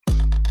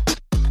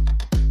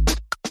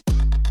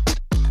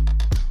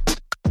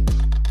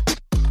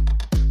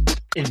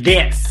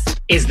This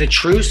is the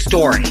true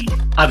story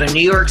of a New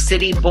York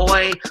City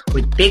boy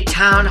with big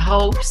town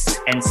hopes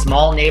and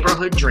small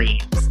neighborhood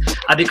dreams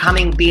of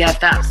becoming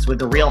BFFs with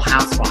the Real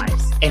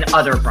Housewives and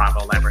other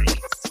Bravo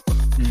celebrities.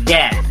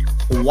 Then,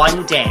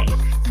 one day,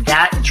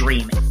 that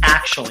dream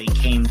actually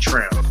came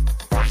true.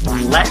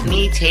 Let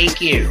me take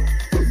you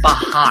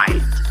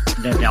behind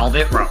the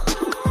velvet rope.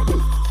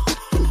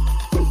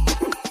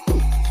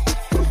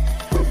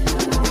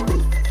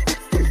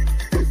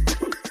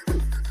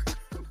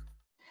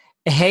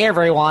 Hey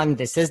everyone,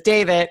 this is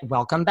David.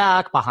 Welcome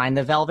back behind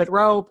the velvet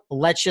rope.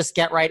 Let's just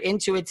get right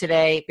into it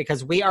today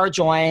because we are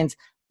joined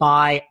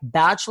by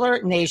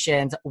Bachelor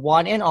Nation's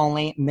one and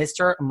only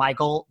Mr.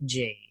 Michael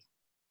G.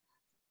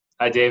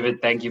 Hi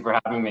David, thank you for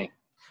having me.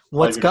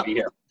 Pleasure to be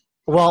here.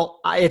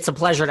 Well, it's a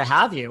pleasure to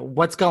have you.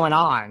 What's going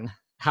on?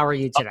 How are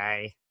you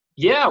today?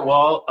 Yeah,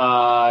 well,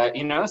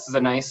 this is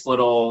a nice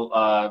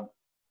little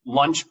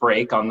lunch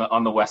break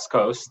on the West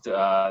Coast.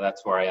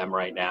 That's where I am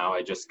right now.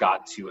 I just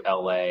got to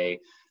LA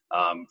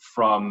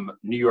from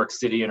New York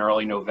City in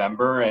early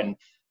November. And,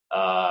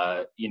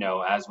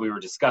 as we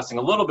were discussing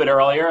a little bit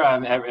earlier,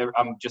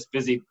 I'm just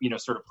busy,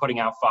 sort of putting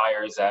out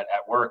fires at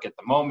work at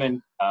the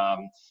moment.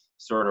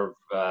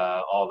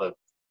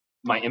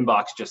 My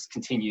inbox just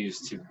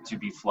continues to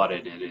be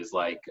flooded. It is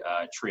like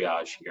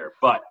triage here,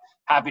 but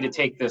happy to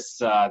take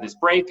this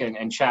break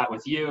and chat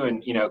with you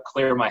and,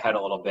 clear my head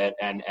a little bit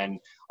and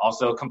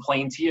also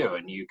complain to you,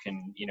 and you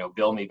can,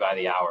 bill me by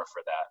the hour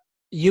for that.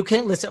 You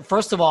can listen.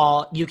 First of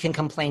all, you can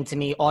complain to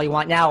me all you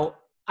want. Now,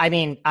 I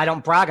mean, I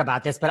don't brag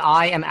about this, but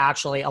I am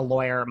actually a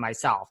lawyer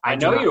myself. I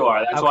know you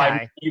are. That's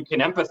why you can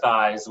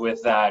empathize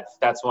with that.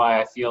 That's why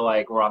I feel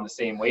like we're on the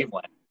same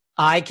wavelength.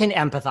 I can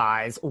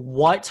empathize.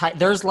 What type?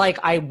 There's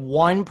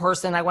one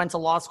person I went to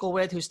law school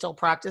with who still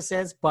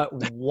practices, but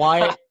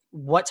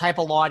what type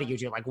of law do you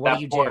do? Like, what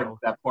do you do?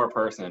 That poor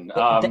person.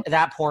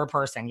 That poor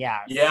person.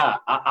 Yes. Yeah.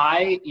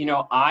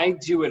 I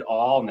do it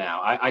all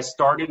now. I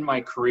started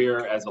my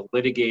career as a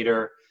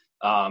litigator.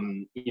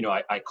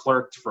 I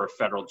clerked for a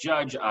federal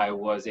judge. I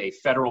was a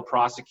federal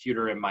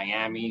prosecutor in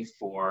Miami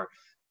for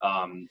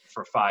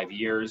 5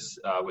 years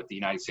with the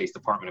United States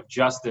Department of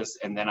Justice.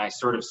 And then I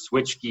sort of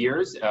switched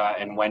gears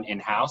and went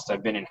in-house.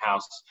 I've been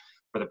in-house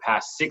for the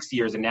past 6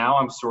 years. And now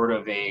I'm sort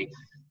of a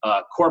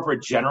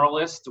corporate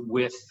generalist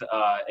with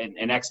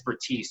an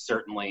expertise,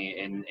 certainly,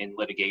 in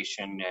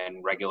litigation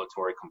and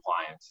regulatory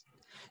compliance.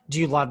 Do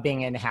you love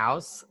being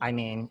in-house? I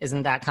mean,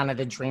 isn't that kind of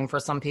the dream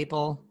for some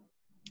people?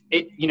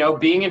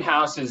 Being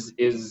in-house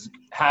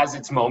has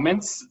its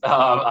moments,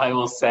 I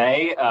will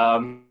say.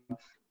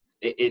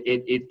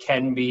 It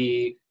can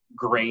be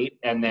great,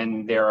 and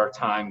then there are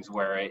times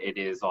where it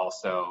is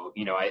also,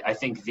 I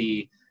think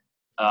the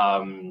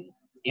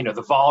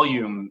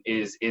volume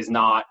is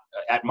not,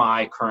 at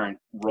my current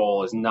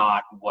role, is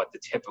not what the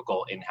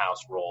typical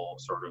in-house role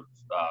sort of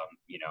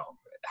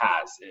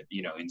has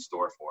in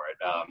store for it.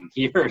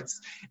 Here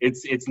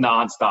it's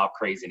nonstop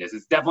craziness.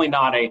 It's definitely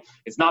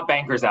it's not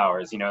banker's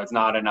hours. It's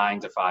not a 9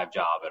 to 5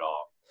 job at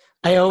all.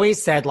 I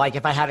always said,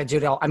 if I had to do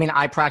it,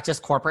 I practice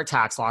corporate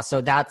tax law,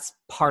 so that's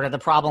part of the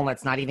problem.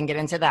 Let's not even get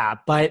into that.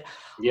 But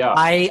yeah,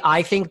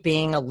 I think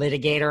being a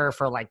litigator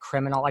for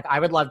criminal, I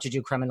would love to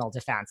do criminal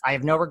defense. I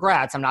have no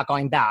regrets. I'm not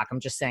going back. I'm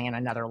just saying in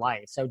another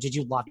life. So did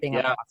you love being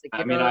a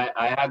prosecutor?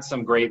 I had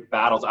some great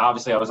battles.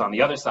 Obviously, I was on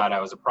the other side. I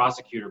was a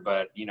prosecutor,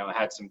 but, I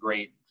had some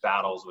great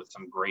battles with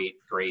some great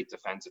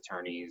defense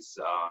attorneys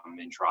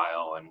in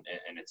trial and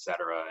et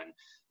cetera. And,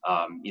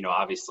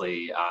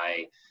 obviously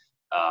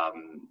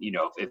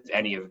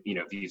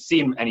if you've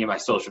seen any of my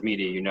social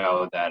media,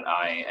 that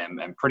I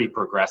am pretty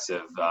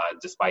progressive,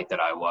 despite that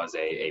I was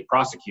a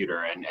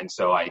prosecutor. And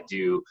so I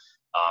do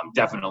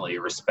definitely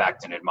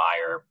respect and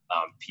admire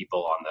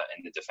people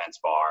in the defense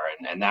bar.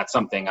 And that's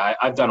something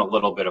I've done a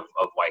little bit of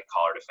white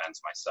collar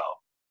defense myself.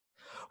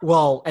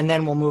 Well, and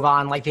then we'll move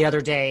on. The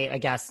other day, I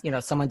guess,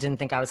 someone didn't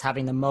think I was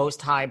having the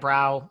most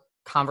highbrow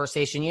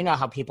conversation. You know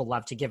how people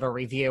love to give a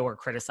review or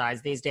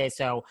criticize these days.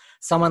 So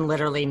someone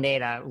literally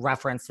made a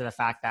reference to the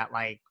fact that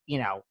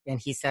and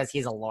he says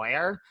he's a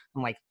lawyer.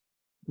 I'm like,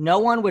 no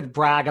one would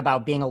brag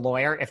about being a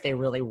lawyer if they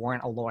really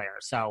weren't a lawyer.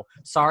 So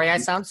sorry, I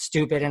sound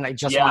stupid and I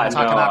just want to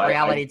talk about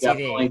reality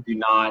TV.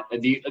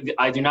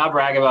 I do not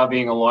brag about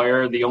being a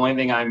lawyer. The only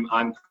thing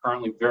I'm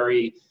currently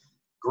very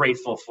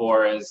grateful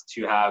for is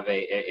to have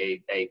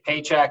a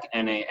paycheck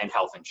and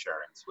health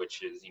insurance,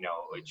 which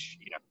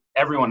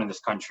everyone in this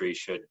country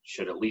should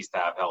at least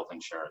have health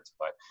insurance.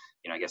 But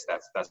I guess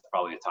that's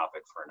probably a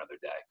topic for another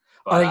day.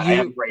 But I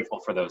am grateful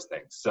for those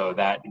things. So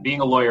that being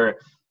a lawyer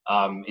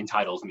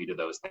entitles me to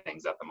those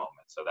things at the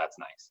moment. So that's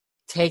nice.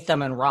 Take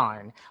them and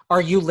run.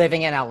 Are you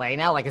living in LA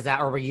now?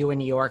 Or were you in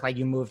New York?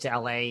 You moved to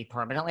LA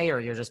permanently, or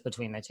you're just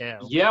between the two?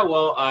 Yeah,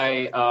 well,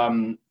 I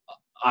am.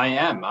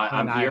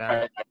 I'm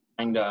here.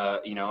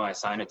 I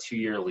signed a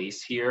 2-year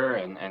lease here,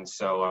 and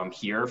so I'm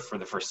here for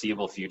the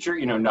foreseeable future.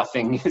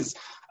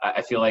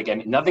 I feel like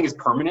nothing is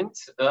permanent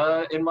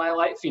in my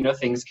life.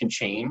 Things can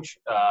change,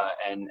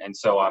 and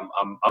so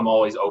I'm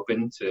always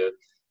open to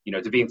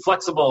to being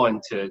flexible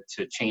and to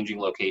changing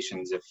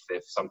locations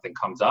if something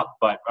comes up.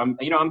 But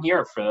I'm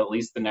here for at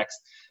least the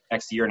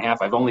next year and a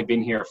half. I've only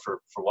been here for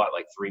what,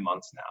 like 3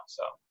 months now.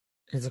 So.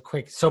 It's a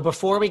quick. So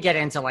before we get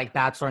into like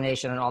Bachelor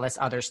Nation and all this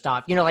other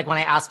stuff, like when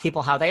I ask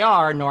people how they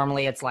are,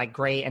 normally it's like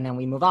great and then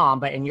we move on.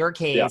 But in your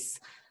case,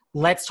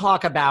 let's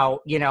talk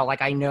about,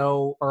 like I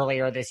know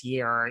earlier this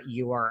year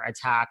you were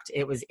attacked.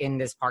 It was in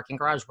this parking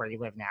garage where you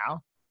live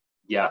now.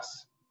 Yes.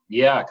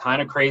 Yeah.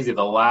 Kind of crazy.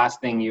 The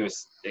last thing you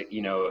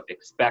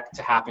expect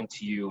to happen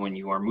to you when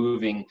you are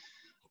moving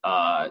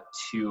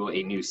to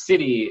a new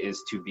city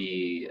is to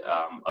be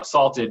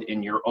assaulted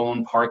in your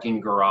own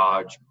parking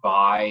garage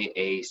by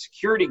a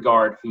security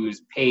guard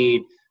who's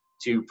paid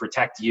to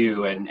protect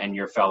you and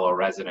your fellow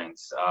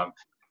residents.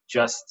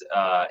 Just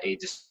a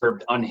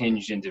disturbed,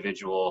 unhinged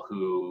individual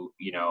who,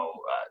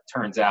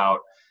 turns out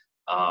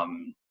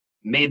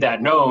made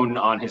that known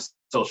on his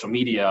social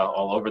media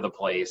all over the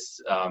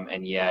place,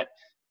 and yet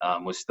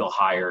was still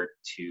hired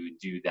to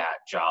do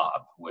that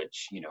job,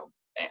 which,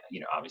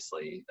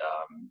 obviously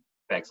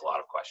begs a lot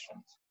of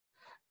questions.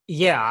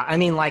 Yeah. I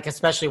mean, like,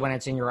 especially when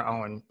it's in your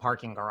own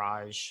parking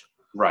garage.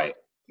 Right.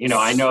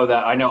 I know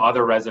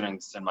other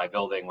residents in my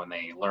building, when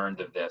they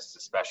learned of this,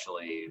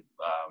 especially,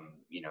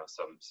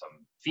 some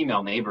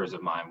female neighbors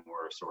of mine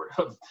were sort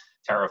of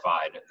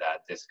terrified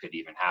that this could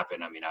even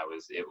happen. I mean,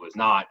 it was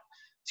not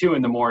 2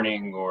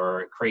 a.m.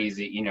 or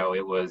crazy,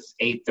 it was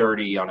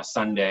 8:30 on a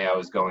Sunday. I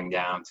was going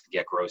down to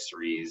get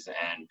groceries,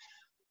 and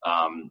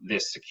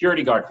this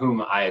security guard,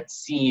 whom I had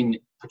seen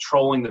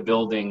patrolling the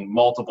building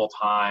multiple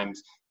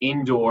times,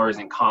 indoors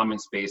in common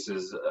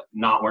spaces,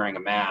 not wearing a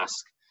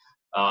mask,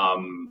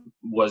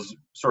 was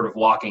sort of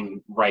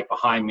walking right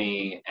behind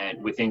me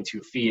and within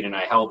 2 feet. And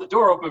I held the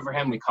door open for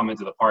him. We come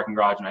into the parking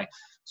garage, and I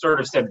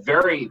sort of said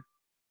very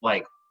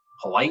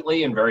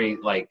politely and very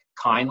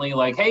kindly,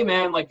 hey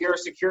man, you're a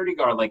security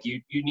guard,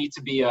 you need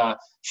to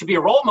should be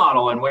a role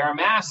model and wear a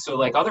mask,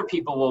 so other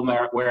people will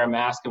wear a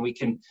mask, and we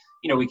can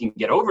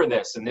get over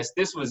this. And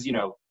this was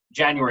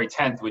January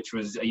 10th, which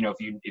was if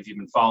you've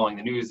been following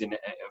the news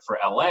for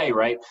LA,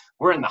 right,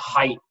 we're in the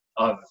height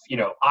of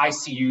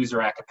ICUs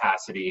are at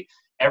capacity,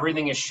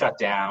 everything is shut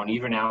down,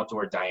 even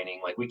outdoor dining,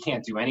 we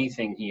can't do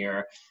anything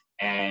here,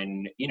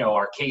 and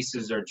our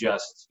cases are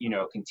just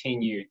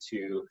continue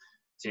to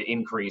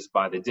increase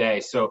by the day.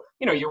 So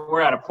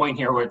we're at a point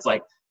here where it's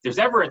there's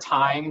ever a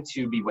time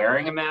to be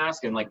wearing a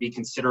mask and be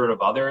considerate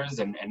of others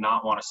and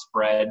not want to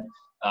spread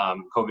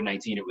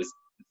COVID-19. It was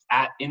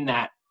in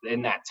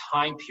that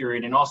time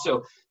period. And also,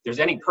 if there's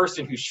any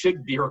person who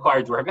should be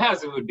required to wear a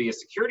mask, it would be a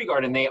security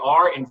guard, and they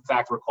are in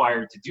fact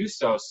required to do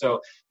so. So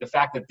the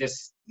fact that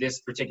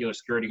this particular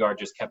security guard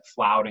just kept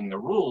flouting the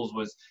rules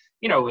was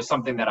was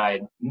something that I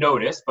had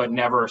noticed, but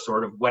never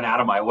sort of went out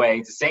of my way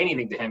to say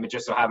anything to him. It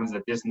just so happens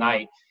that this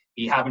night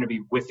he happened to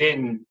be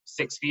within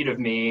 6 feet of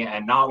me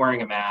and not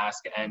wearing a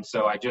mask. And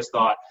so I just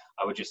thought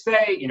I would just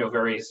say,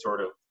 very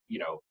sort of,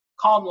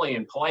 calmly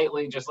and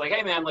politely, just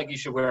hey man, you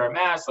should wear a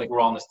mask, we're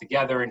all in this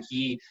together. And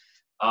he,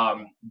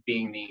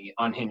 being the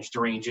unhinged,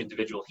 deranged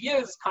individual he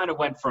is, kind of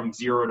went from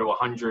 0 to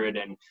 100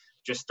 and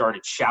just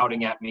started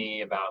shouting at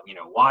me about,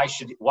 why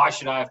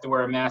should I have to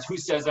wear a mask? Who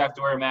says I have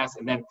to wear a mask?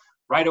 And then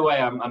right away,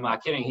 I'm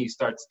not kidding, he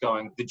starts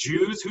going, the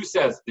Jews? Who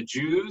says the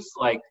Jews?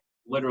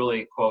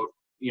 Literally quote,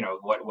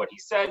 what he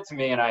said to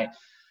me. And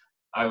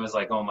I was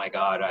like, oh my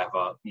God, I have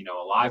a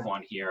live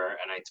one here.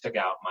 And I took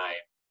out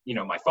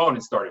my phone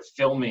and started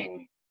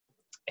filming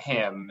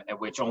him,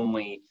 which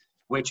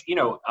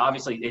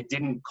obviously it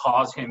didn't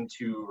cause him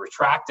to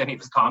retract any of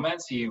his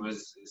comments. He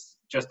was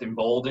just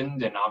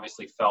emboldened and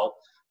obviously felt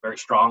very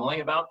strongly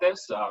about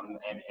this.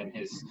 And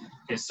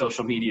his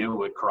social media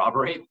would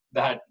corroborate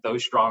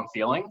those strong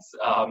feelings.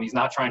 He's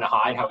not trying to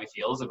hide how he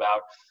feels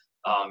about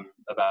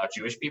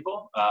Jewish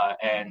people,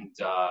 and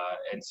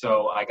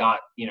so I got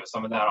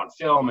some of that on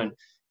film, and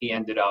he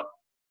ended up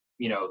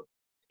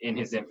in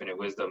his infinite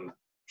wisdom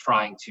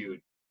trying to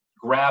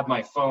grab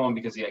my phone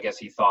because I guess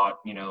he thought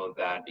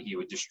that he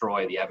would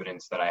destroy the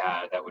evidence that I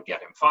had that would get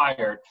him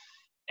fired,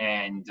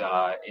 and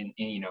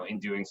in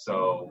doing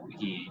so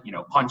he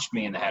punched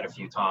me in the head a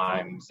few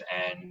times,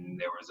 and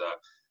there was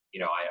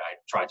I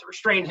tried to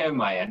restrain him.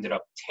 I ended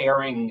up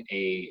tearing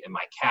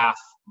my calf,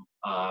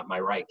 my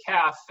right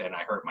calf, and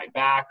I hurt my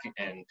back.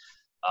 And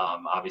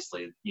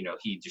obviously,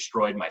 he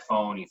destroyed my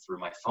phone. He threw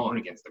my phone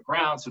against the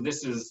ground. So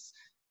this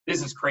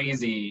is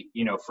crazy,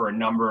 for a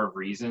number of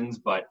reasons.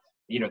 But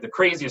the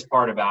craziest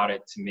part about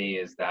it to me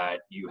is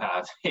that you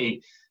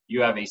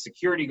have a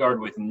security guard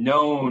with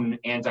known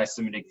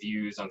anti-Semitic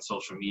views on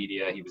social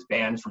media. He was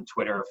banned from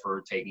Twitter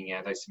for taking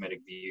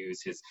anti-Semitic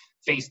views. His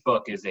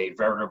Facebook is a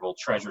veritable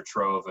treasure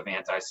trove of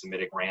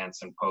anti-Semitic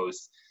rants and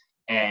posts.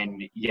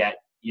 And yet,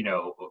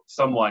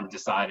 someone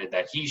decided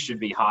that he should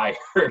be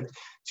hired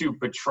to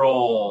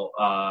patrol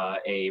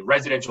a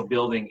residential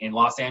building in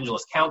Los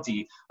Angeles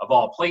County, of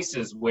all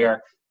places,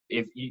 where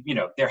if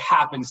there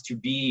happens to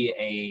be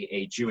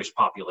a Jewish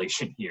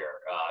population here,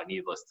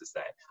 needless to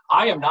say.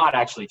 I am not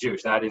actually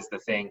Jewish. That is the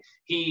thing.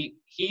 He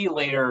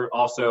later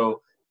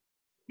also,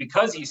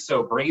 because he's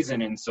so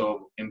brazen and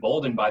so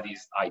emboldened by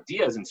these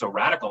ideas and so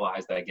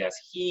radicalized, I guess,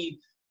 he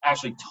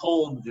actually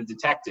told the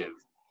detective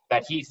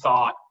that he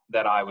thought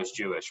that I was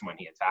Jewish when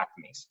he attacked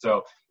me.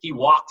 So he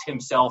walked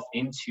himself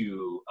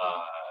into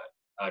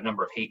a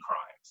number of hate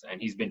crimes,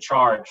 and he's been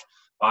charged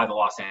by the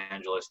Los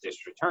Angeles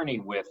district attorney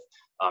with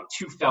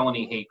 2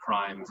 felony hate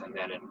crimes and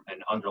then an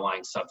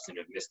underlying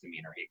substantive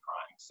misdemeanor hate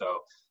crime. So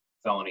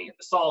felony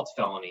assault,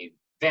 felony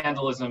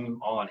vandalism,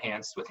 all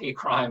enhanced with hate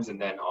crimes, and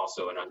then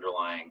also an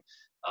underlying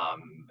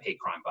hate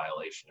crime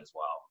violation as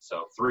well.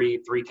 So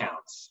three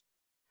counts.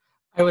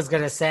 I was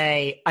going to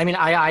say, I mean,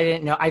 I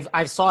didn't know,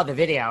 I saw the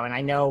video and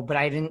I know, but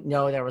I didn't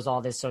know there was all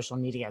this social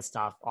media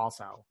stuff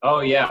also. Oh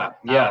yeah.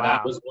 Wow.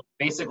 That was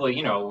basically,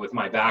 you know, with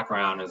my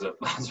background as a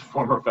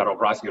former federal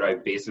prosecutor, I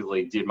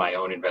basically did my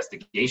own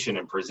investigation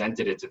and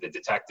presented it to the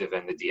detective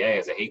and the DA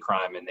as a hate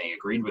crime, and they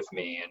agreed with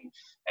me.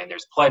 And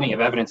there's plenty of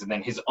evidence, and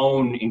then his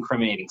own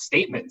incriminating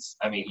statements.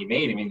 I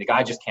mean, the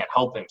guy just can't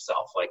help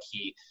himself. Like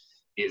he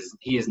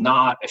is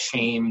not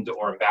ashamed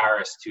or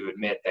embarrassed to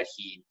admit that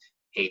he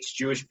hates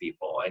Jewish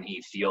people, and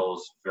he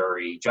feels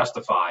very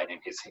justified in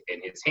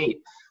his hate,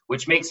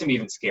 which makes him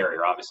even scarier.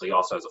 Obviously, he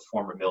also has a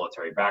former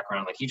military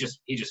background. Like he just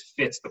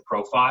fits the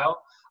profile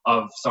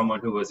of someone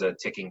who was a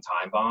ticking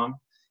time bomb.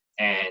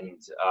 And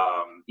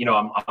you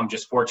know, I'm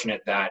just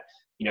fortunate that,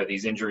 you know,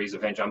 these injuries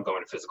eventually, I'm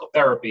going to physical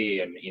therapy,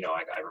 and you know,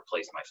 I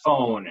replaced my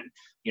phone, and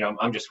you know,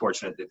 I'm just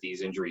fortunate that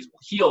these injuries will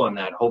heal, and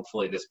that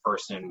hopefully this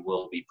person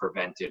will be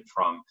prevented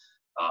from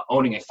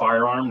owning a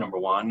firearm, number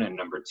one, and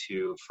number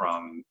two,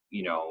 from,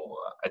 you know,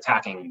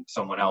 attacking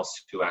someone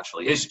else who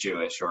actually is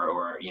Jewish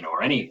or you know,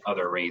 or any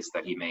other race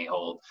that he may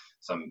hold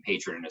some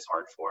hatred in his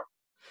heart for.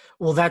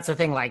 Well, that's the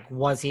thing. Like,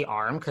 was he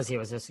armed because he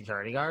was a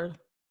security guard?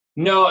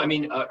 No, I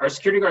mean, our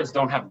security guards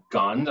don't have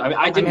guns. I mean,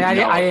 I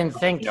didn't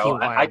think, you know, he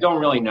would. I don't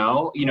really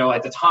know. You know,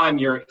 at the time,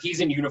 he's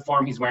in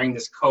uniform. He's wearing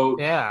this coat.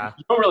 Yeah.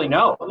 You don't really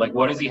know. Like,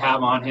 what does he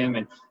have on him?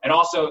 And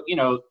also, you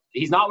know,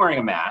 he's not wearing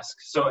a mask.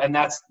 So, and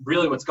that's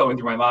really what's going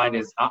through my mind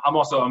is I'm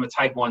a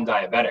type 1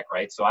 diabetic,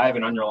 right? So I have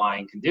an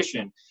underlying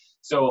condition.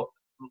 So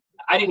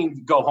I didn't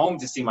even go home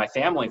to see my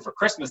family for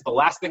Christmas. The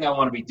last thing I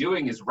want to be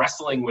doing is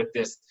wrestling with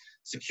this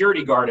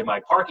security guard in my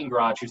parking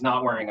garage who's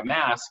not wearing a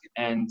mask.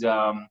 And,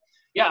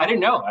 yeah, I didn't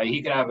know.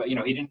 He could have, you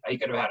know, he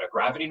could have had a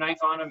gravity knife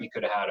on him. He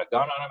could have had a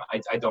gun on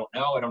him. I don't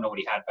know. I don't know what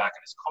he had back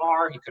in his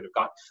car. He could have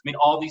got, I mean,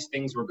 all these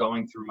things were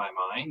going through my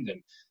mind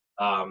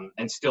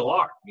and still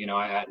are, you know,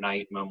 at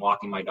night when I'm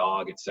walking my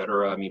dog, et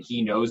cetera. I mean,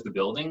 he knows the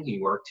building. He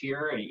worked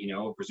here, and, you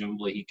know,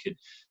 presumably he could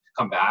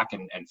come back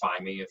and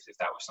find me if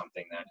that was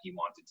something that he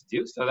wanted to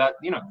do. So that,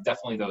 you know,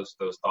 definitely those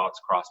thoughts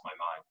crossed my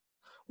mind.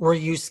 Were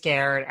you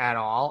scared at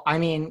all? I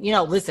mean, you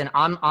know, listen,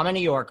 I'm a New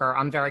Yorker.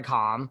 I'm very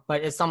calm,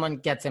 but if someone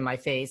gets in my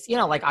face, you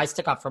know, like I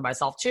stick up for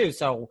myself too.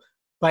 So,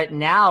 but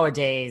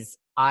nowadays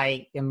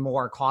I am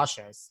more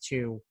cautious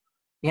to,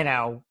 you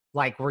know,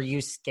 like, were you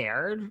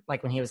scared?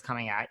 Like when he was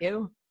coming at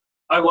you?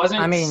 I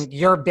wasn't. I mean,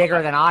 you're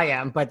bigger than I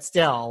am, but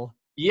still.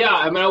 Yeah.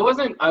 I mean,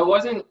 I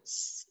wasn't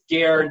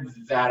scared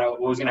that I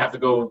was going to have to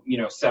go, you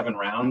know, 7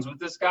 rounds with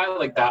this guy.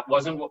 Like that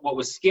wasn't what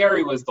was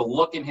scary was the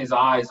look in his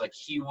eyes. Like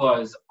he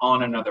was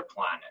on another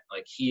planet.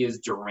 Like he is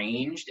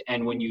deranged.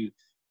 And when you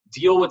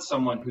deal with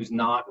someone who's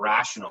not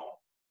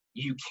rational,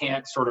 you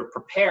can't sort of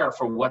prepare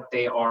for what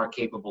they are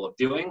capable of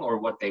doing or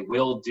what they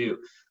will do.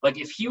 Like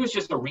if he was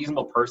just a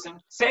reasonable person,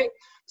 say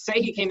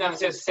he came down and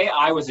says, say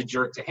I was a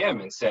jerk to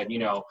him and said, you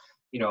know,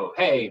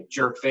 hey,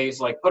 jerk face,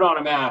 like put on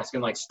a mask,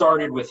 and like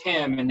started with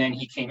him, and then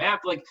he came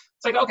after, like,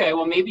 it's like, okay,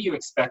 well, maybe you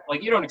expect,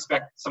 like, you don't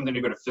expect something to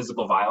go to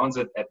physical violence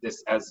at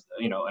this as,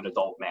 you know, an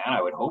adult man,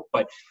 I would hope,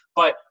 but,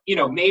 you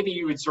know, maybe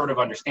you would sort of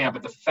understand,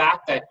 but the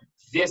fact that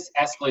this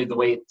escalated the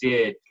way it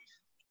did,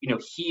 you know,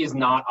 he is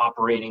not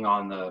operating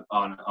on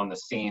the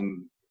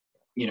same,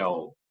 you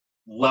know,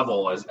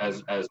 level as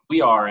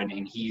we are,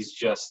 and he's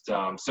just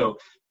so,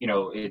 you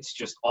know, it's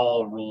just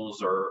all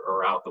rules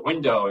are out the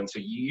window, and so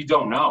you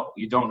don't know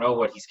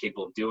what he's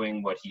capable of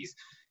doing, what he's,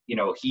 you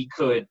know, he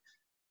could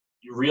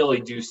really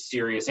do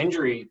serious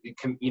injury,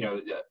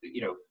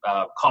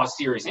 cause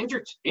serious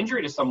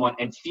injury to someone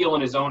and feel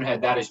in his own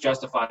head that is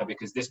justified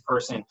because this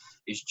person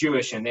is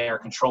Jewish and they are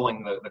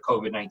controlling the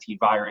COVID-19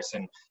 virus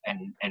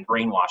and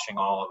brainwashing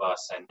all of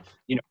us, and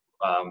you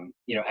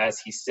know, as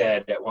he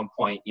said at one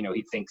point, you know,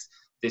 he thinks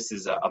this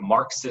is a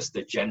Marxist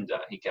agenda.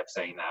 He kept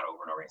saying that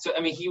over and over again. So, I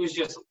mean, he was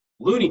just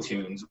Looney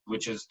Tunes,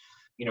 which is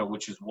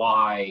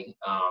why,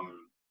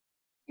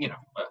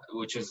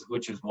 which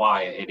is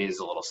why it is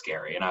a little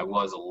scary. And I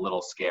was a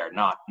little scared,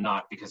 not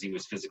because he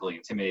was physically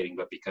intimidating,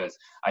 but because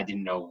I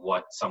didn't know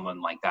what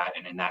someone like that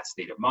and in that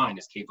state of mind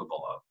is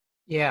capable of.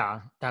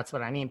 Yeah, that's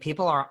what I mean.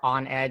 People are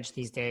on edge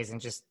these days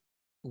and just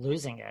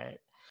losing it.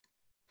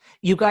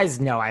 You guys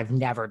know I've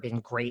never been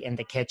great in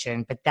the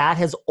kitchen, but that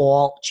has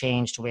all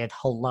changed with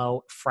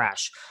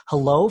HelloFresh.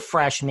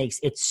 HelloFresh makes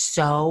it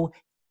so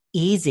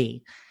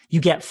easy. You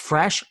get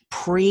fresh,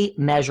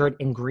 pre-measured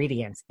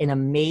ingredients and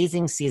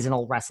amazing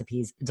seasonal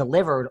recipes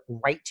delivered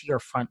right to your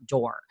front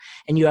door.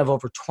 And you have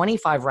over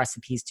 25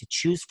 recipes to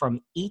choose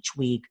from each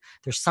week.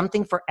 There's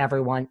something for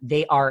everyone.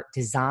 They are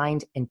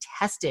designed and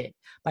tested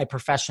by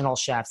professional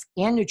chefs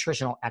and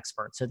nutritional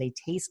experts. So they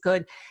taste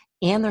good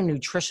and they're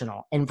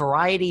nutritional. And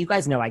variety, you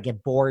guys know I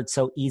get bored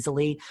so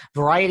easily.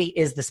 Variety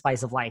is the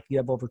spice of life. You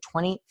have over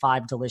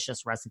 25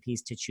 delicious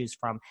recipes to choose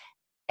from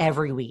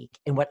every week.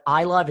 And what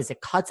I love is it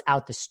cuts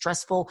out the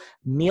stressful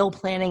meal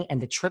planning and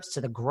the trips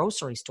to the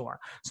grocery store.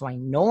 So I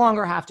no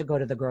longer have to go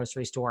to the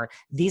grocery store.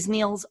 These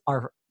meals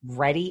are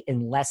ready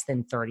in less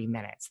than 30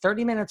 minutes,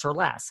 30 minutes or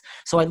less.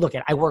 So I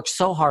work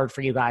so hard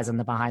for you guys on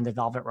the Behind the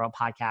Velvet Rope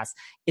podcast.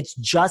 It's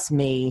just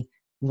me.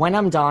 When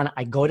I'm done,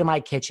 I go to my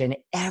kitchen.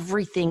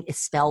 Everything is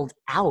spelled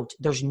out.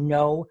 There's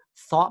no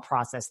thought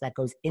process that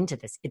goes into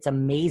this. It's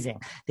amazing.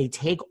 They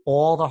take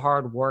all the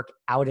hard work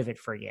out of it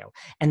for you.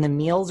 And the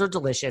meals are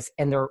delicious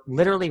and they're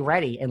literally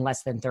ready in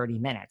less than 30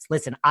 minutes.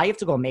 Listen, I have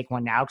to go make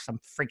one now because I'm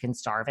freaking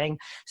starving.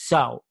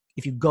 So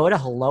if you go to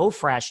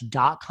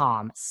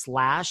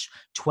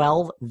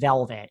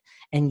hellofresh.com/12velvet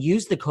and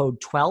use the code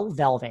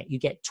 12velvet, you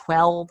get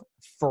 12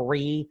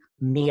 free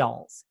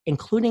meals,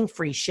 including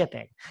free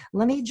shipping.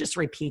 Let me just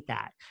repeat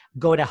that.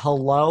 Go to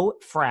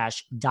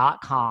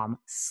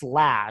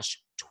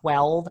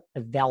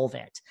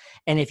hellofresh.com/12velvet.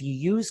 And if you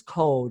use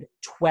code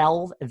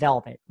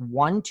 12velvet,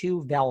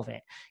 12velvet,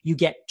 you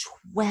get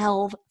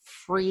 12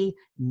 free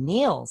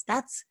meals.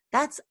 That's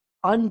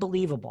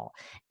unbelievable.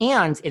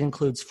 And it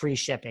includes free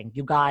shipping.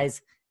 You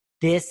guys,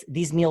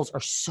 these meals are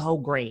so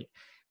great.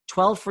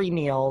 12 free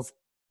meals.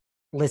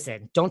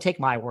 Listen, don't take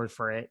my word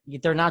for it.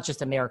 They're not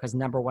just America's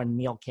 #1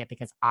 meal kit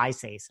because I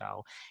say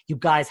so. You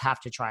guys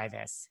have to try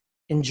this.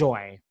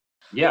 Enjoy.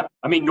 Yeah.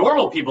 I mean,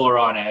 normal people are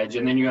on edge,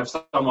 and then you have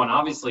someone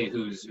obviously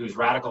who's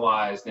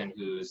radicalized and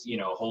who's,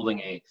 holding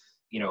a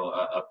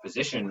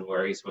position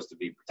where he's supposed to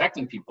be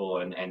protecting people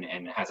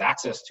and has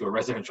access to a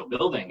residential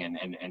building.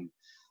 And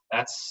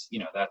that's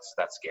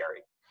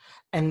scary.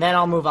 And then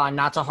I'll move on,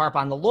 not to harp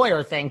on the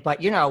lawyer thing,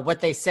 but what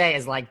they say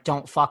is like,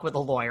 don't fuck with a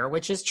lawyer,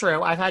 which is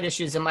true. I've had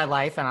issues in my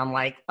life and I'm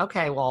like,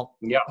 okay, well,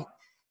 yeah,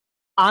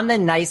 I'm the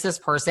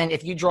nicest person.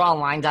 If you draw a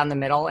line down the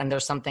middle and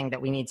there's something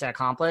that we need to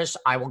accomplish,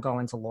 I will go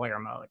into lawyer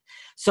mode.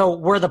 So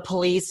were the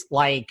police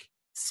like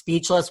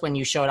speechless when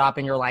you showed up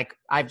and you're like,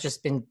 I've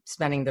just been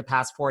spending the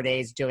past 4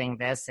 days doing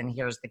this and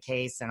here's the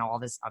case and all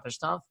this other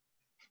stuff?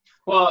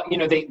 Well,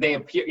 they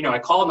appear, I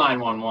called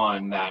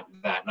 911 that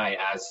night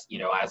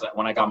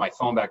when I got my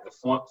phone back, the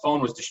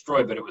phone was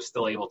destroyed, but it was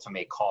still able to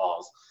make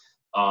calls.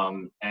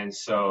 And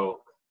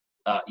so,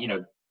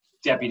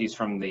 deputies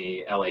from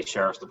the LA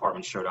Sheriff's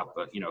Department showed up,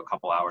 a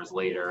couple hours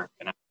later,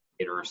 an hour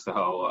later or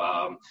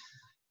so.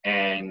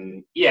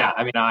 And yeah,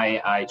 I mean,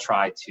 I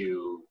tried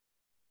to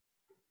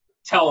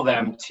tell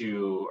them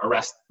to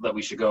arrest, that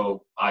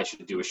I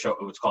should do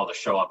what's called a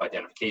show up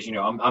identification.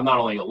 I'm not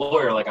only a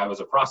lawyer, like I was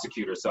a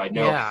prosecutor, so I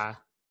know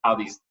how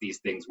these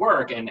things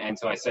work. And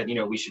so I said,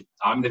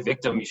 I'm the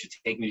victim. You should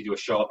take me to do a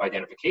show up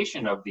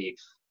identification of the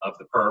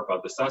perp,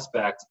 of the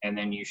suspect, and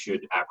then you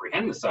should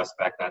apprehend the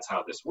suspect. That's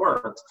how this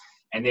works.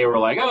 And they were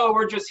like, oh,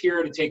 we're just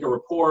here to take a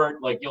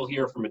report. Like you'll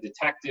hear from a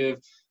detective,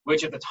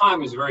 which at the time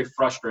was very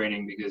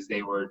frustrating because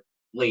they were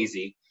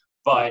lazy,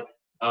 but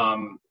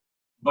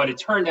it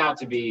turned out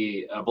to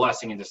be a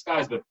blessing in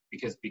disguise. But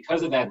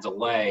because of that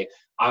delay,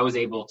 I was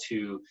able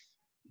to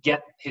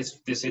get this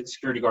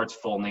security guard's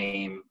full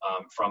name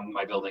from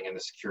my building and the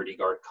security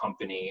guard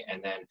company,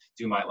 and then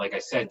do my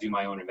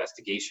own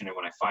investigation. And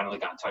when I finally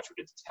got in touch with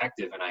the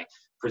detective and I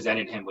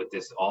presented him with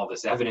all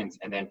this evidence,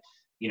 and then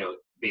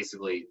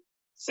basically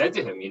said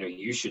to him,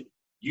 you should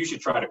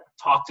try to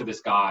talk to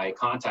this guy,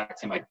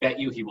 contact him. I bet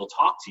you he will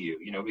talk to you,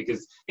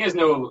 because he's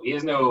under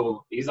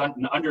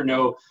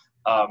no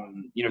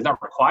not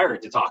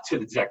required to talk to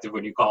the detective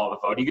when you call the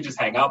phone. He could just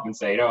hang up and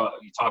say,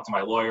 you talk to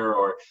my lawyer,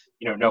 or,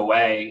 no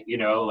way,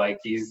 like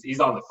he's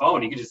on the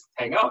phone. He could just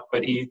hang up.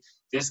 But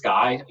this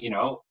guy,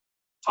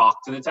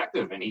 talked to the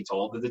detective, and he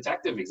told the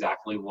detective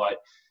exactly what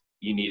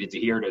you needed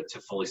to hear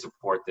to fully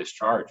support this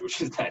charge,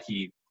 which is that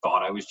he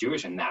thought I was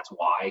Jewish, and that's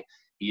why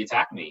he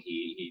attacked me.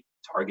 He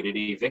targeted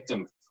a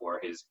victim for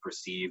his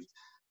perceived,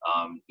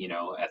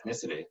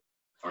 ethnicity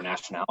or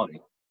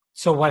nationality.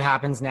 So what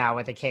happens now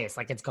with the case?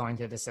 Like it's going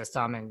through the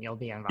system and you'll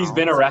be involved? He's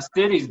been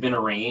arrested. He's been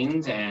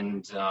arraigned.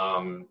 And,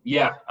 I'm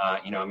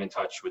in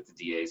touch with the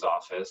DA's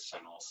office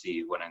and we'll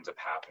see what ends up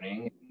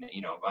happening.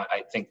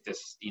 I think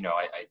this,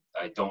 I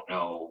don't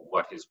know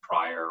what his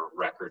prior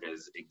record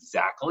is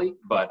exactly,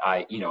 but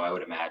I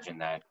would imagine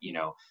that,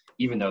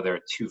 even though there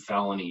are 2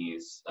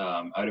 felonies,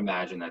 I would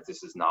imagine that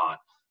this is not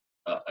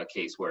a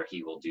case where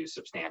he will do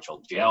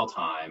substantial jail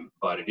time,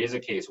 but it is a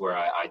case where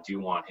I do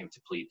want him to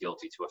plead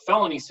guilty to a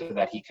felony so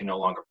that he can no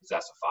longer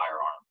possess a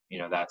firearm.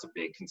 that's a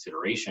big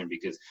consideration,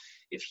 because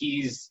if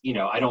he's,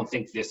 I don't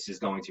think this is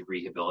going to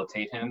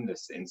rehabilitate him,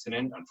 this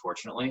incident,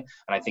 unfortunately.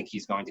 And I think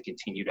he's going to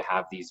continue to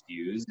have these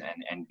views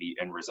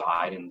and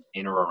reside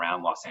in or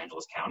around Los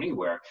Angeles County,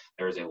 where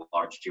there is a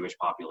large Jewish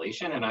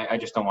population. And I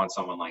just don't want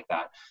someone like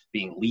that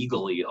being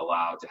legally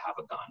allowed to have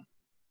a gun.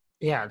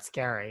 Yeah, it's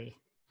scary.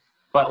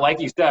 But like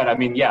you said, I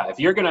mean, yeah, if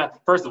you're going to,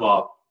 first of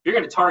all, if you're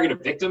going to target a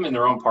victim in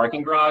their own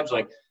parking garage,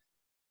 like,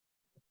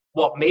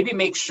 well, maybe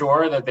make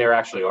sure that they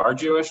actually are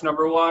Jewish,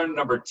 number one.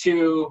 Number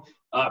two,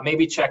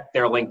 maybe check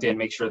their LinkedIn,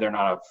 make sure they're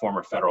not a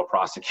former federal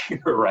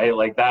prosecutor, right?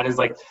 Like, that is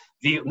like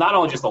not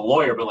only just a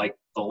lawyer, but like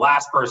the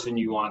last person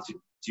you want to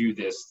do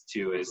this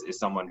to is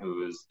someone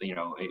who is,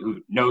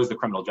 who knows the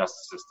criminal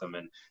justice system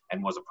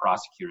and was a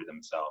prosecutor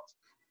themselves.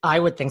 I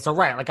would think so,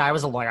 right? Like, I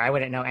was a lawyer. I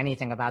wouldn't know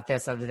anything about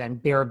this other than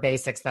bare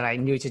basics that I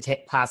knew to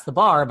pass the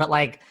bar. But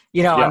like,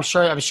 yeah. I'm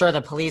sure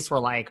the police were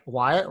like,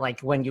 what?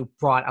 Like, when you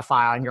brought a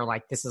file and you're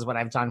like, this is what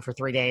I've done for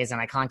 3 days, and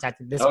I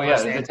contacted this person.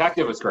 Yeah, the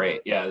detective was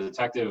great. Yeah, the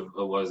detective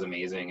was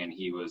amazing, and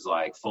he was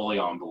like fully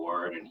on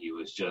board, and he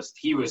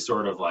was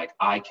sort of like,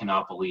 I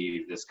cannot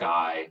believe this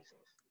guy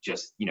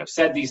just,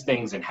 said these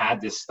things and had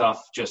this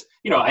stuff just,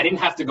 I didn't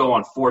have to go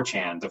on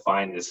 4chan to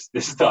find this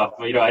stuff.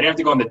 I didn't have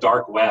to go on the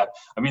dark web.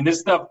 I mean, this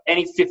stuff,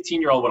 any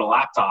 15-year-old with a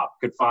laptop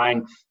could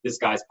find this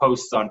guy's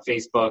posts on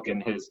Facebook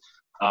and his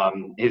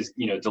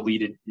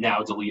deleted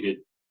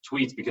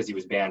tweets, because he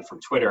was banned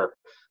from Twitter.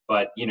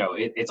 But,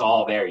 it's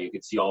all there. You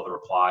could see all the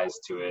replies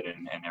to it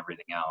and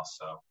everything else.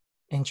 So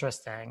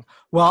interesting.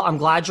 Well, I'm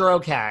glad you're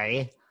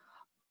okay.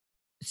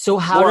 So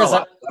how does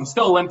it? I'm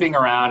still limping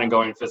around and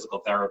going to physical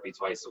therapy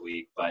twice a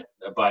week, but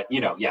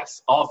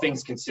yes, all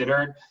things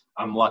considered,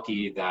 I'm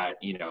lucky that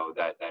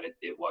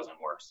it wasn't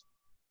worse.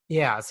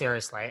 Yeah,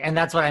 seriously, and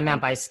that's what I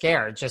meant by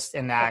scared. Just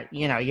in that,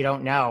 you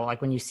don't know,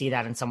 like when you see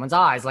that in someone's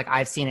eyes. Like,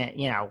 I've seen it.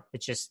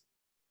 It's just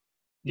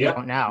you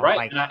don't know, right?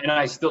 Like, and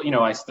I still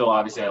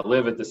obviously I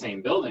live at the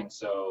same building,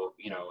 so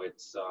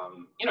it's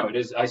it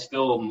is. I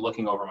still am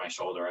looking over my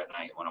shoulder at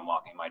night when I'm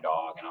walking my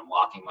dog, and I'm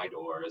locking my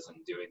doors and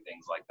doing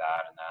things like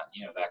that,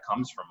 and that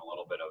comes from a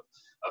little bit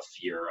of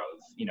fear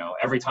of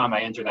every time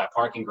I enter that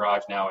parking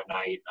garage now at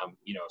night, I'm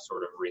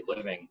sort of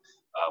reliving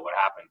what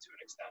happened to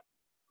an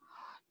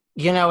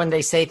extent. And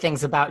they say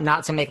things about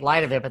not to make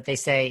light of it, but they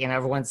say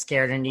everyone's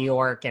scared in New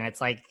York, and it's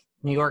like,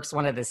 New York's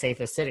one of the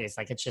safest cities.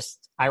 Like, it's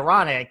just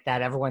ironic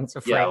that everyone's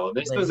afraid. Yeah, well,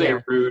 this was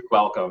a rude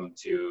welcome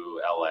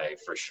to LA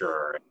for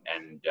sure.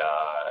 And,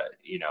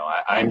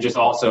 I'm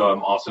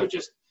also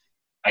just,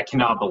 I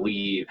cannot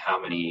believe how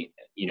many,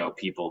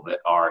 people that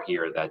are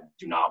here that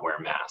do not wear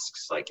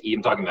masks. Like,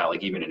 even talking about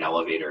like even in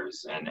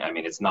elevators. And I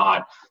mean,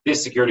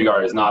 this security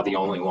guard is not the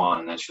only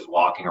one that's just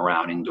walking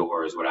around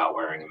indoors without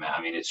wearing a mask.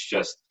 I mean, it's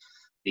just,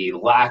 the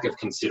lack of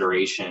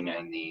consideration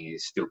and the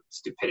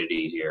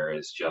stupidity here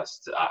is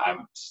just,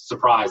 I'm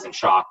surprised and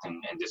shocked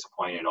and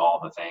disappointed all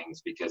the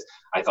things, because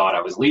I thought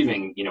I was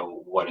leaving,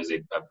 what is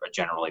a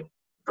generally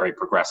very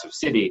progressive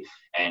city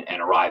and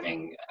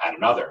arriving at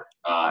another.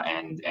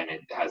 And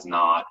it has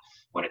not,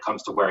 when it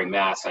comes to wearing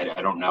masks, I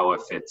don't know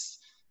if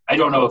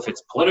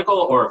it's political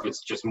or if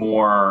it's just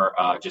more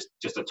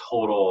just a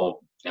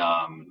total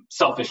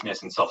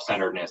selfishness and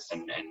self-centeredness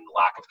and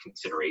lack of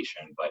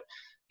consideration. But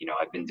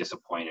I've been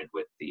disappointed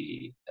with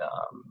the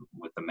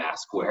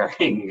mask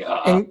wearing.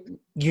 And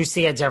you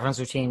see a difference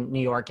between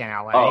New York and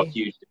LA? Oh,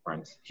 huge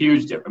difference.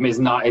 Huge difference.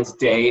 I mean, it's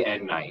day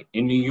and night.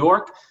 In New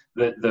York,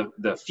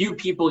 the few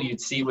people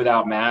you'd see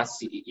without masks,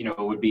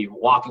 would be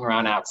walking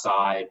around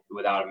outside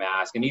without a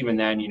mask, and even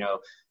then,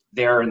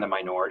 they're in the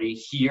minority.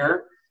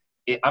 Here,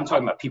 I'm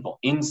talking about people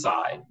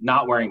inside,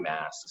 not wearing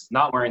masks,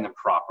 not wearing them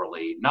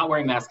properly, not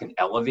wearing masks in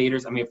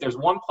elevators. I mean, if there's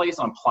one place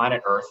on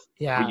planet Earth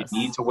where you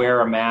need to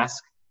wear a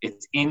mask,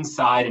 it's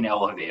inside an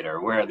elevator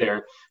where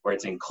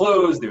it's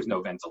enclosed. There's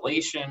no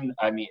ventilation.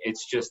 I mean,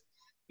 it's just,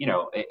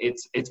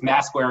 it's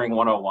mask wearing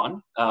 101.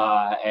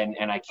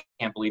 And I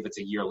can't believe it's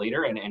a year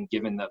later. And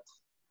given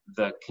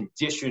the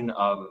condition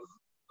of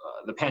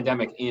the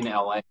pandemic in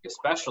LA,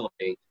 especially,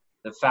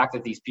 the fact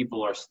that these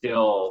people are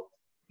still,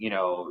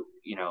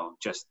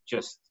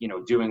 just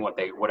doing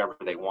whatever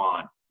they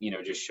want,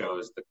 just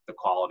shows the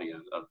quality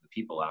of the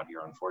people out here,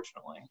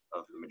 unfortunately,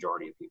 of the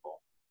majority of people.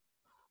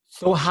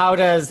 So how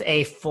does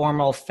a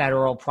formal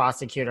federal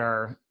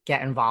prosecutor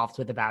get involved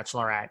with the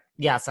Bachelorette?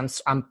 Yes,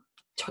 I'm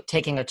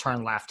taking a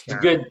turn left here.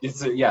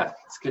 It's a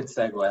good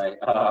segue.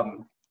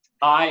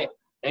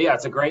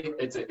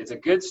 It's a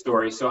good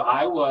story. So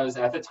I was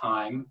at the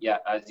time,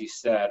 as you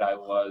said, I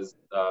was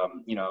I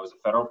was a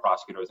federal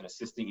prosecutor. I was an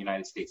assistant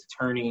United States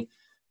attorney,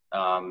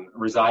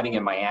 residing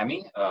in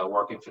Miami,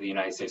 working for the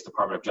United States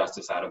Department of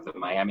Justice out of the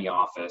Miami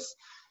office,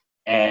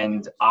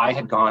 and I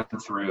had gone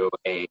through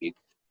a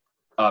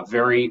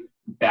very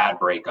bad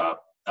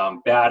breakup.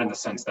 Bad in the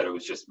sense that it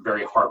was just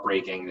very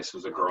heartbreaking. This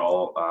was a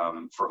girl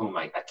for whom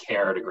I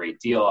cared a great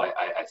deal.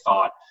 I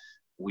thought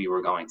we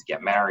were going to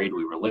get married.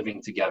 We were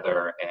living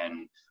together,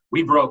 and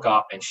we broke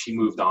up and she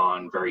moved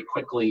on very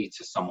quickly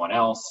to someone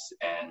else.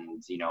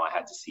 And, you know, I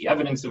had to see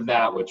evidence of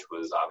that, which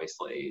was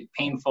obviously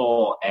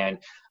painful. And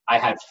I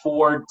had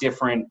 4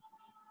 different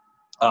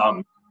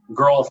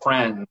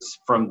girlfriends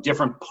from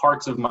different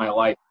parts of my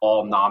life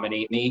all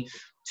nominate me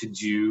to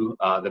do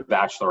the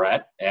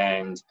Bachelorette.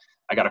 And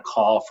I got a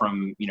call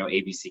from, you know,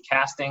 ABC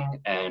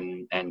Casting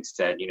and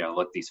said, you know,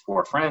 look, these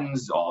 4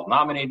 friends all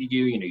nominated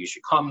you. You know, you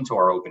should come to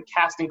our open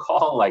casting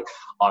call, like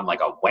on like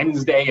a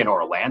Wednesday in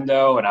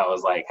Orlando. And I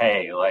was like,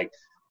 hey, like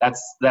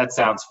that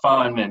sounds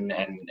fun, and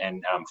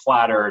I'm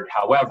flattered.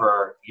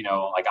 However, you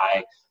know, like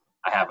I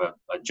have a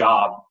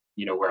job,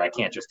 you know, where I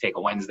can't just take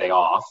a Wednesday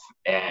off.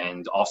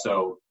 And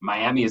also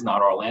Miami is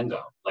not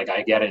Orlando. Like,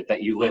 I get it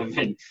that you live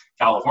in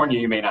California,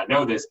 you may not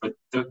know this, but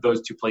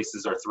those 2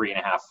 places are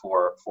 3.5,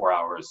 4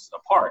 hours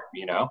apart,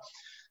 you know?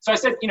 So I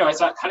said, you know, I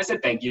kind of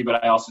said, thank you.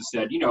 But I also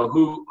said, you know,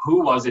 who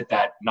was it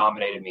that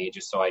nominated me,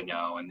 just so I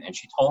know? And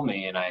she told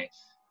me, and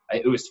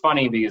it was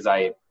funny because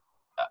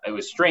it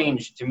was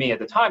strange to me at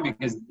the time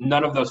because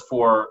none of those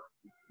 4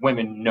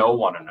 women know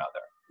one another.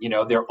 You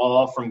know, they're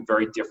all from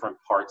very different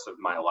parts of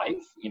my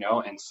life, you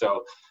know? And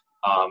so,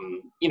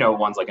 you know,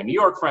 one's like a New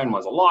York friend,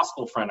 one's a law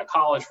school friend, a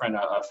college friend,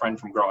 a friend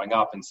from growing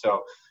up. And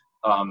so,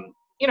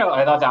 you know,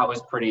 I thought that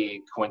was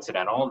pretty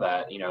coincidental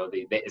that, you know,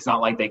 it's not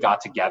like they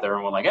got together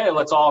and were like, hey,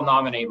 let's all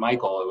nominate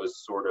Michael. It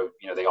was sort of,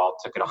 you know, they all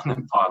took it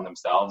on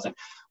themselves. And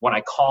when I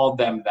called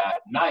them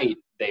that night,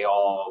 they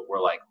all were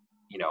like,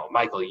 you know,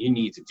 Michael, you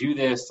need to do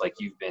this. Like,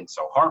 you've been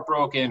so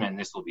heartbroken, and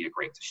this will be a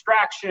great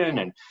distraction.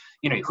 And,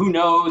 you know, who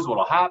knows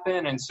what'll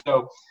happen. And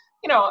so,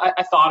 you know,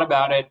 I thought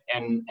about it,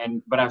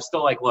 but I'm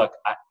still like, look,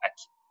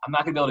 I'm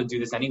not gonna be able to do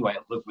this anyway.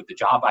 Look, with the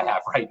job I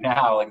have right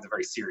now, like, it's a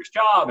very serious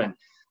job. And,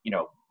 you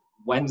know,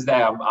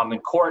 Wednesday I'm in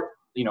court,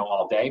 you know,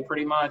 all day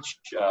pretty much,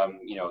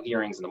 you know,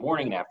 hearings in the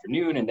morning and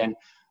afternoon. And then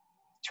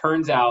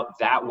turns out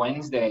that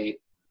Wednesday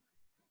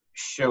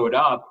showed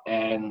up,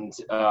 and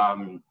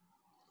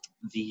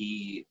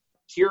the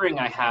hearing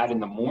I had in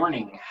the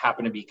morning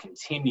happened to be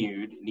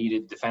continued,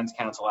 needed defense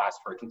counsel asked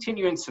for a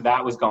continuance, so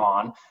that was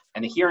gone.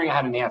 And the hearing I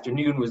had in the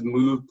afternoon was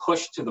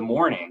pushed to the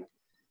morning.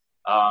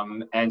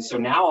 And so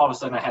now all of a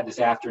sudden I had this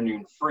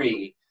afternoon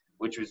free,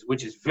 which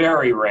is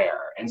very rare.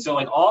 And so,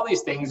 like, all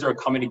these things are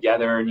coming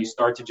together, and you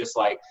start to just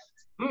like,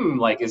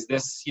 like, is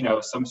this, you know,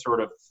 some sort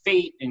of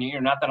fate? And, you know,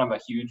 not that I'm a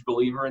huge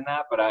believer in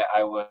that, but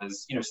I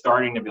was, you know,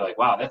 starting to be like,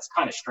 wow, that's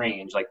kind of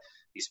strange. Like,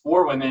 these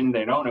 4 women,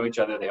 they don't know each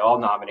other. They all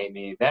nominate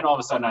me. Then all of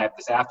a sudden I have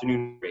this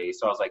afternoon race.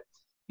 So I was like,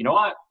 you know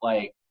what?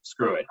 Like,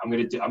 screw it. I'm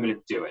going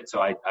to do it.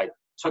 So I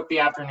took the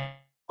afternoon,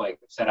 like,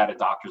 set out a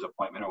doctor's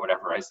appointment or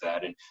whatever I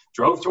said, and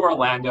drove to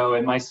Orlando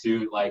in my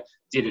suit, like,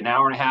 did an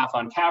hour and a half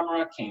on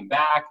camera, came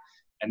back.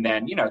 And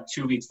then, you know,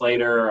 2 weeks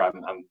later,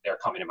 they're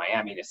coming to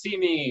Miami to see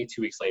me.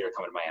 2 weeks later,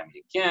 coming to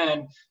Miami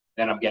again.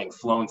 Then I'm getting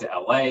flown to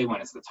LA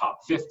when it's the top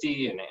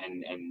 50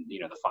 and you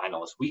know, the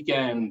finalist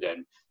weekend.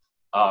 And,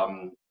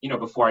 you know,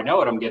 before I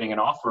know it, I'm getting an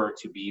offer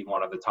to be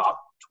one of the top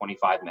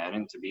 25 men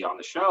and to be on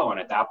the show. And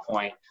at that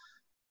point,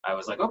 I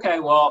was like, okay,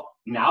 well,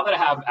 now that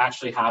I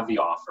actually have the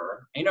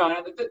offer, you know,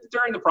 and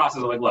during the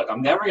process, I'm like, look,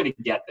 I'm never going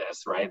to get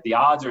this, right? The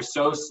odds are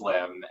so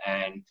slim.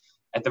 And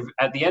at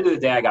the end of the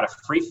day, I got a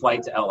free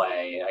flight to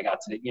LA. I got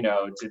to, you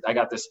know, I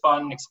got this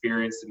fun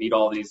experience to meet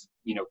all these,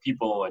 you know,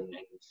 people and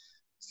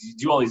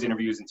do all these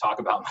interviews and talk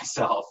about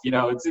myself. You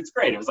know, it's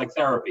great. It was like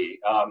therapy.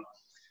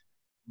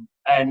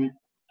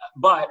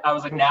 But I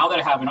was like, now that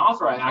I have an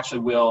offer, I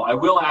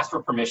will ask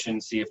for permission,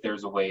 see if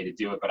there's a way to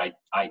do it. But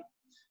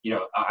you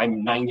know,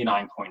 I'm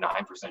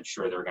 99.9%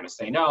 sure they're going to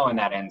say no, and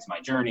that ends my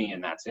journey,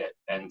 and that's it.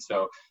 And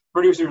so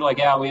producers were like,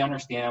 yeah, we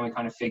understand, we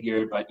kind of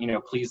figured, but, you know,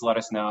 please let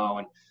us know.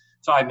 And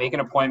so I make an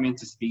appointment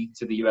to speak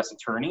to the U.S.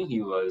 attorney.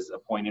 He was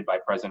appointed by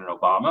President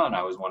Obama, and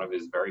I was one of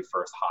his very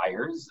first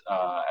hires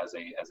as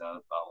a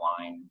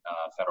line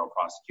federal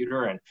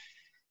prosecutor. And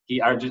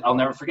I'll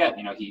never forget,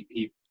 you know,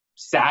 he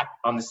sat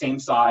on the same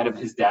side of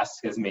his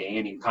desk as me,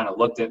 and he kind of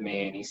looked at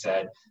me and he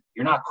said,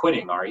 "You're not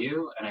quitting, are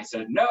you?" And I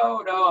said,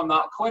 no, I'm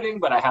not quitting,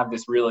 but I have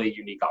this really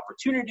unique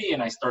opportunity.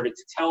 And I started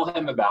to tell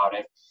him about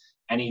it.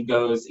 And he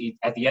goes,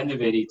 at the end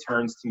of it, he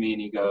turns to me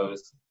and he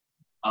goes,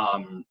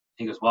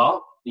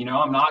 well, you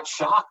know, I'm not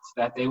shocked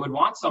that they would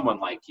want someone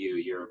like you.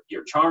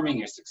 You're charming,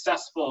 you're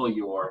successful,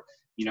 you're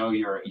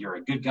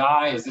a good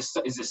guy. Is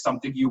this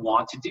something you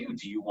want to do?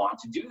 Do you want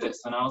to do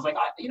this? And I was like,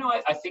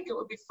 I think it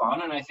would be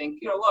fun. And I think,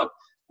 you know, look,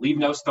 leave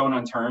no stone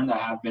unturned. I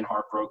have been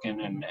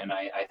heartbroken. And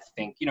I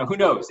think, you know, who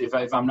knows if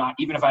I'm not,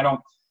 even if I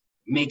don't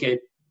make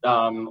it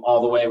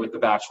all the way with the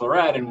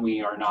Bachelorette and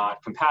we are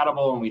not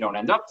compatible and we don't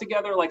end up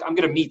together, like, I'm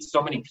going to meet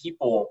so many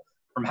people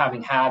from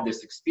having had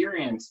this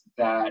experience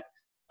that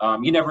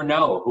you never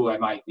know who I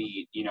might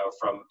meet, you know,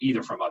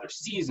 from other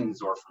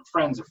seasons or from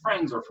friends of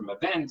friends or from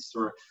events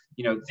or,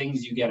 you know,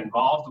 things you get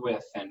involved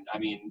with. And I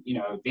mean, you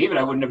know, David,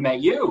 I wouldn't have met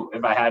you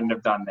if I hadn't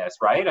have done this,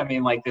 right? I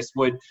mean, like,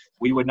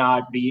 we would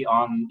not be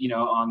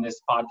on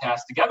this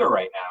podcast together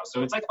right now.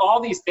 So it's like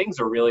all these things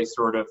are really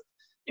sort of,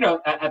 you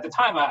know, at the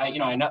time,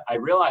 I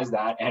realized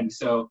that. And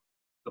so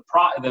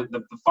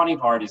the funny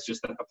part is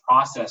just that the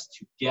process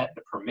to get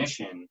the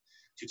permission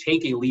to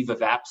take a leave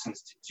of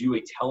absence to do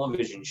a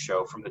television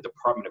show from the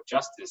Department of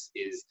Justice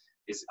is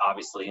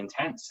obviously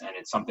intense, and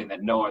it's something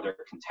that no other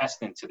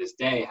contestant to this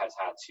day has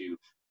had to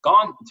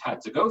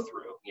go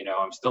through. You know,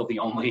 I'm still the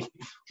only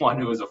one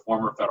who is a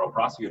former federal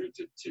prosecutor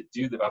to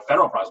do a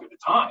federal prosecutor at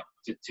the time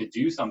to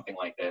do something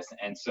like this.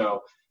 And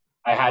so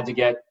I had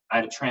to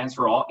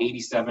transfer all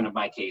 87 of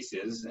my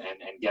cases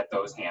and get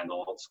those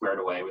handled, squared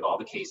away with all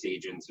the case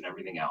agents and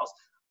everything else.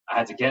 I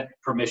had to get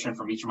permission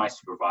from each of my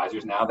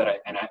supervisors.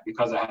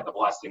 Because I had the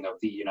blessing of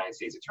the United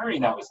States Attorney,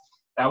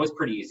 that was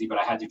pretty easy, but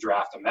I had to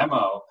draft a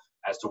memo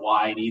as to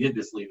why I needed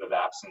this leave of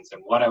absence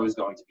and what I was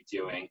going to be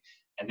doing.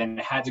 And then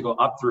it had to go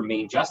up through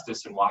Main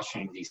Justice in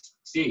Washington,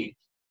 D.C.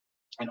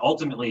 And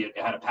ultimately, it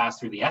had to pass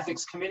through the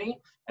Ethics Committee.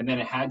 And then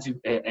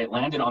it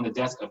landed on the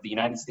desk of the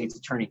United States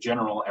Attorney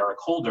General, Eric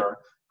Holder,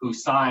 who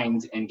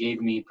signed and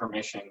gave me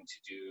permission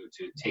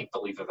to take the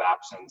leave of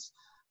absence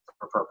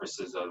for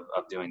purposes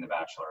of doing The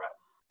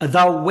Bachelorette.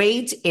 The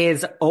wait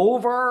is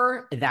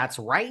over. That's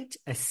right.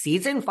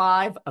 Season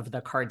 5 of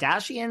The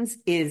Kardashians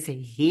is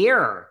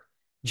here.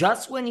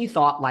 Just when you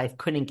thought life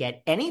couldn't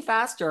get any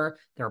faster,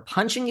 they're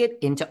punching it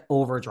into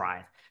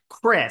overdrive.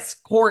 Kris,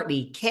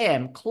 Kourtney,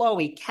 Kim,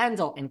 Khloe,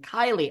 Kendall, and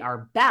Kylie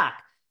are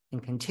back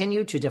and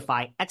continue to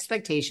defy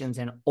expectations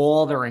in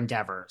all their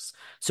endeavors.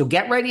 So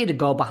get ready to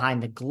go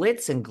behind the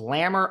glitz and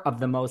glamour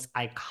of the most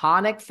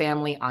iconic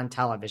family on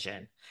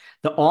television.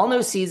 The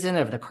all-new season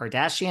of The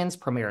Kardashians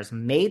premieres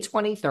May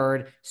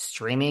 23rd,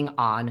 streaming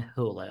on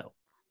Hulu.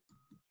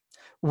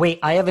 Wait,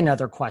 I have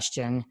another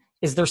question.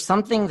 Is there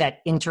something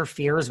that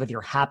interferes with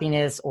your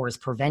happiness or is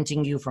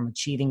preventing you from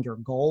achieving your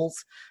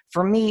goals?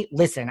 For me,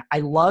 listen, I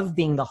love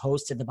being the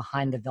host of the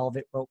Behind the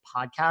Velvet Rope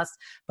podcast,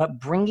 but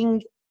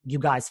bringing you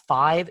guys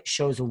 5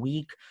 shows a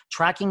week,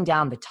 tracking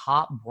down the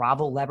top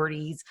Bravo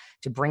celebrities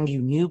to bring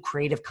you new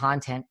creative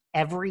content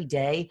every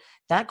day,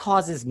 that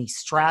causes me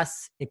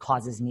stress. It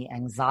causes me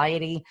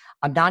anxiety.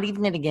 I'm not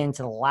even going to get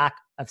into the lack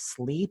of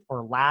sleep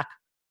or lack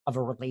of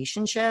a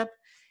relationship.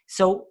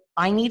 So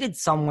I needed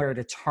somewhere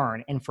to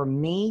turn. And for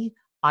me,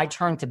 I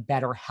turned to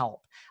BetterHelp.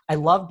 I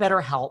love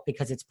BetterHelp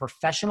because it's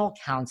professional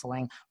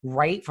counseling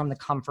right from the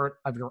comfort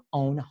of your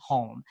own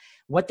home.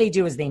 What they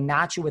do is they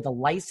match you with a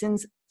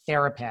licensed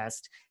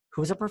therapist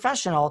who's a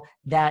professional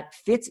that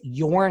fits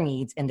your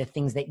needs and the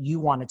things that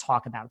you want to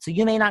talk about. So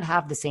you may not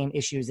have the same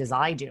issues as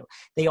I do.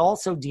 They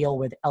also deal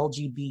with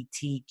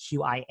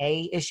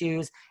LGBTQIA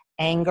issues,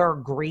 anger,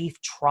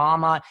 grief,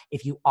 trauma.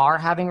 If you are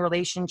having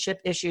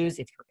relationship issues,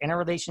 if you're in a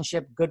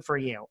relationship, good for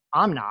you.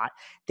 I'm not.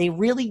 They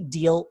really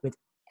deal with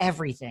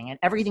everything, and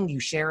everything you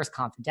share is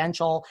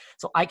confidential.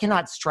 So I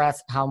cannot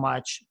stress how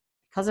much,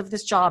 because of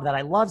this job that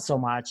I love so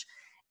much,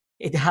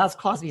 it has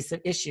caused me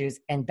some issues,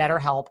 and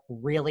BetterHelp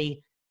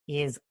really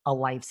is a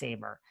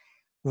lifesaver.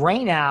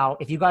 Right now,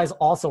 if you guys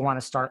also want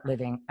to start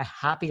living a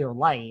happier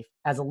life,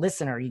 as a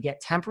listener, you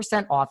get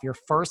 10% off your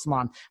first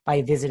month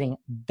by visiting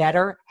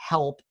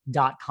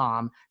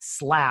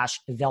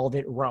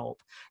betterhelp.com/velvetrope.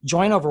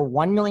 Join over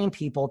 1 million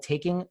people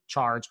taking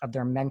charge of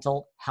their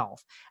mental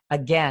health.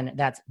 Again,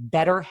 that's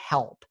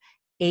BetterHelp,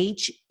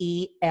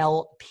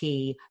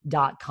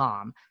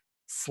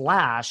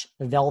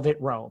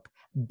 HELP.com/velvetrope.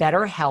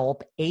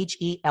 BetterHelp,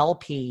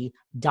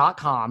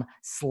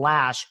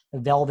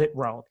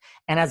 HELP.com/velvetrope.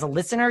 And as a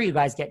listener, you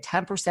guys get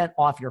 10%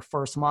 off your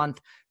first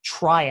month.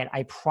 Try it.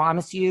 I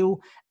promise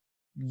you,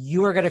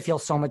 you are going to feel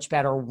so much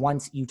better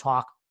once you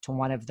talk to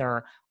one of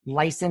their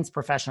licensed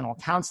professional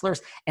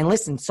counselors. And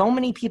listen, so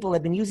many people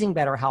have been using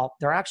BetterHelp.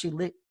 They're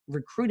actually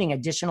recruiting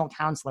additional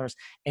counselors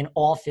in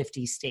all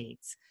 50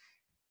 states.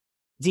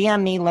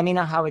 DM me. Let me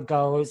know how it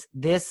goes.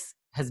 This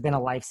has been a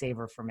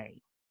lifesaver for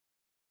me.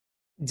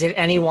 Did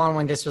anyone,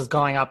 when this was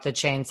going up the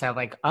chain, say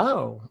like,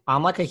 oh,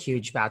 I'm like a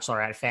huge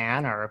Bachelorette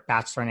fan or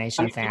Bachelor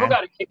Nation fan? People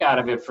got a kick out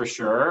of it for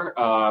sure.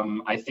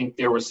 I think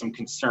there was some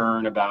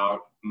concern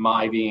about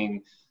my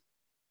being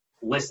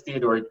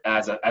listed or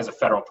as a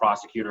federal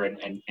prosecutor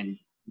and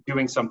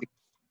doing something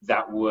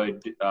that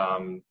would,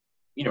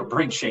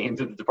 bring shame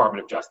to the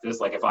Department of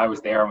Justice. Like if I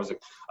was there and was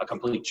a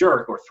complete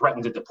jerk or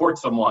threatened to deport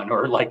someone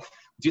or like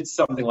did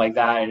something like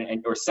that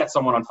or set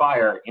someone on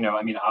fire,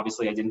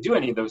 obviously I didn't do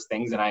any of those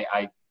things. And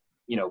I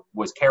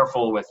was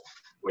careful with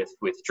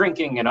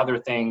drinking and other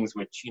things,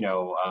 which,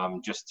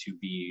 just to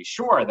be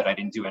sure that I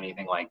didn't do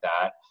anything like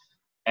that.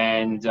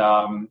 And,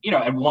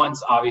 and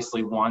once I was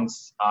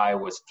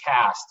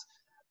cast,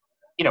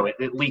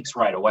 it leaks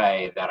right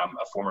away that I'm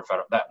a former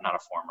federal, I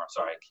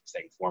keep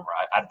saying former,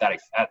 at the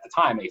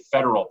time, a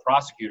federal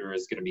prosecutor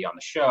is going to be on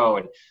the show.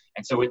 And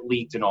so it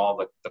leaked in all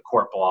the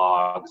court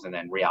blogs, and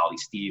then Reality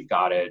Steve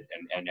got it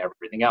and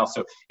everything else.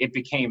 So it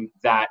became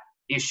that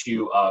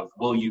issue of,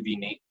 will you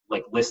be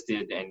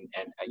listed and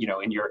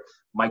in your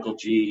Michael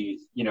G,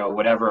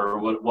 whatever,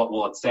 what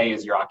will it say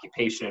as your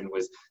occupation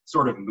was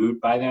sort of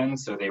moot by then.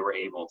 So they were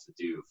able to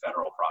do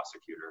federal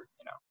prosecutor,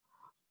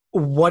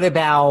 What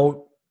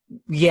about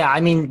Yeah,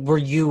 I mean, were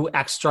you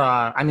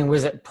extra? I mean,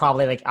 was it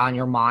probably like on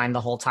your mind the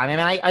whole time? I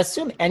mean, I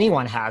assume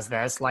anyone has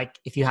this, like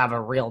if you have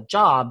a real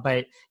job,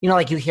 but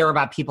like you hear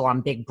about people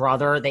on Big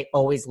Brother, they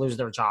always lose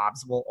their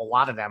jobs. Well, a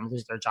lot of them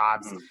lose their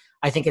jobs. Mhm.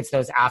 I think it's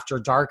those after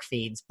dark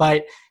feeds,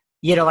 but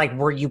like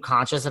were you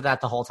conscious of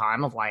that the whole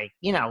time of like,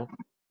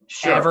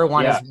 Sure.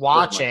 everyone Yeah, is certainly.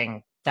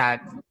 watching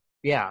that?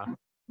 Yeah.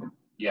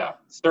 Yeah,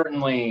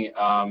 certainly.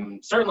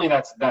 Certainly,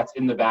 that's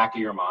in the back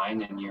of your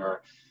mind, and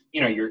you're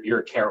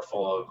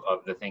careful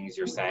of the things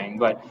you're saying.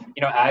 But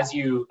as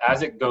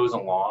it goes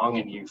along,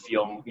 and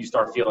you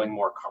start feeling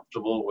more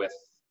comfortable with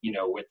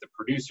with the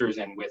producers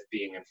and with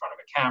being in front of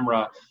a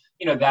camera,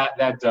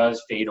 that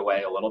does fade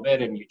away a little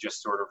bit, and you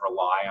just sort of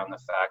rely on the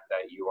fact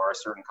that you are a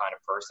certain kind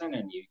of person,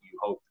 and you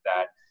hope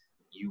that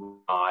you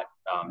will not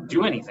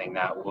do anything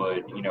that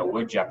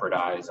would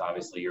jeopardize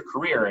obviously your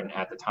career. And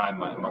at the time,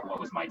 what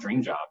was my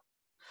dream job.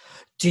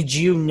 Did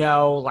you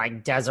know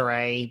like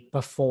Desiree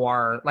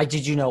before? Like,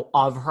 did you know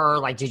of her?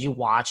 Like, did you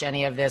watch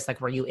any of this? Like,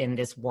 were you in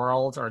this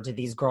world, or did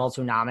these girls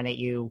who nominate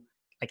you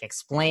like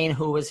explain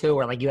who was who,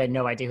 or like you had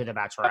no idea who the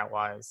Bachelorette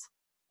was?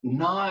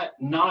 Not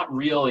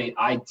really.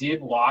 I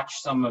did watch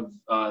some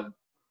of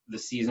the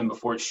season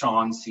before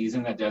Sean's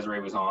season that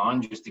Desiree was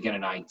on, just to get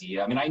an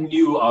idea. I mean, I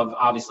knew of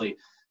obviously,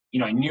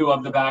 I knew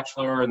of The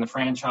Bachelor and the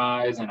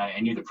franchise, and I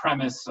knew the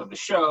premise of the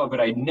show,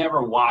 but I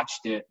never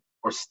watched it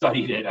or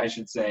studied it, I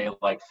should say,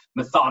 like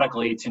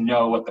methodically to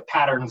know what the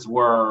patterns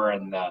were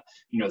and the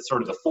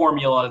sort of the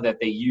formula that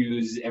they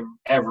use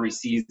every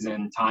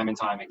season, time and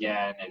time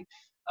again. And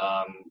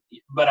um,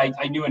 but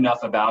I knew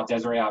enough about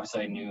Desiree.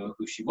 Obviously, I knew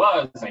who she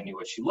was. I knew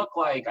what she looked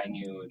like. I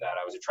knew that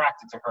I was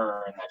attracted to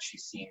her, and that she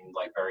seemed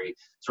like very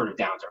sort of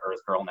down to earth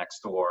girl next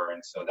door.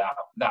 And so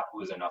that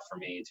was enough for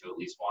me to at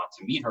least want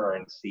to meet her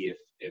and see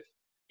if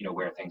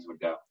where things would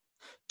go.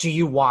 Do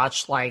you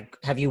watch like?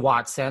 Have you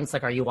watched since?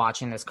 Like, are you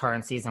watching this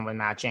current season with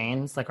Matt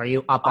James? Like, are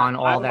you up on I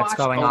all that's watched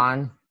going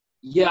on?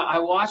 Yeah, I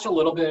watched a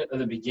little bit of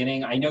the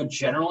beginning. I know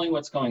generally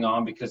what's going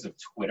on because of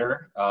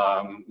Twitter.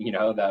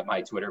 That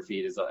my Twitter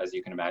feed is, as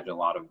you can imagine, a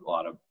lot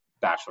of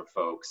Bachelor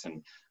folks,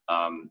 and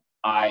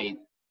I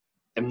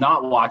am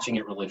not watching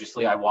it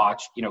religiously. I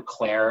watched,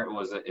 Clare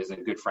is a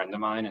good friend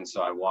of mine, and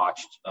so I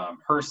watched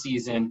her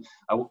season.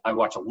 I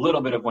watched a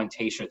little bit of when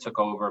Tayshia took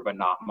over, but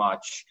not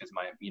much because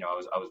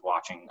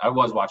I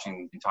was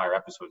watching entire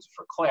episodes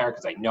for Clare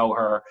because I know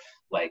her.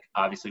 Like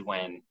obviously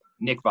when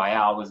Nick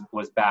Vial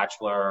was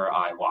Bachelor,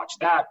 I watched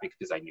that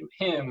because I knew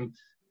him.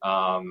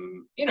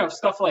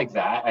 Stuff like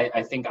that.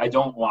 I think I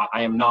don't want.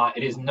 I am not.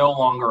 It is no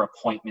longer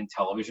appointment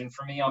television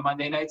for me on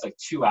Monday nights. Like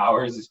 2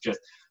 hours is just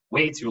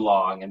way too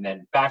long. And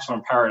then Bachelor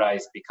in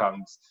Paradise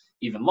becomes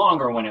even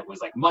longer when it was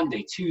like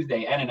Monday,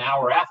 Tuesday, and an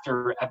hour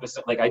after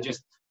episode. Like I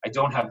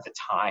don't have the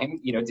time,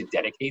 to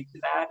dedicate to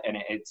that. And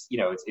it's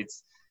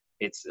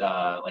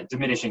like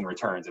diminishing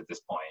returns at this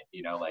point,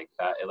 like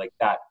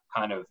that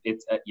kind of,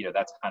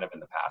 that's kind of in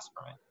the past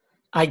for me.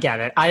 I get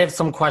it. I have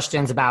some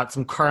questions about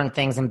some current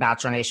things in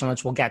Bachelor Nation,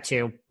 which we'll get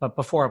to. But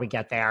before we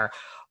get there,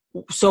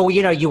 so,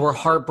 you were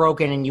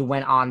heartbroken and you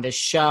went on this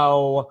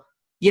show,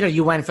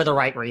 you went for the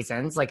right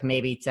reasons, like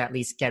maybe to at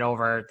least get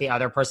over the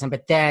other person.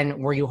 But then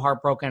were you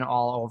heartbroken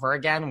all over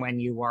again when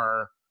you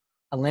were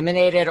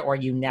eliminated, or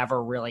you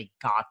never really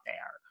got there?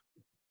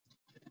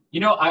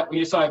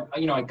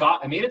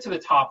 I made it to the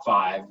top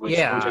five, which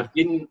I Yeah.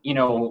 didn't,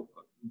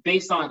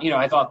 based on,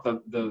 I thought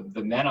the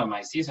men on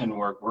my season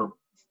were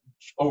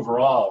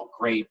overall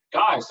great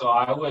guys. So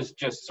I was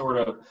just sort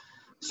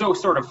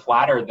of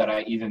flattered that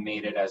I even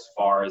made it as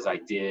far as I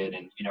did.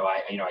 And,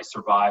 I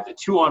survived a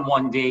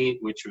 2-on-1 date,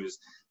 which was,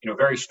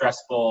 very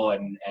stressful.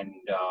 And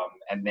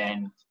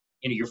then,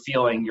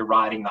 you're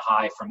riding the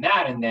high from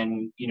that. And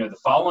then, the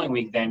following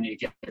week, then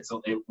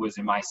it was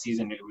in my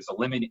season, it was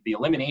the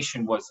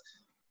elimination was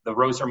the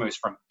rose ceremony was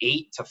from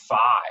 8 to 5,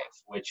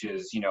 which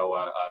is,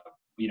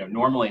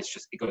 normally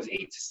it goes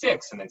 8 to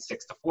 6 and then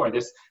 6 to 4.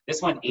 This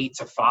went 8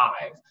 to 5.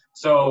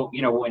 So,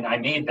 when I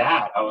made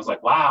that, I was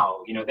like,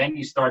 wow, then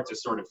you start to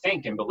sort of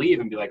think and believe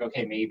and be like,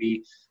 okay,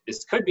 maybe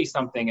this could be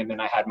something. And then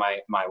I had my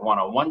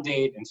one-on-one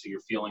date. And so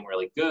you're feeling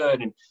really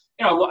good. And,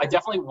 I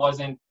definitely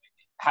wasn't,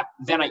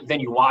 then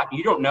you watch,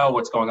 you don't know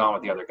what's going on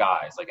with the other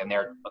guys, like, and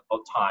their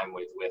time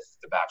with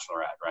the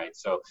Bachelorette, right?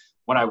 So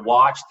when I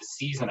watched the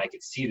season, I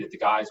could see that the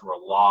guys were a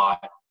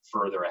lot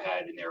further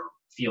ahead in their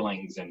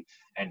feelings and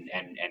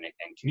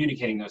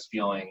communicating those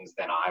feelings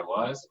than I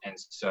was. And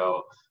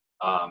so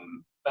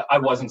I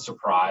wasn't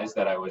surprised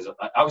that I was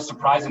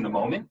surprised in the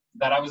moment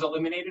that I was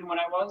eliminated when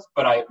I was,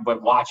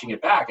 but watching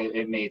it back,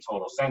 it made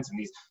total sense.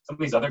 And some of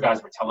these other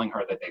guys were telling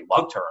her that they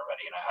loved her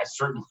already, and I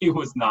certainly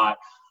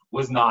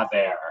was not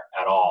there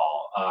at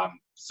all.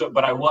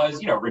 But I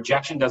was,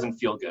 rejection doesn't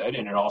feel good,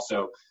 and it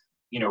also,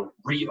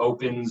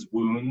 reopens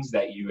wounds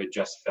that you had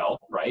just felt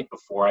right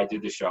before I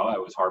did the show. I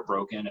was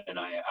heartbroken, and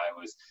I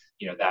was,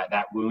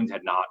 that wound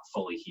had not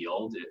fully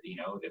healed,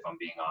 if I'm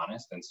being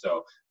honest. And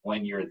so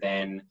when you're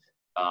then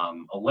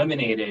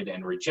eliminated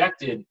and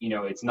rejected,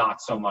 it's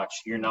not so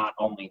much, you're not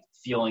only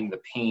feeling the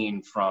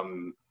pain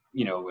from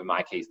in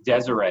my case,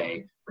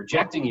 Desiree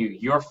rejecting you,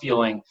 you're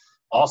feeling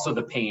also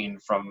the pain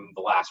from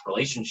the last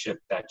relationship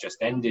that just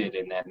ended.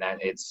 And then that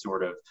it's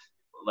sort of,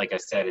 like I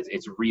said,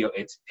 it's real,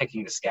 it's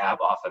picking the scab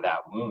off of that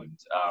wound.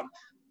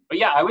 But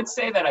yeah, I would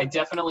say that I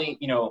definitely,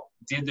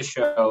 did the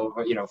show,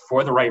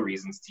 for the right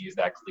reasons, to use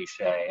that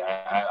cliche.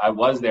 I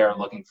was there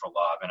looking for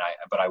love,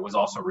 but I was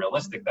also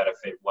realistic that if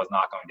it was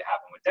not going to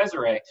happen with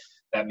Desiree,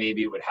 that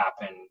maybe it would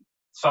happen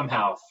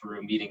somehow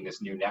through meeting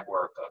this new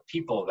network of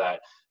people that,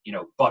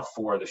 but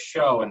for the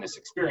show and this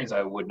experience,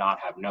 I would not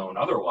have known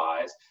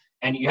otherwise.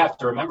 And you have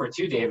to remember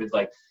too, David,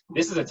 like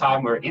this is a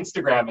time where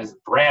Instagram is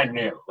brand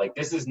new. Like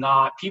this is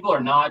not, people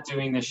are not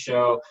doing this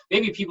show.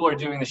 Maybe people are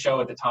doing the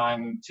show at the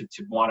time to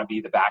want to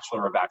be the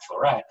Bachelor or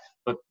Bachelorette,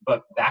 but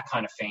that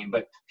kind of fame.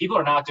 But people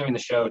are not doing the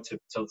show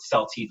to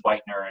sell teeth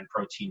whitener and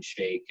protein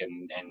shake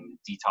and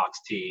detox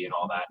tea and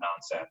all that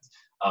nonsense.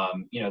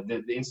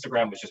 The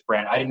Instagram was just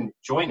brand. I didn't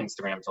join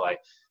Instagram until I,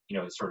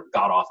 sort of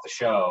got off the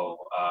show,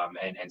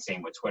 and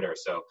same with Twitter.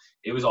 So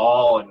it was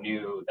all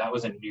that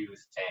was a new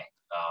thing.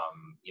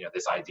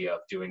 This idea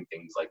of doing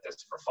things like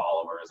this for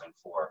followers and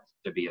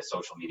to be a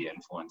social media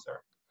influencer.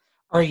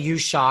 Are you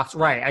shocked?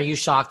 Right. Are you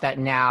shocked that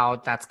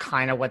now that's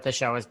kind of what the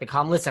show has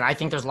become? Listen, I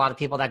think there's a lot of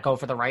people that go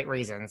for the right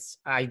reasons.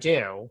 I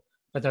do,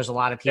 but there's a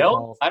lot of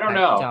people. I don't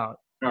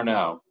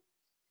know.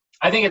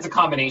 I think it's a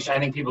combination. I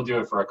think people do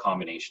it for a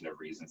combination of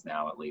reasons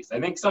now, at least.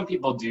 I think some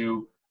people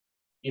do,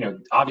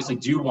 obviously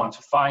do want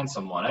to find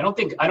someone. I don't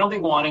think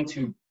wanting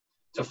to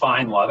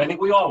find love. I think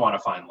we all want to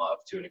find love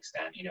to an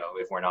extent,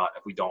 if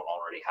we don't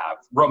already have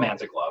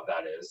romantic love,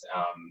 that is,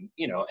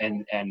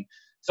 and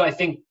so I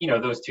think,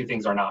 those two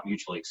things are not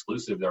mutually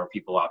exclusive. There are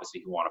people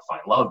obviously who want to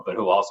find love, but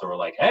who also are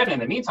like, and in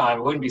the meantime,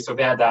 it wouldn't be so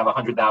bad to have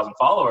 100,000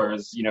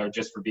 followers,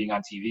 just for being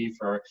on TV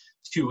for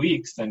 2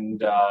 weeks and,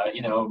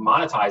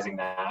 monetizing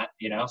that,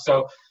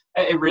 so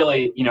it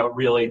really,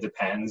 really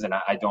depends. And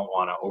I don't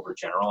want to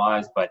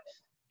overgeneralize, but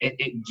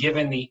it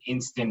given the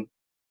instant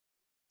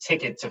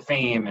ticket to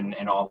fame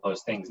and all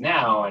those things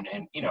now, and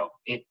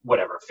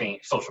fame,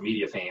 social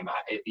media fame,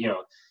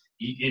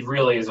 it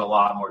really is a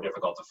lot more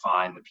difficult to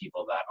find the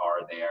people that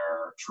are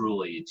there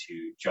truly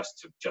to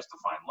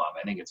find love.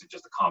 I think it's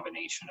just a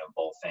combination of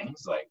both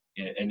things. Like,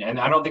 and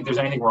I don't think there's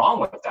anything wrong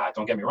with that.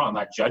 Don't get me wrong. I'm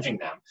not judging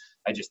them.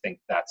 I just think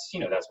that's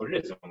what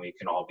it is, and we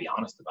can all be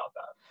honest about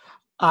that.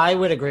 I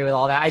would agree with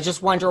all that. I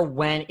just wonder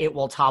when it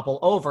will topple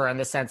over, in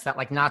the sense that,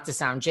 like, not to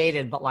sound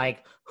jaded, but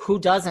like, who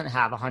doesn't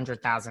have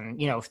 100,000,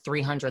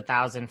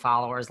 300,000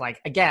 followers? Like,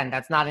 again,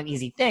 that's not an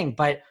easy thing,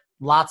 but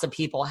lots of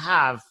people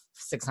have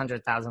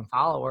 600,000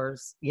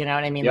 followers. You know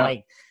what I mean? Yeah.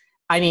 Like,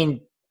 I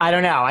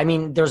don't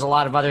know. There's a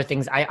lot of other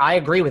things. I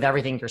agree with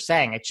everything you're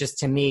saying. It's just,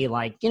 to me,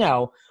 like,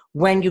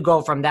 when you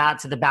go from that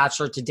to The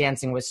Bachelor to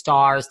Dancing with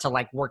Stars to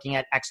like working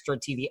at Extra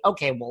TV,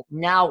 okay, well,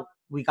 now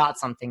we got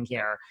something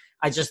here.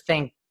 I just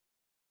think,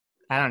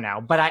 I don't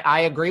know, but I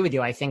agree with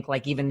you. I think,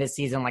 like, even this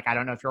season, like, I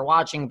don't know if you're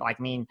watching, but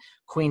like,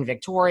 Queen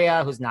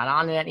Victoria, who's not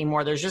on it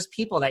anymore. There's just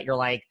people that you're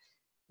like,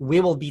 we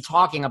will be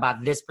talking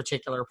about this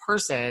particular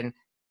person.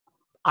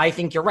 I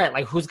think you're right.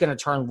 Like, who's going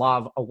to turn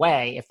love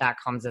away if that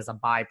comes as a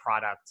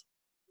byproduct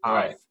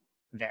of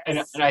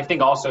this? And I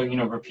think also,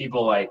 for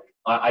people like,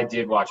 I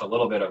did watch a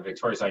little bit of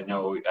Victoria, so I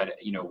know,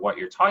 what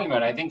you're talking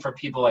about. I think for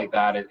people like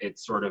that,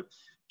 it's sort of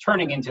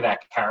turning into that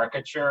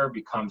caricature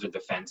becomes a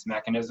defense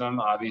mechanism,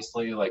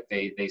 obviously. Like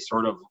they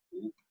sort of,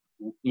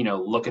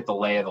 look at the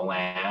lay of the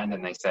land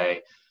and they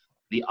say,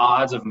 the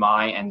odds of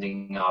my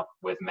ending up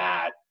with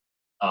Matt,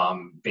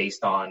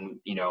 based on,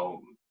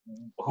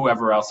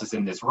 whoever else is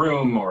in this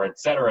room or et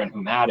cetera, and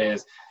who Matt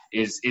is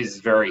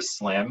very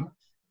slim.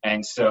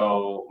 And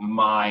so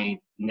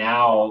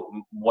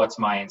what's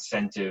my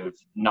incentive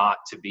not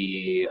to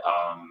be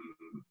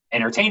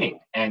entertaining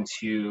and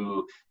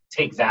to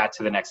take that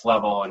to the next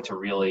level, and to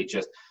really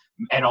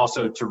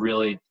also to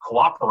really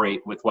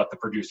cooperate with what the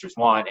producers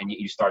want. And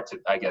you start to,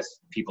 I guess,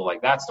 people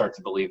like that start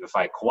to believe, if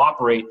I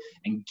cooperate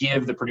and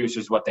give the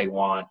producers what they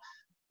want,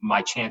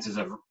 my chances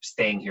of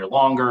staying here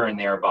longer and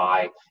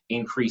thereby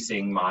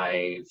increasing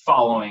my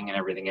following and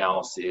everything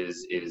else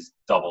is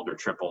doubled or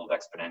tripled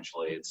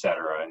exponentially, et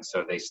cetera. And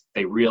so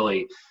they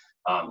really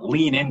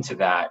lean into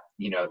that,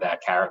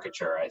 that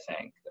caricature, I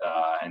think.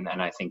 And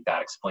I think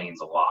that explains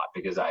a lot,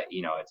 because I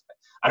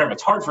don't know,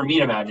 it's hard for me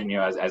to imagine,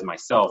 as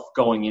myself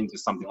going into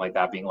something like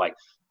that, being like,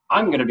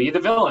 I'm going to be the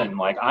villain.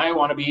 Like, I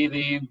want to be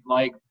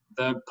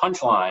the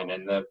punchline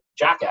and the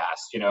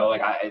jackass,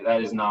 that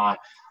is not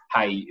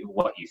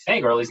what you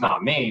think, or at least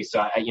not me. So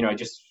I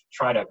just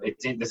try to,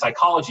 the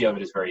psychology of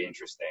it is very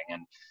interesting.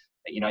 And,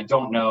 I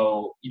don't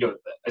know,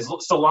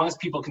 so long as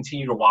people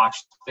continue to watch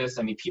this,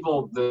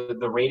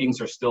 the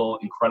ratings are still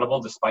incredible,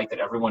 despite that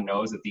everyone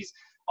knows that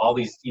all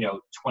these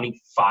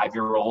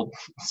 25-year-old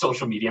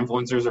social media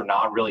influencers are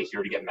not really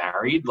here to get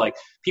married. Like,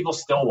 people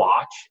still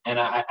watch. And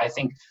I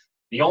think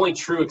the only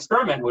true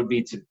experiment would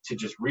be to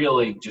just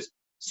really just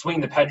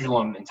swing the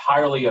pendulum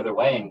entirely the other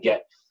way and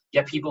get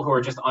people who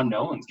are just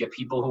unknowns, get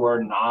people who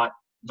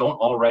don't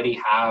already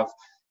have,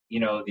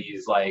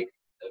 these like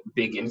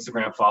big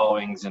Instagram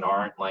followings and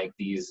aren't like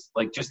these,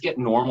 like, just get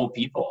normal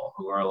people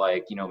who are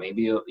like,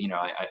 maybe, I'm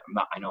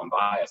not, I know I'm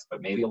biased,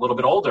 but maybe a little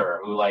bit older,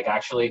 who like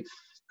actually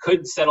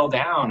could settle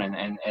down.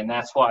 And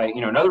that's why,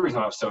 another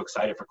reason I was so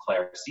excited for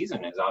Claire's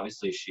season is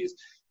obviously she's,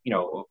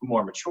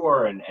 more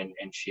mature and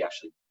she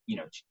actually,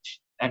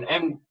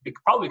 and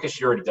probably because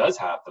she already does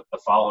have the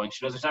following,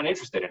 she's not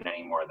interested in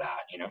any more of that.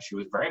 She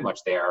was very much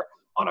there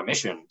on a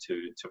mission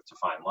to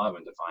find love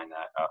and to find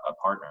that a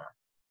partner.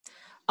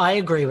 I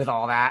agree with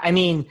all that. I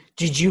mean,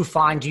 do you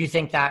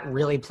think that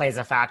really plays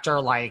a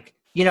factor? Like,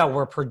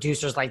 where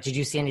producers, like, did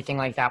you see anything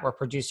like that where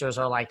producers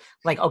are like,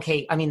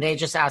 okay, I mean, they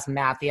just asked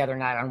Matt the other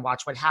night on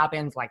Watch What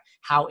Happens, like,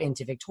 how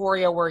into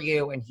Victoria were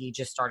you? And he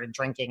just started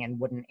drinking and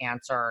wouldn't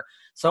answer.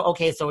 So,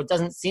 okay, so it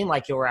doesn't seem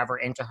like you were ever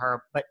into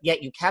her, but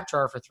yet you kept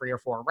her for 3 or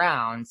 4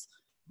 rounds.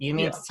 You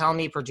mean to tell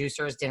me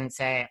producers didn't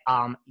say,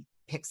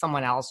 pick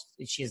someone else?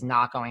 She's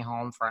not going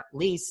home for at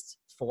least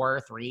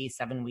 4, 3,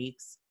 7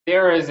 weeks?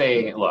 There is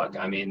look,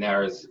 I mean,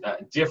 there's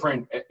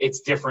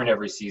it's different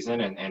every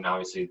season. And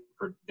obviously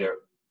there,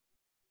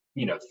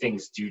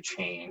 things do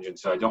change. And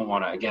so I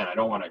want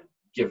to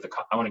give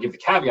the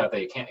caveat that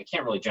I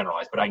can't really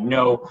generalize, but I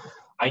know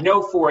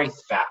for a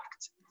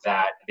fact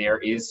that there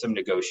is some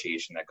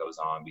negotiation that goes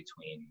on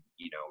between,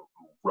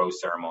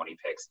 rose ceremony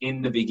picks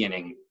in the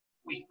beginning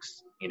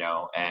weeks,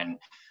 and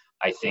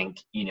I think,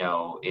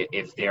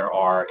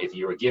 if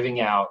you are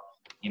giving out,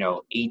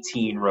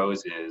 18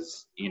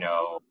 roses,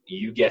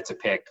 you get to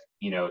pick,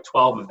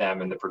 12 of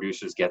them, and the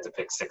producers get to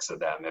pick 6 of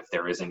them if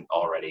there isn't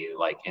already,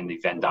 like, in the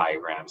Venn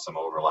diagram, some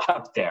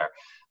overlap there.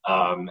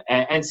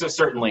 And so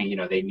certainly,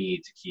 they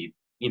need to keep,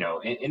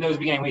 in those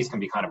beginning weeks can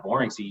be kind of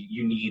boring. So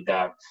you need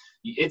that.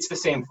 It's the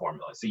same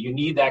formula. So you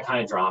need that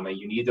kind of drama.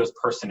 You need those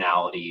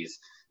personalities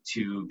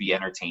to be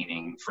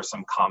entertaining for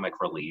some comic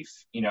relief,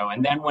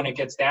 and then when it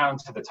gets down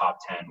to the top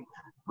 10,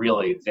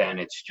 really, then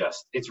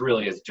it's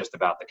really just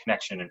about the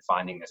connection and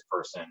finding this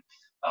person,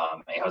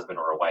 a husband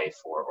or a wife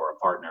or a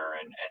partner,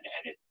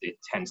 and it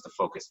tends to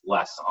focus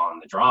less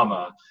on the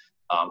drama,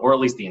 or at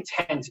least the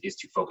intent is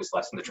to focus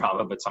less on the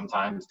drama. But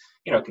sometimes,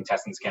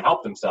 contestants can't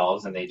help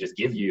themselves, and they just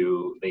give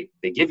you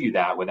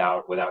that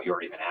without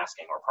your even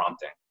asking or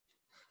prompting.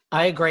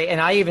 I agree. And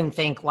I even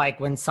think, like,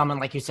 when someone,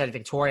 like you said,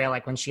 Victoria,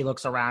 like when she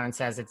looks around and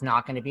says, it's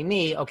not going to be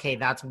me. Okay,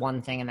 that's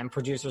one thing. And then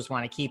producers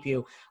want to keep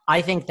you.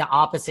 I think the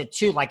opposite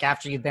too, like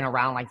after you've been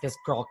around, like this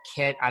girl,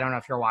 Kit, I don't know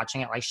if you're watching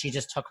it, like she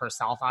just took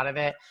herself out of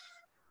it.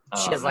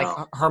 She has like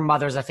her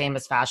mother's a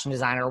famous fashion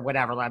designer or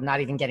whatever. I'm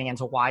not even getting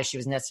into why she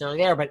was necessarily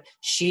there, but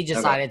she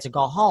decided to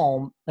go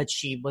home, but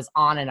she was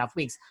on enough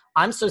weeks.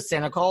 I'm so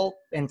cynical,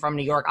 and from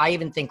New York, I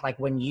even think like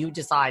when you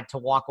decide to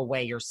walk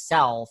away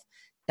yourself,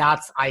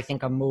 that's, I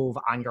think, a move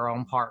on your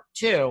own part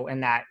too,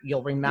 and that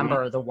you'll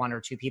remember the 1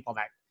 or 2 people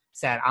that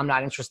said, I'm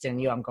not interested in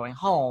you, I'm going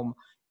home.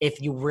 If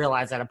you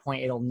realize at a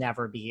point it'll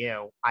never be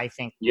you, I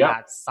think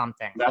that's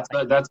something.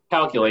 That's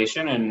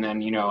calculation. And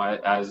then,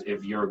 as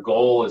if your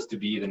goal is to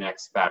be the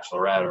next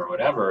Bachelorette or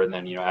whatever, and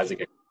then, as it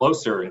gets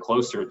closer and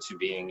closer to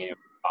being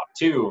top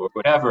 2 or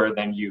whatever,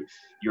 then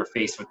you're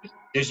faced with this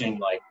decision,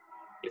 like,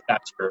 if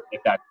that's your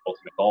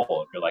ultimate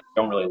goal, if you're like,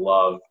 don't really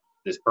love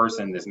this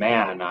person, this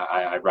man,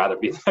 I'd rather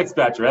be the next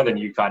Bachelorette, then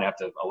you kind of have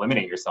to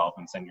eliminate yourself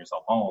and send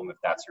yourself home if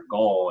that's your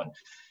goal. And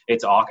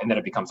it's awkward, and then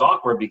it becomes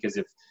awkward because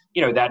if,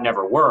 that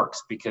never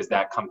works, because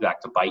that comes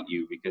back to bite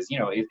you, because,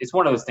 it's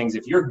one of those things,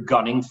 if you're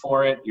gunning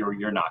for it, you're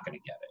not going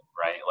to get it,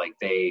 right? Like,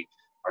 they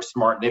are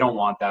smart, they don't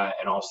want that.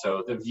 And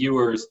also the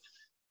viewers,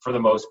 for the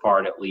most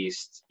part, at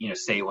least,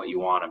 say what you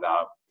want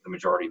about the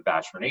majority of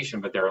Bachelor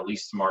Nation, but they're at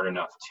least smart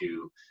enough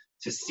to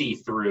see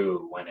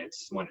through when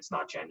it's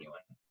not genuine.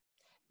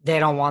 They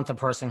don't want the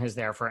person who's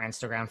there for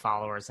Instagram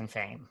followers and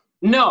fame.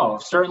 No,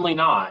 certainly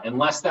not.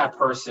 Unless that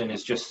person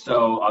is just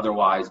so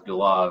otherwise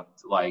beloved,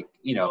 like,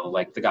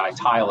 like the guy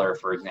Tyler,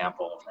 for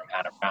example, from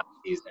Anna Brown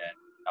season.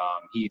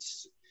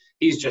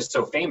 He's just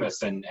so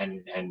famous and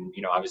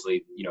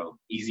obviously,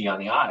 easy on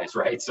the eyes,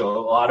 right? So a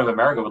lot of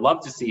America would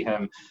love to see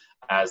him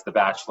as the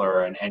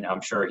Bachelor, and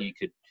I'm sure he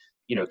could,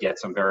 get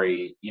some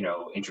very,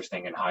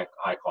 interesting and high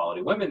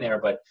quality women there.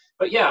 But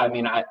yeah, I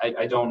mean,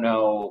 I don't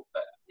know.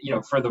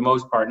 For the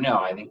most part, no.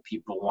 I think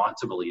people want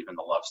to believe in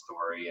the love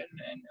story,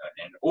 and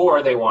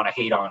or they want to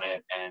hate on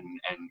it and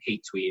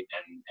hate tweet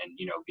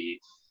and be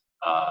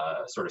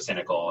sort of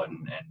cynical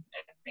and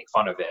make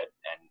fun of it,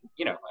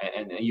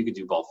 and you could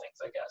do both things,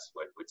 I guess,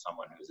 with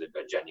someone who's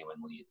a genuine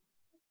lead.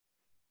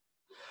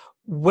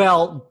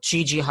 Well,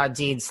 Gigi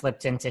Hadid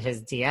slipped into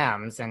his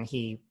DMs and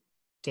he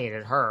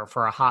dated her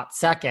for a hot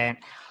second.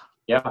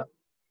 Yeah.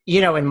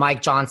 And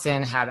Mike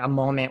Johnson had a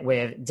moment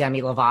with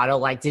Demi Lovato.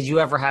 Like, did you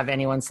ever have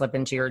anyone slip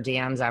into your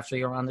DMs after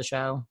you were on the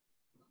show?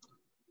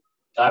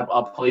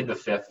 I'll plead the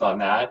fifth on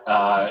that.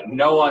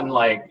 No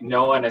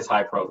one as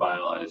high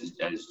profile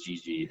as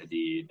Gigi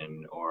Hadid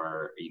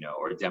or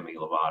Demi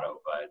Lovato.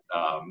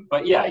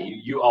 But yeah,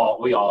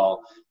 we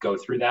all go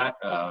through that,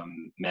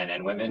 men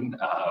and women,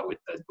 with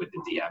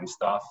the DM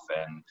stuff,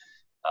 and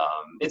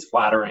it's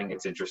flattering.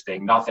 It's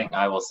interesting. Nothing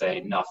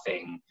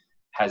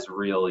has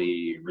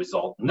really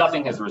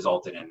nothing has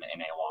resulted in a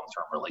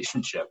long-term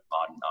relationship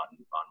on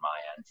my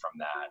end from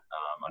that,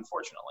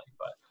 unfortunately.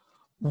 But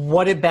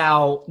what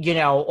about,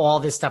 all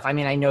this stuff? I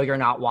mean, I know you're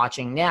not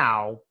watching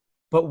now,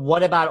 but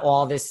what about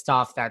all this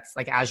stuff that's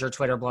like, as your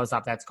Twitter blows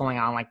up, that's going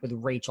on, like with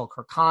Rachel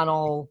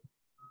Kirkconnell,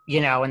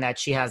 and that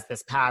she has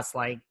this past,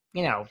 like,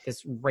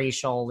 this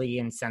racially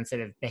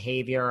insensitive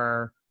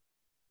behavior.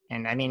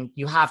 And I mean,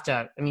 you have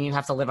to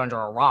live under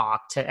a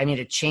rock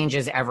it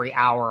changes every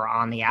hour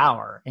on the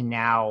hour. And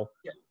now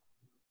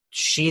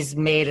she's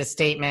made a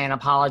statement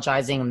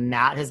apologizing.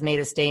 Matt has made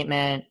a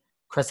statement.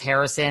 Chris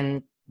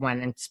Harrison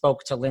went and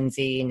spoke to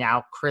Lindsay.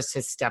 Now Chris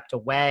has stepped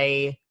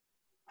away.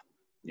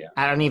 Yeah.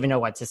 I don't even know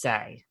what to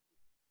say.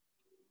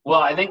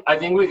 Well, I think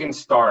we can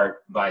start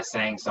by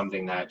saying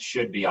something that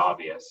should be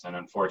obvious. And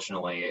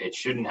unfortunately, it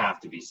shouldn't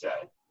have to be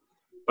said.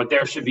 But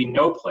there should be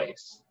no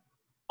place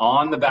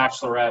on The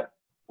Bachelorette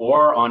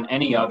or on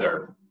any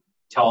other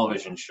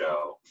television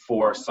show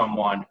for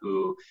someone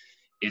who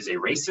is a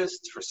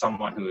racist, for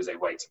someone who is a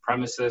white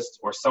supremacist,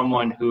 or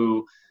someone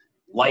who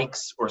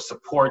likes or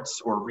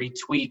supports or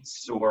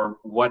retweets or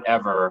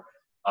whatever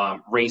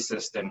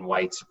racist and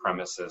white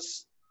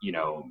supremacist,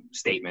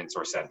 statements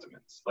or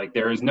sentiments. Like,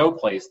 there is no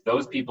place.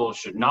 Those people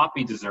should not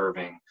be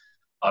deserving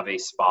of a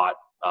spot,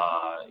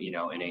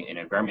 in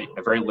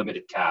a very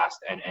limited cast,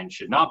 and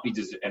should not be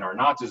and are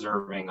not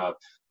deserving of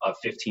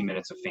 15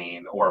 minutes of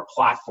fame or a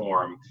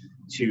platform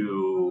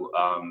to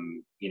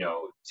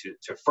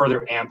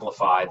further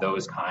amplify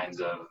those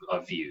kinds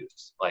of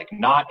views. Like,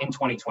 not in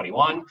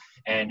 2021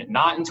 and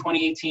not in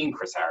 2018,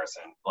 Chris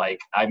Harrison. Like,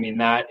 I mean,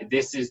 that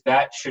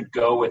should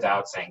go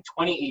without saying.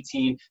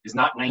 2018 is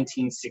not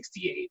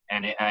 1968.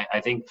 And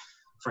I think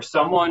for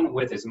someone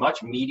with as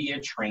much media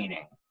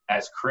training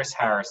as Chris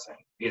Harrison,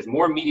 he has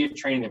more media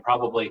training than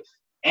probably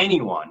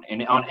anyone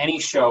on any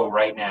show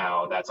right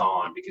now that's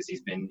on, because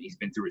he's been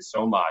through it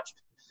so much.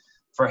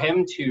 For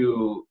him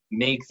to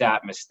make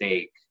that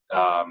mistake,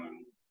 I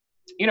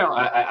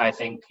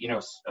think,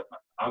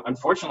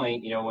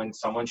 unfortunately, when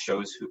someone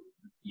shows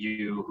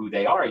who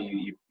they are,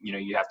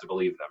 you have to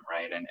believe them,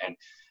 right?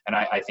 And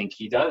I think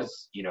he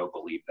does,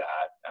 believe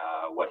that,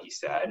 what he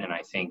said. And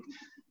I think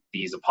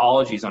these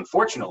apologies,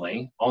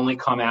 unfortunately, only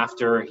come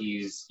after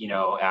he's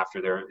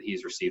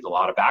received a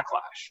lot of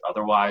backlash.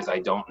 Otherwise, I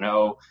don't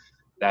know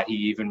that he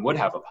even would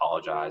have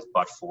apologized,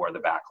 but for the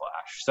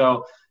backlash.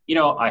 So,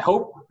 I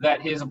hope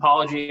that his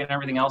apology and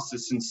everything else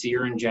is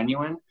sincere and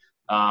genuine.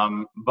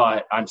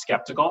 But I'm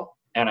skeptical,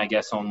 and I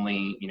guess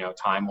only,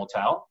 time will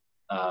tell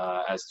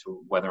as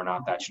to whether or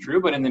not that's true.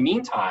 But in the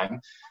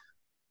meantime,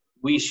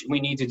 we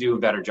need to do a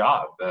better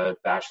job,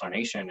 Bachelor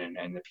Nation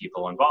and the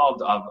people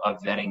involved,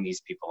 of vetting these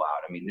people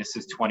out. I mean, this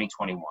is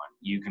 2021.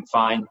 You can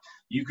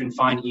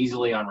find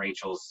easily on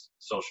Rachel's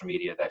social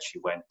media that she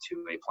went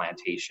to a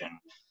plantation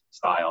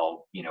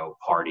style,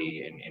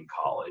 party in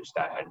college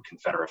that had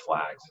Confederate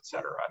flags,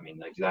 etc. I mean,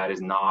 like, that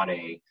is not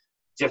a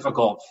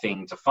difficult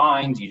thing to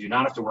find. You do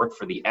not have to work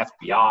for the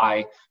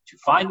FBI to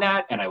find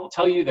that. And I will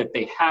tell you that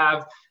they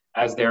have,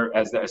 as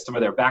some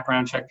of their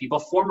background check people,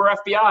 former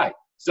FBI.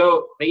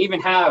 So they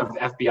even have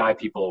FBI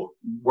people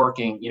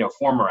working,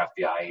 former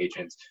FBI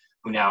agents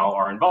who now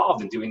are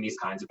involved in doing these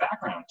kinds of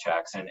background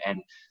checks. And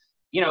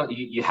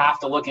you have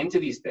to look into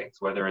these things,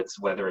 whether it's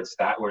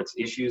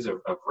issues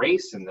of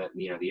race, and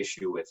the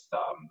issue with,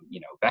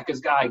 Becca's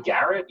guy,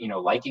 Garrett,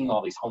 liking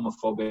all these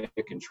homophobic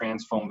and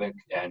transphobic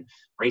and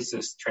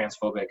racist,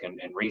 transphobic and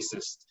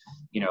racist,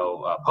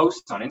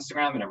 posts on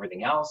Instagram and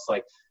everything else.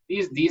 Like,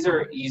 these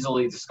are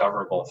easily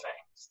discoverable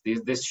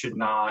things. This should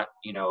not,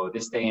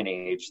 this day and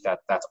age,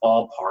 that's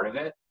all part of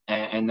it.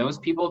 And those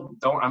people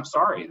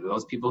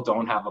those people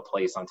don't have a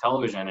place on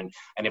television.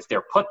 And if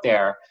they're put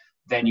there,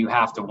 then you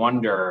have to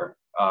wonder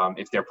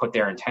if they're put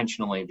there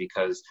intentionally,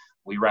 because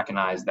we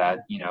recognize that,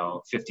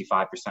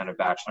 55% of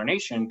Bachelor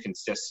Nation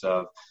consists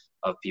of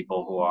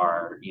people who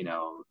are,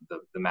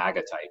 the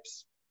MAGA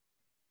types.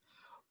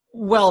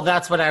 Well,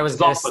 that's what I was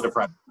going to say. Also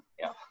depressing.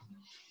 Yeah.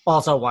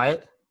 Also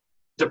what?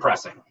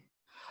 Depressing.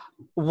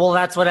 Well,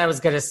 that's what I was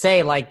going to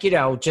say. Like,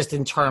 just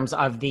in terms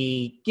of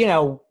the,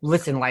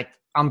 listen, like,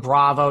 on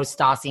Bravo,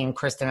 Stassi and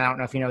Kristen, I don't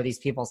know if you know these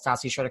people,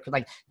 Stassi Schroeder,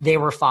 like, they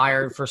were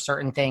fired for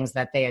certain things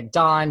that they had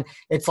done.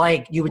 It's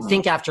like, you would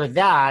think after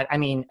that, I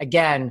mean,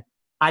 again,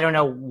 I don't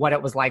know what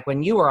it was like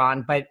when you were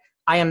on, but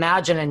I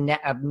imagine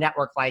a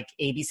network like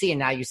ABC, and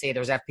now you say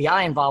there's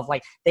FBI involved,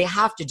 like, they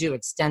have to do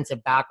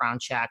extensive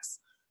background checks.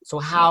 So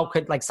how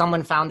could, like,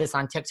 someone found this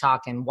on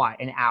TikTok in what,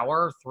 an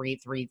hour, three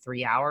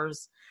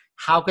hours?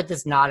 How could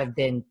this not have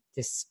been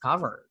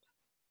discovered?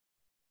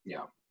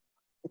 Yeah.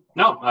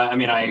 No, I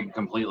mean, I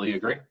completely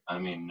agree. I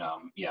mean,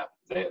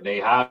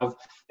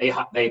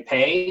 they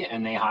pay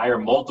and they hire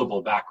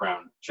multiple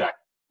background check,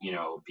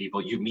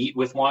 people. You meet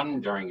with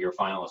one during your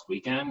finalist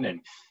weekend,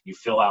 and you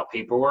fill out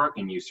paperwork,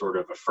 and you sort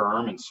of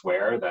affirm and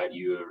swear that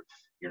you're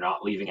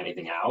not leaving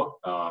anything out.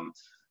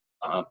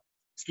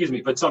 Excuse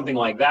me, but something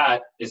like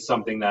that is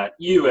something that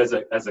you as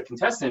a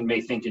contestant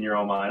may think in your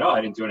own mind, oh, I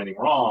didn't do anything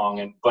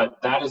wrong,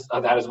 but that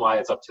is why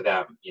it's up to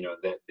them.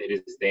 That it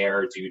is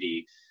their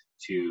duty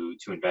to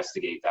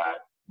investigate that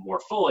more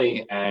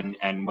fully.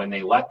 And when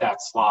they let that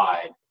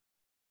slide,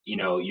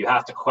 you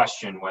have to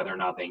question whether or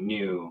not they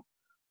knew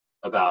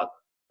about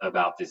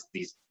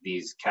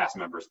these cast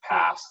members'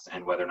 past,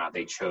 and whether or not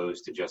they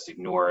chose to just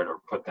ignore it or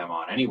put them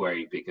on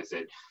anyway, because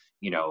it,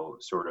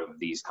 sort of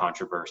these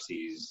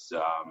controversies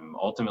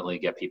ultimately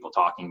get people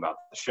talking about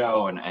the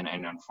show,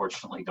 and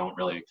unfortunately don't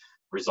really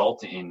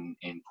result in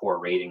poor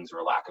ratings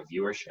or lack of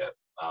viewership.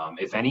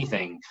 If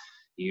anything,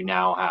 you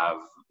now have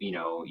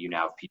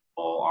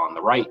people on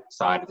the right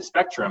side of the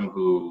spectrum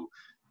who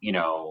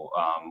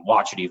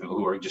watch it, even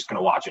who are just going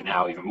to watch it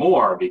now even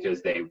more,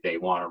 because they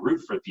want to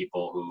root for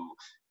people who,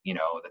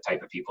 the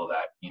type of people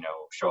that,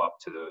 show up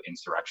to the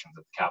insurrections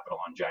at the Capitol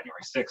on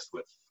January 6th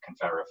with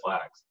Confederate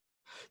flags.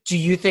 Do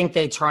you think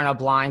they turn a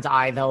blind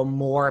eye, though,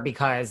 more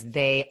because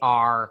they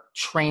are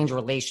trained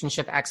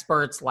relationship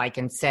experts, like,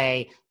 and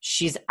say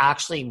she's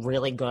actually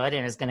really good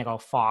and is going to go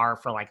far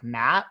for like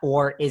Matt?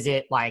 Or is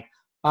it like,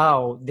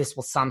 oh, this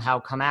will somehow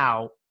come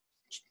out,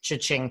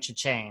 cha-ching,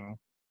 cha-ching,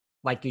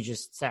 like you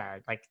just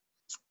said? Like,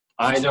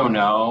 I don't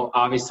know.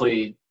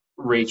 Obviously,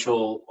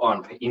 Rachel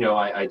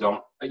I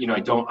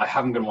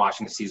haven't been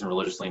watching the season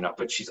religiously enough,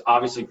 but she's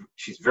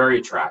very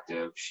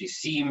attractive. She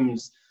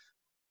seems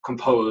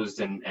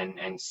composed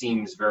and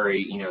seems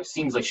very,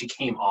 seems like she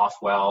came off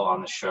well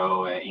on the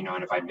show,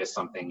 and if I missed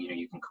something,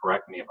 you can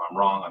correct me if I'm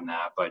wrong on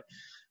that. But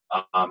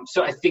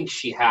so I think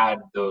she had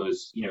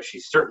those, she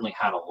certainly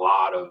had a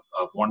lot of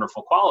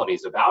wonderful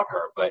qualities about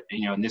her, but,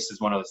 and this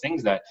is one of the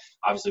things that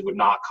obviously would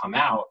not come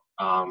out,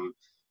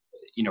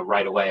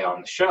 right away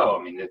on the show.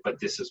 I mean, but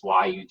this is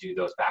why you do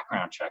those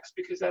background checks,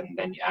 because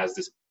then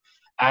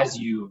as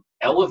you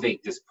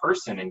elevate this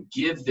person and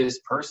give this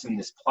person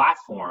this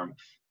platform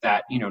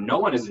that, no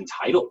one is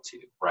entitled to,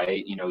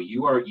 right?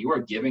 You are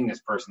giving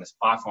this person this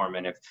platform.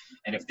 And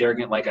if they're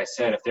going, like I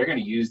said, if they're going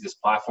to use this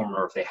platform,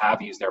 or if they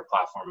have used their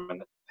platform in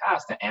the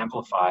past to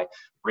amplify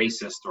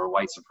racist or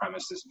white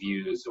supremacist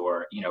views,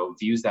 or,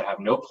 views that have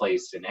no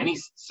place in any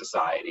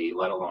society,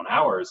 let alone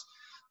ours,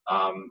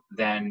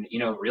 then,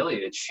 really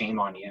it's shame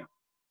on you.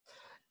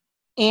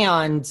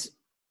 And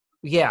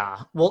yeah,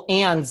 well,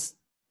 and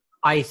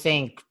I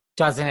think,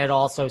 doesn't it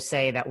also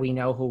say that we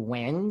know who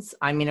wins?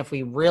 I mean, if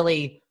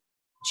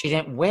she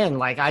didn't win,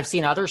 like I've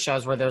seen other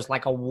shows where there's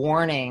like a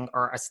warning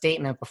or a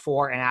statement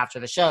before and after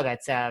the show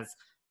that says,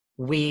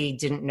 we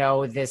didn't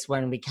know this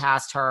when we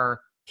cast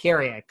her,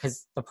 period,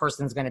 because the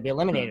person's going to be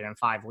eliminated in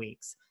 5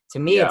 weeks. To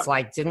me, It's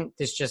like, didn't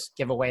this just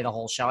give away the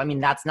whole show? I mean,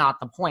 that's not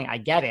the point. I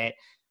get it,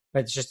 but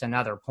it's just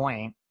another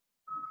point.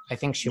 I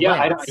think she wins.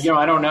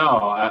 I don't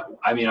know.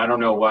 I mean, I don't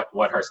know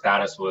what her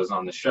status was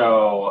on the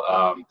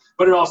show,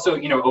 but it also,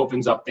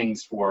 opens up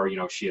things for,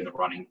 was she in the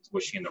running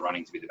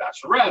to be the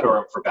Bachelorette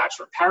or for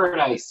Bachelor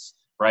Paradise,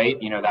 right?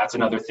 That's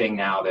another thing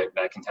now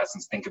that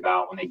contestants think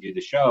about when they do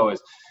the show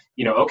is,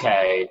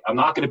 okay, I'm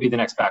not going to be the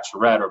next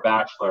Bachelorette or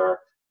Bachelor,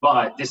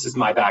 but this is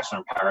my Bachelor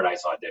in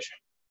Paradise audition.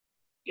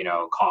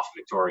 Cough,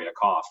 Victoria,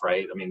 cough,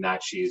 right? I mean,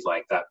 she's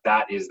like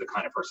that is the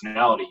kind of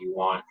personality you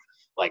want,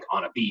 like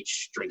on a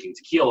beach drinking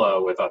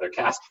tequila with other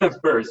cast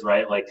members,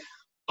 right?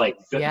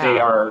 They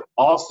are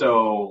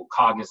also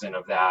cognizant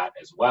of that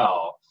as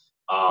well.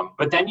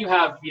 But then you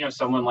have,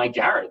 someone like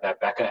Garrett that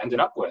Becca ended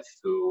up with,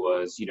 who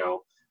was,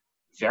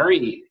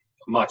 very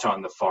much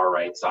on the far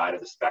right side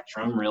of the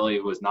spectrum, really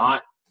was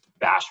not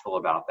bashful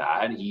about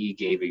that. He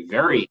gave a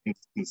very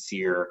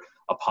sincere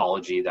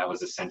apology that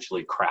was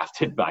essentially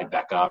crafted by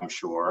Becca, I'm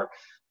sure,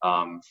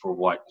 for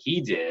what he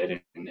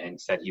did, and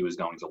said he was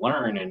going to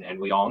learn. And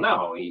we all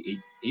know he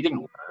didn't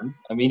learn.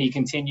 I mean, he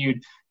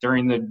continued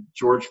during the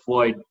George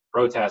Floyd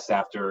protests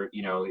after,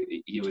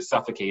 he was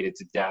suffocated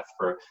to death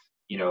for,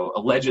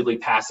 allegedly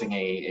passing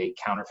a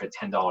counterfeit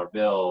 $10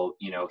 bill.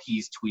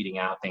 He's tweeting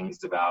out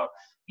things about,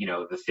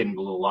 the thin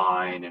blue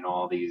line and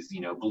all these,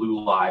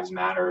 Blue Lives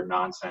Matter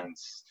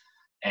nonsense.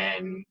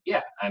 And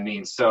yeah, I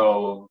mean,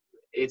 so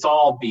it's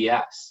all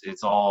BS.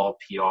 It's all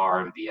PR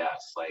and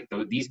BS. Like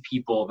these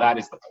people, that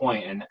is the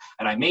point. And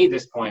I made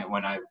this point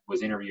when I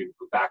was interviewed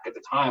back at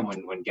the time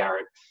when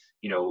Garrett,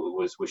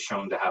 was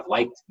shown to have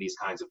liked these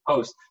kinds of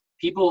posts.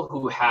 People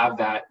who have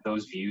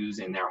those views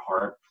in their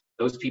heart,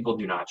 those people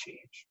do not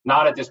change.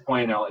 Not at this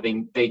point.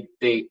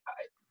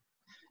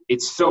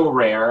 It's so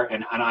rare,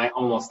 and I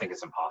almost think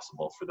it's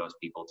impossible for those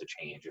people to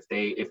change.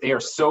 If they are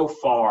so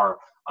far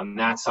on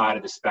that side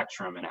of the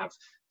spectrum and have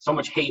so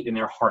much hate in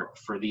their heart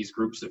for these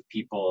groups of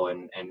people,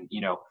 and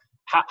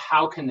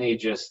how can they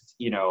just,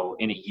 in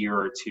a year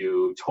or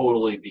two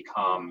totally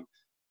become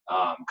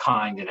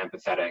kind and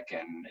empathetic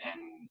and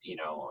I don't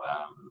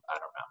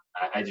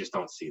know. I just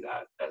don't see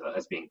that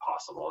as being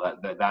possible.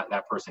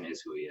 That person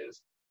is who he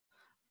is.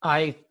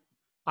 I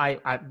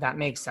that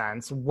makes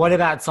sense. What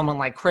about someone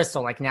like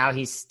Crystal? Like now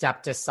he's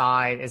stepped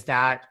aside. Is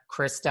that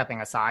Chris stepping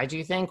aside, do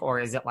you think? Or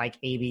is it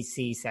like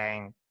ABC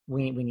saying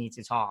we need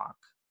to talk?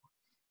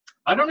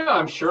 I don't know.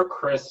 I'm sure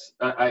Chris,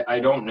 I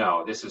don't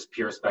know. This is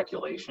pure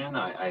speculation.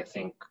 I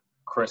think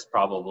Chris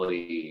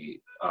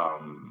probably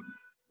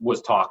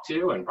was talked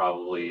to and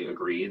probably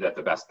agreed that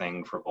the best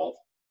thing for both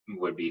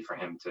would be for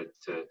him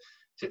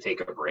to to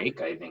take a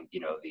break. I think,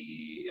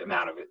 the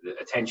amount of the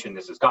attention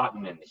this has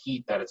gotten and the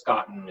heat that it's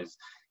gotten is,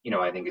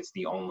 I think it's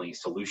the only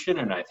solution.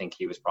 And I think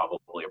he was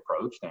probably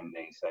approached and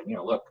they said,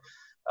 look,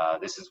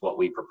 this is what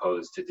we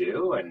propose to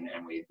do. And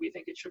we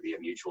think it should be a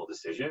mutual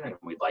decision and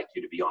we'd like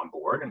you to be on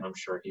board. And I'm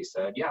sure he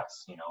said,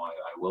 yes, I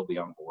will be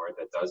on board.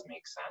 That does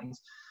make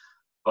sense.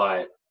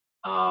 But,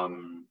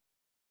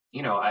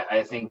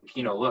 I think,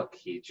 look,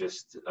 he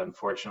just,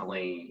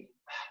 unfortunately,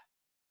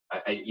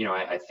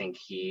 I think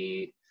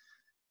he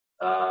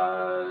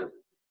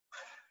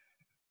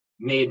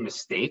made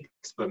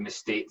mistakes, but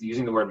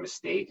using the word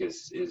mistake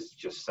is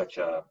just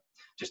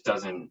just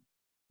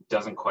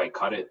doesn't quite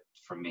cut it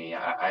for me.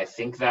 I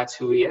think that's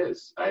who he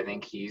is. I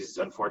think he's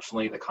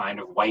unfortunately the kind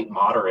of white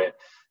moderate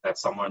that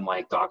someone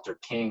like Dr.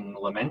 King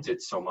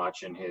lamented so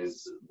much in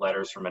his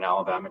letters from an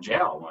Alabama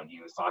jail when he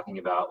was talking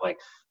about like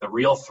the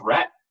real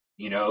threat,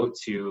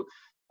 to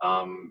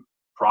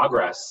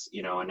progress,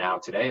 and now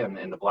today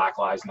in the Black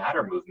Lives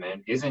Matter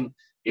movement isn't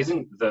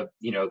the,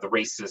 the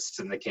racists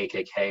and the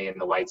KKK and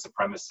the white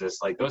supremacists.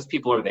 Like those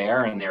people are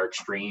there and they're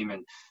extreme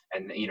and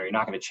you're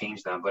not going to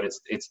change them, but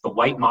it's the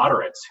white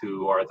moderates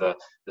who are the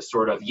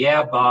sort of,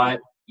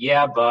 but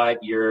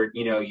you're,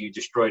 you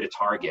destroyed a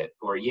target,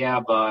 or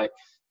but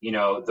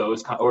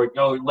those or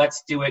no,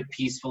 let's do it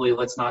peacefully.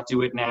 Let's not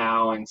do it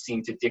now, and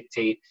seem to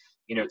dictate,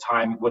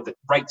 what the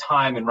right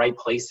time and right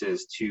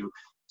places to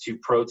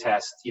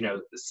protest,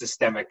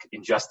 systemic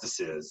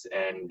injustices.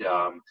 And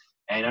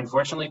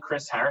unfortunately,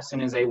 Chris Harrison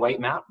is a white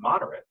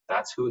moderate.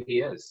 That's who he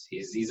is.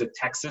 He's a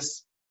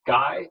Texas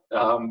guy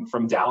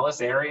from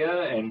Dallas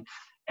area, and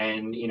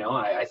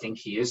I think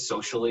he is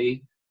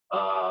socially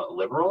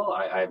liberal.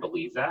 I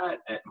believe that,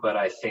 but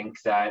I think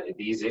that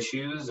these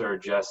issues are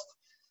just.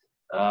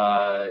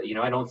 I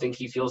don't think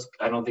he feels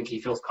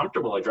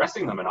comfortable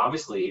addressing them, and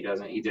obviously he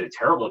doesn't. He did a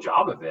terrible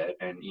job of it,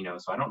 and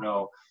so I don't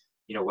know,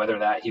 whether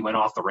that he went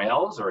off the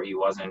rails or he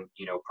wasn't,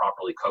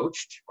 properly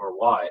coached or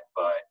what.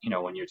 But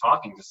when you're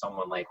talking to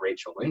someone like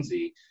Rachel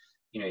Lindsay,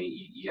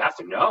 you have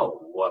to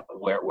know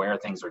where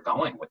things are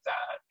going with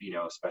that,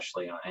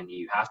 especially, and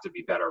you have to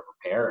be better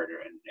prepared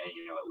and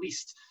at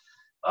least.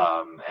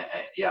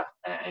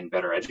 And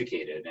better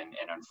educated, and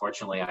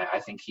unfortunately, I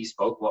think he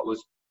spoke what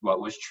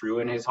was true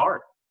in his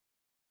heart.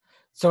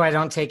 So I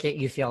don't take it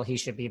you feel he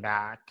should be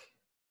back.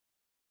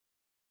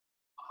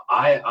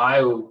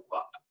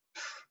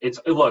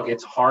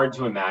 It's hard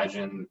to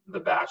imagine The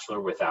Bachelor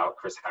without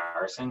Chris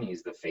Harrison.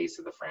 He's the face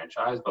of the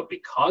franchise, but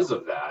because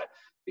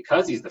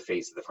he's the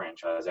face of the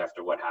franchise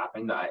after what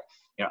happened,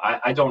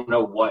 I don't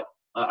know what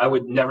I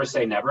would never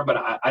say never, but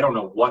I don't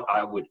know what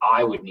I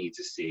would need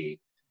to see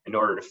in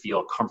order to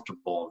feel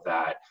comfortable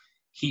that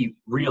he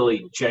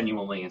really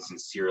genuinely and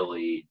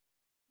sincerely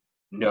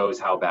knows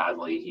how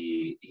badly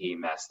he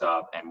messed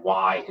up and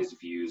why his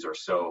views are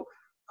so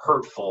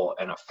hurtful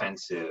and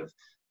offensive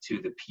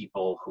to the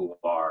people who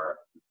are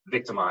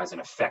victimized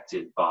and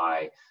affected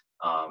by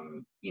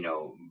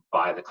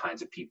by the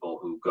kinds of people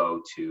who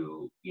go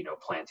to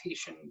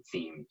plantation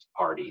themed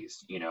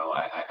parties.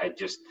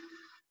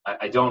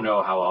 I don't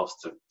know how else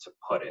to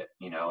put it.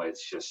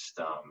 It's just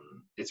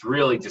it's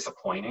really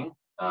disappointing,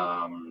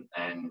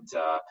 and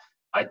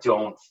I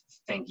don't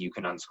think you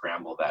can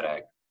unscramble that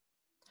egg.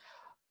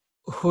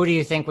 Who do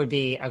you think would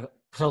be,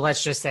 so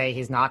let's just say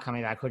he's not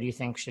coming back. Who do you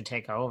think should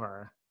take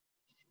over?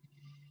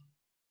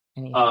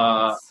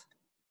 I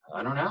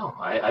don't know.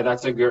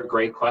 That's a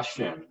great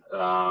question.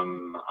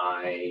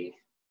 I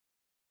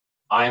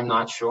am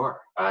not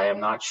sure.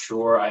 I'm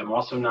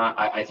also not,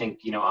 I think,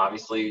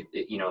 obviously,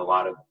 a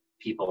lot of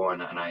people,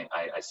 and I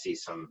see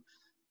some,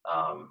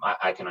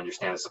 I can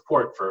understand the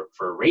support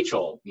for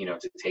Rachel,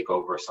 to take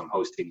over some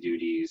hosting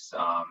duties.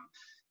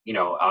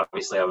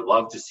 Obviously I would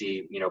love to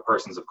see,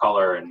 persons of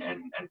color and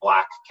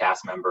Black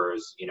cast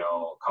members,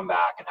 come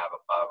back and have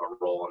a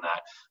role in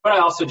that. But I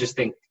also just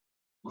think,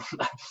 for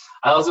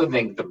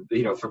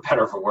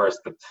better or for worse,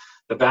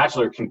 the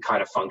Bachelor can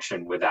kind of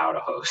function without a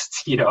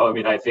host.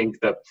 I think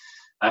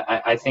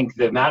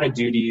the amount of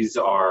duties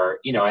are,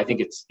 I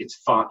think it's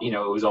fun. It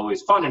was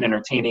always fun and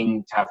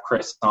entertaining to have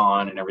Chris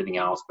on and everything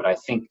else. But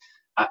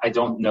I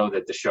don't know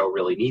that the show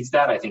really needs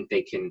that. I think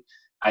they can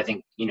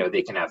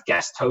have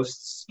guest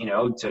hosts,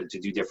 to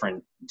do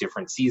different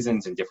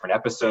seasons and different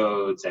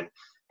episodes.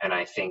 And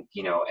I think,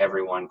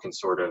 everyone can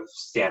sort of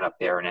stand up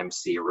there and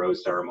MC a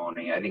rose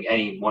ceremony. I think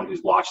anyone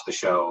who's watched the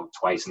show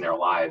twice in their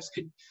lives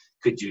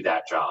could do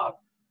that job.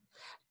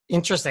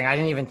 Interesting. I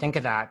didn't even think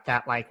of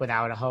that like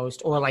without a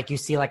host, or like you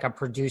see like a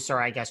producer,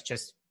 I guess,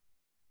 just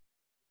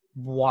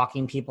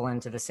walking people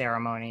into the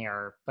ceremony,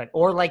 or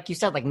like you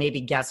said, like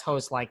maybe guest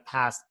hosts like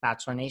past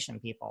Bachelor Nation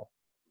people.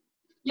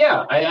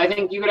 Yeah, I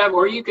think you could have,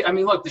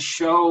 look, the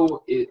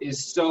show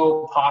is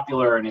so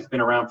popular and it's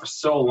been around for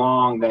so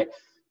long that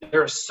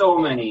there are so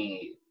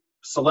many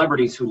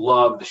celebrities who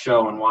love the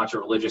show and watch it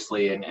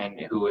religiously and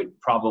who would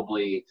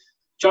probably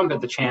jump at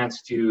the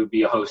chance to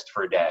be a host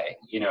for a day,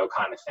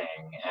 kind of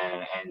thing,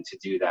 and to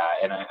do that.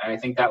 And I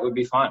think that would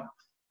be fun.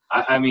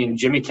 I mean,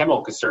 Jimmy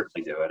Kimmel could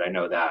certainly do it. I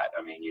know that.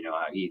 I mean,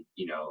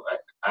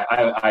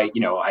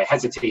 I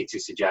hesitate to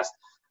suggest,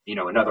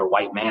 another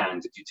white man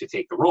to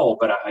take the role,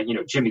 but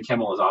Jimmy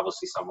Kimmel is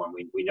obviously someone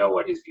we know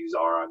what his views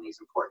are on these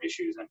important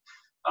issues, and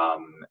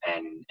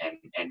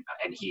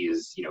he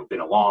has, been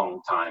a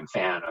long time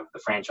fan of the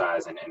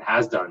franchise and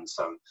has done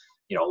some,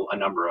 a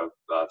number of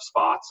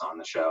spots on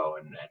the show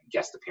and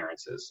guest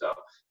appearances. So,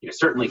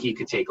 certainly he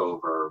could take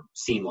over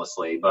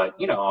seamlessly, but,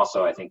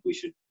 also I think we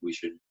should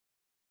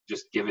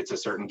just give it to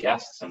certain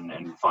guests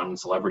and fun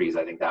celebrities.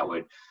 I think that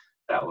would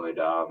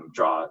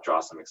draw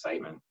some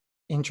excitement.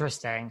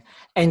 Interesting.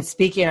 And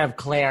speaking of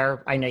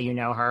Clare, I know you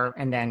know her,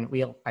 and then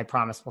I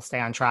promise we'll stay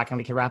on track and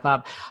we can wrap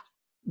up.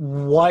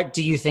 What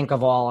do you think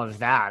of all of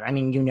that? I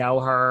mean, you know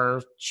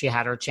her, she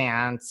had her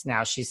chance,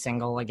 now she's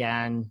single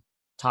again.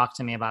 Talk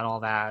to me about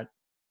all that.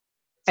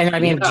 And I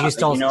mean, do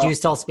you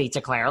still speak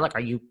to Clare? Like,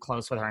 are you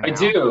close with her now? I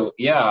do.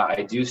 Yeah,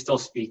 I do still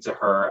speak to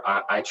her.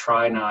 I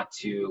try not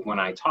to, when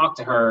I talk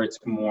to her, it's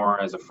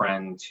more as a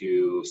friend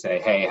to say,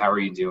 hey, how are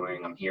you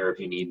doing? I'm here if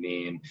you need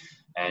me.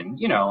 And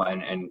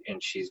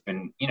she's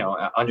been,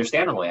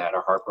 understandably had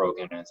her heart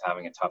broken and is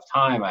having a tough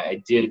time.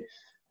 I did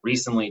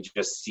recently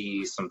just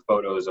see some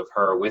photos of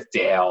her with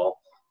Dale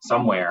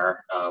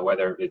somewhere,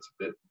 whether it's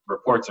the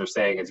reports are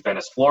saying it's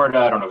Venice, Florida.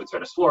 I don't know if it's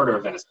Venice, Florida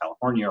or Venice,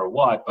 California or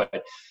what,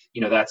 but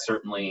that's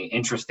certainly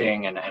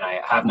interesting. And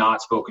I have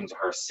not spoken to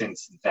her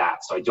since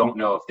that. So I don't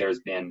know if there's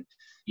been,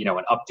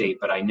 an update,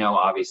 but I know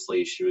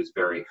obviously she was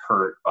very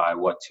hurt by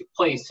what took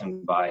place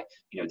and by,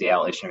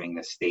 Dale issuing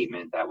this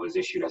statement that was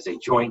issued as a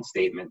joint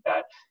statement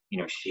that,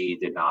 she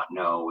did not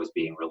know was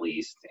being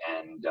released.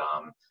 And,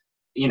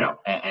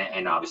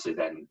 and obviously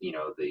then,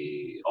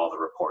 all the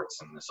reports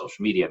and the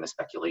social media and the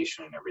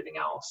speculation and everything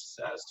else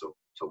as to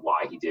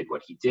why he did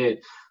what he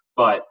did.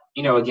 But,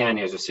 again,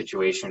 there's a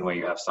situation where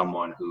you have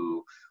someone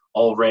who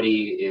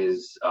already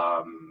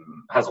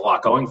has a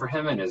lot going for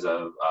him and is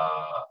a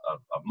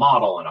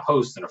model and a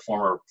host and a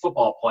former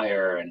football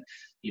player and,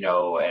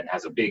 and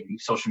has a big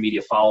social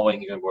media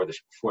following even before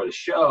the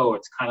show.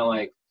 It's kind of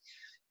like,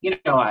 I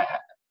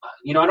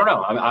don't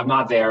know. I'm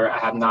not there. I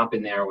have not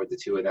been there with the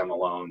two of them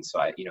alone. So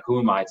who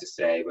am I to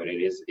say? But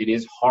it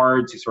is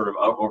hard to sort of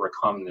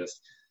overcome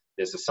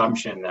this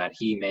assumption that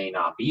he may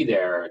not be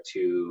there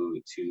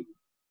to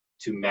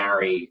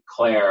marry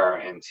Claire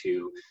and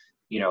to,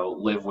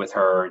 live with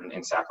her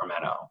in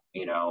Sacramento,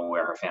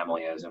 where her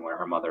family is and where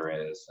her mother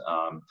is.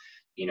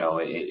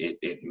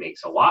 It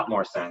makes a lot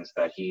more sense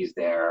that he's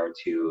there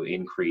to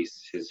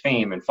increase his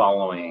fame and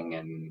following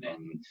and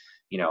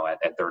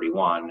at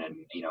 31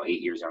 and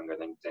 8 years younger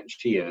than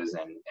she is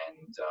and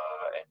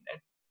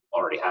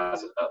already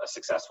has a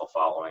successful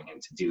following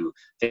and to do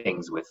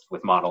things with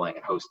modeling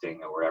and hosting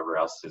or wherever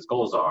else his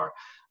goals are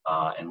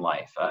in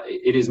life.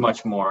 It is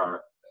much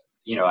more,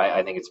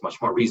 I think it's much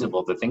more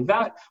reasonable to think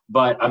that,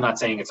 but I'm not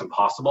saying it's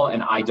impossible,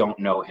 and I don't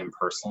know him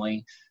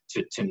personally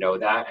to know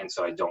that, and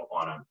so I don't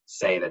want to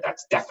say that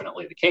that's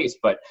definitely the case,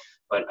 but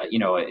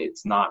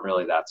it's not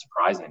really that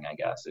surprising, I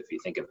guess, if you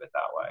think of it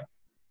that way.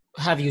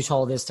 Have you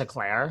told this to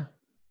Claire?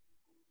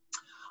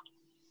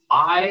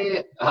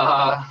 I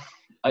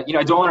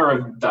don't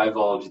want to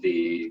divulge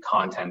the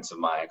contents of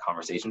my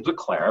conversations with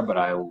Claire, but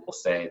I will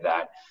say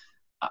that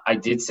I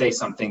did say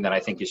something that I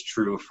think is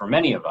true for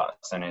many of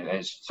us, and it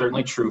is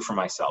certainly true for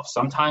myself.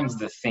 Sometimes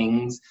the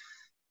things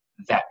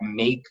that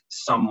make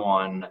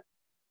someone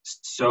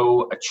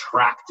so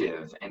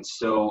attractive and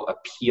so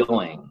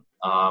appealing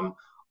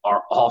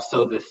are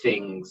also the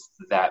things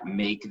that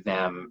make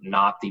them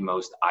not the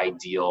most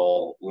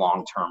ideal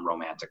long-term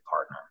romantic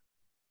partner.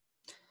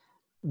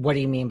 What do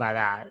you mean by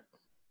that?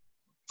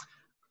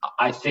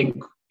 I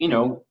think,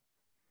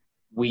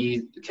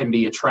 we can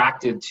be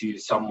attracted to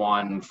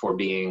someone for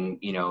being,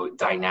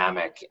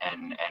 dynamic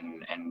and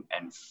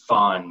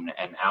fun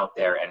and out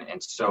there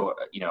and so,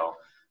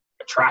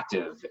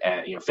 attractive,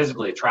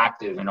 physically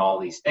attractive and all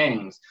these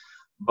things.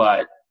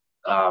 But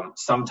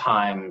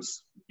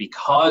sometimes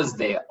because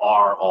they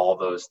are all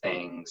those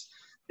things,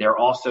 they're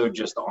also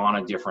just on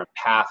a different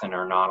path and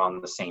are not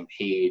on the same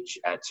page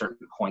at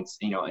certain points,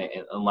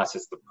 unless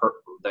it's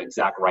the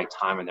exact right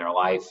time in their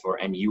life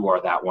and you are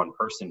that one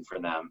person for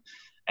them.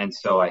 And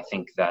so I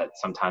think that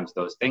sometimes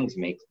those things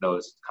make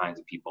those kinds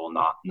of people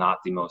not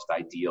the most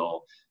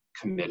ideal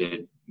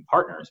committed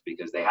partners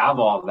because they have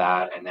all of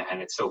that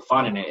and it's so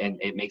fun and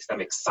it makes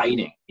them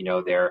exciting.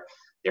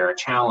 They're a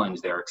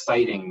challenge. They're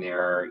exciting.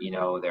 They're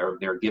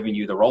giving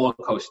you the roller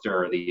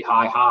coaster, the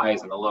high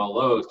highs and the low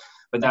lows,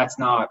 but that's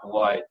not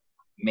what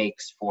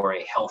makes for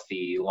a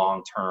healthy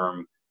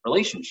long-term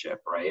relationship,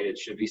 right? It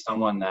should be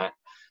someone that,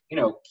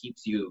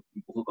 keeps you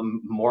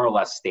more or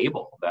less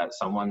stable, that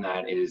someone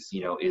that is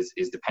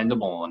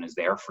dependable and is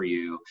there for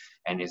you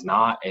and is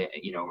not,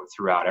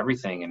 throughout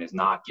everything and is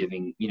not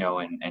giving,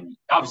 and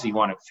obviously you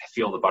want to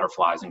feel the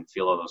butterflies and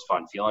feel all those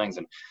fun feelings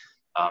and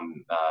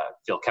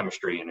feel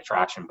chemistry and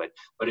attraction,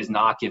 but is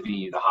not giving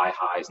you the high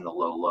highs and the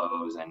low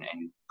lows and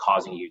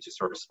causing you to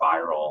sort of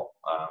spiral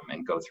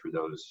and go through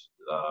those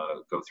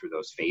go through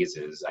those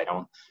phases. I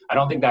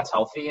don't think that's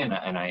healthy.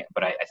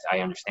 But I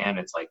understand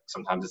it's like,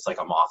 sometimes it's like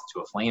a moth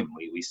to a flame.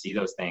 We see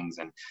those things,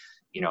 and,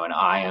 and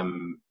I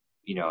am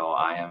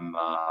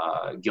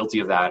guilty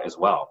of that as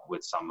well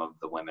with some of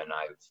the women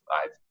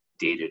I've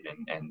dated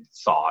and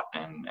sought,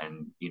 and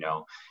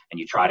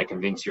you try to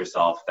convince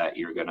yourself that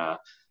you're gonna,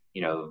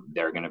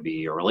 they're gonna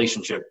be a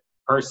relationship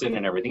person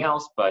and everything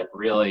else, but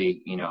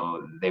really,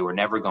 they were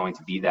never going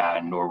to be that,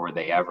 and nor were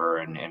they ever.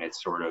 And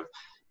it's sort of,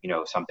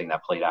 something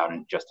that played out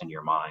just in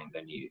your mind,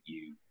 and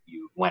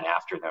you went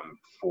after them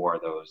for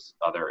those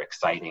other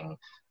exciting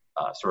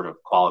sort of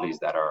qualities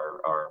that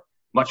are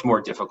much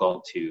more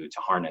difficult to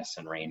harness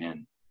and rein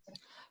in.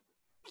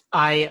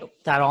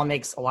 That all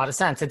makes a lot of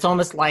sense. It's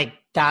almost like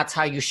that's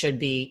how you should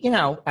be,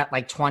 at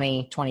like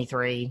 20,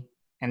 23,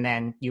 and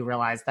then you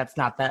realize that's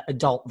not the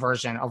adult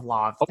version of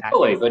love.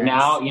 Hopefully, but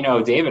now,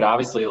 David,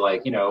 obviously,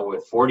 like,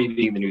 with 40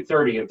 being the new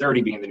 30 and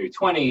 30 being the new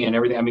 20 and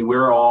everything, I mean,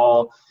 we're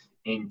all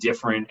in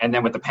different, and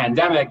then with the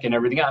pandemic and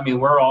everything, I mean,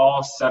 we're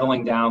all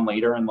settling down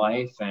later in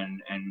life,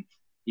 and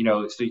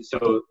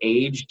so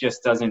age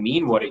just doesn't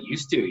mean what it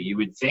used to. You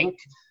would think,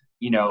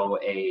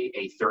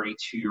 a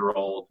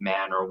 32-year-old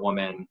man or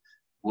woman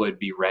would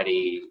be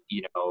ready,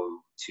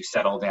 to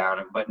settle down.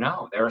 But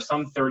no, there are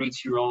some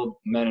 32-year-old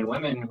men and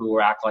women who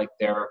act like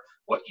they're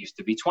what used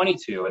to be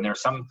 22. And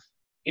there's some,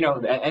 and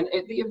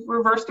the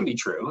reverse can be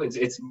true.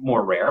 It's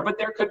more rare, but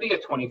there could be a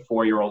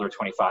 24-year-old or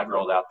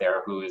 25-year-old out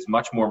there who is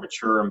much more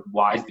mature and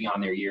wise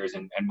beyond their years,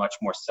 and much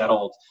more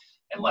settled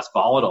and less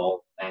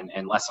volatile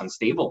and less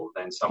unstable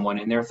than someone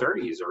in their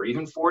 30s or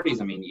even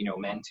 40s. I mean,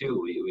 men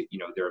too.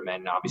 There are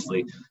men,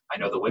 obviously. I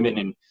know the women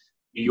in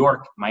New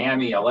York,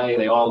 Miami, LA,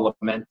 they all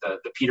lament the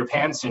Peter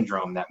Pan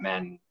syndrome that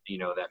men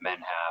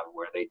have,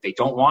 where they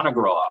don't want to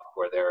grow up,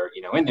 where they're,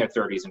 in their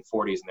 30s and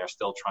 40s, and they're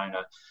still trying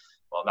to,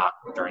 well, not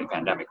during the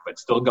pandemic, but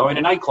still going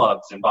to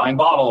nightclubs and buying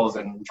bottles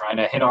and trying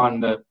to hit on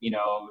the,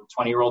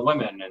 20-year-old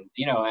women. And,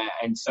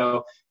 and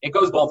so it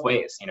goes both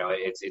ways.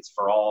 It's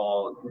for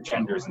all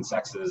genders and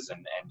sexes,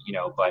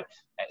 but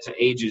so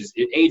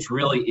age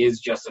really is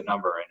just a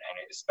number,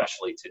 and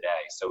especially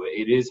today. So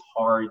it is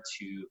hard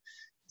to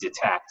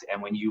detect.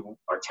 And when you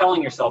are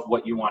telling yourself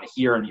what you want to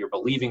hear, and you're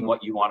believing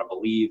what you want to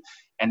believe,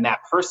 and that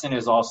person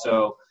is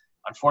also,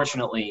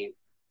 unfortunately,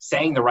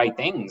 saying the right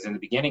things in the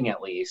beginning,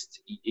 at least,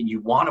 and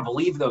you want to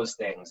believe those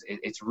things,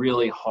 it's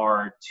really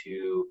hard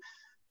to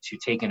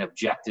take an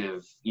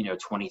objective,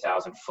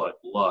 20,000 foot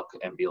look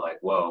and be like,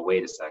 whoa,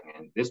 wait a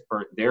second,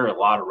 there are a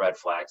lot of red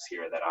flags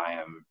here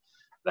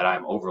that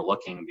I'm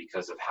overlooking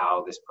because of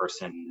how this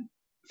person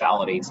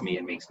validates me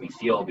and makes me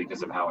feel,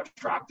 because of how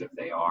attractive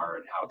they are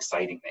and how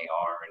exciting they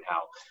are and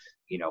how,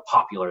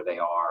 popular they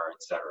are,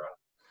 etc.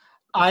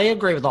 I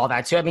agree with all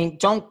that too. I mean,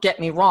 don't get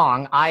me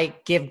wrong. I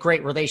give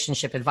great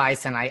relationship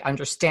advice, and I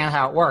understand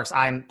how it works.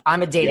 I'm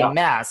a dating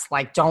mess.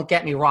 Like, don't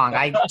get me wrong.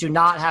 I do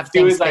not have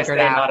things figured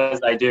out. Not as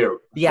I do.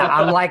 Yeah,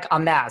 I'm like a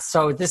mess.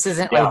 So this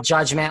isn't a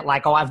judgment.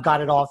 Like, oh, I've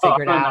got it all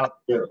figured out.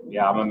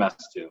 Yeah, I'm a mess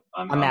too.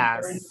 I'm a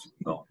mess.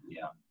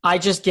 Yeah. I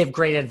just give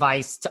great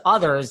advice to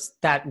others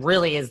that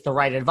really is the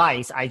right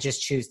advice. I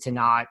just choose to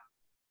not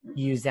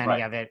use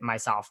any of it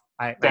myself.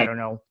 I don't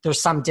know.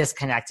 There's some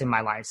disconnect in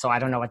my life, so I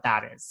don't know what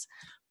that is.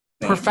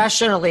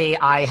 Professionally,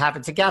 I have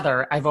it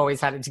together. I've always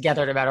had it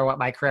together no matter what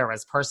my career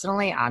is.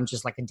 Personally, I'm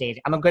just like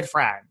I'm a good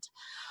friend.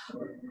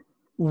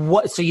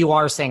 So you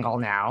are single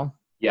now?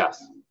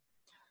 Yes.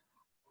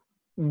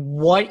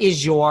 What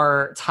is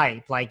your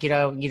type? Like, you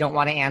don't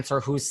want to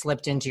answer who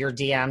slipped into your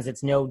DMs.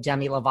 It's no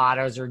Demi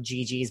Lovato's or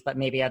Gigi's, but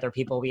maybe other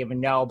people we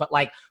even know. But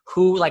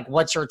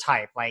what's your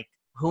type? Like,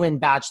 who in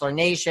Bachelor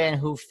Nation,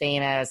 who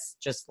famous,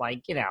 just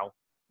like,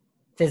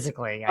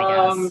 physically,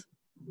 I guess.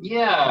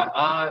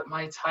 Yeah,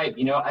 my type,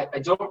 I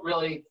don't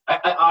really,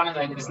 I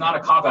honestly, it's not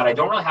a cop out. I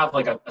don't really have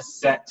like a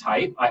set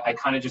type. I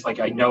kind of just like,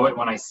 I know it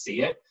when I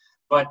see it,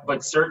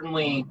 but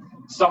certainly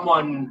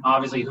someone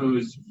obviously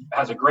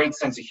has a great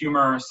sense of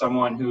humor,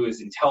 someone who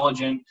is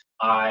intelligent.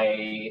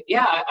 I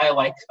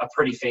like a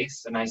pretty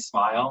face, a nice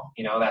smile.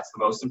 That's the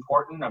most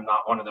important. I'm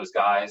not one of those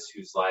guys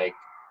who's like,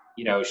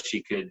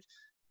 she could,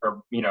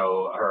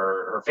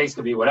 her face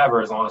could be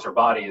whatever, as long as her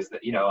body is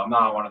that, I'm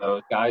not one of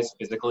those guys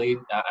physically.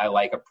 I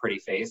like a pretty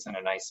face and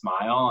a nice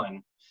smile.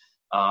 And,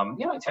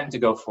 I tend to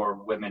go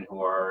for women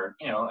who are,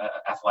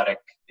 athletic,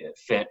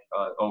 fit,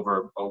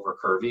 over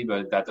curvy,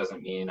 but that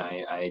doesn't mean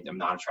I am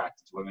not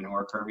attracted to women who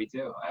are curvy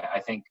too. I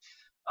think,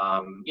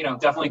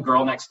 definitely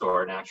girl next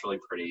door, naturally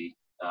pretty.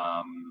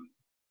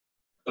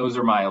 Those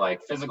are my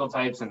like physical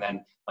types. And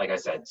then, like I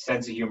said,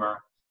 sense of humor,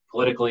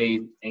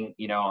 politically,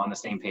 on the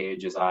same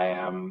page as I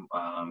am.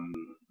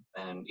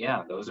 And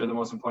yeah, those are the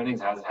most important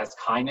things. Has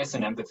kindness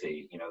and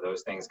empathy,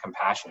 those things,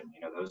 compassion,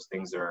 those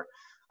things are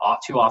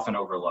too often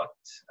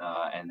overlooked,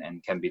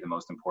 and can be the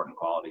most important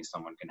quality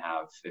someone can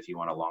have if you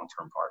want a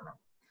long-term partner.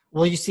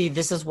 Well, you see,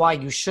 this is why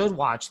you should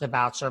watch The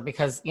Bachelor,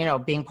 because,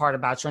 being part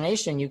of Bachelor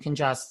Nation, you can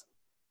just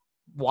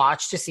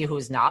watch to see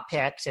who's not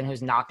picked and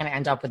who's not going to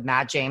end up with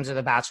Matt James or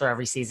The Bachelor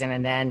every season,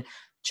 and then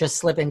just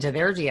slip into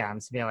their DMs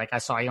and be like, I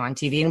saw you on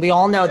TV. And we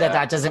all know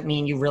that doesn't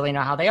mean you really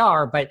know how they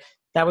are, but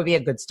that would be a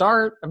good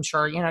start. I'm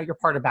sure, you're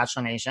part of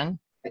Bachelor Nation.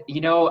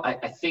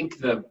 I think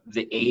the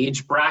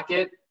age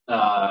bracket,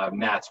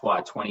 Matt's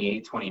what,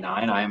 28,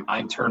 29.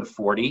 I'm turned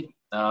 40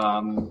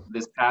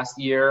 this past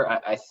year.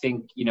 I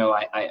think,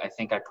 I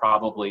think I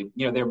probably,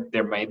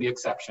 there may be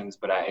exceptions,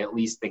 but I at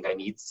least think I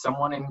need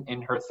someone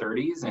in her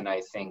 30s. And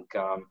I think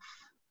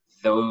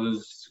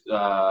those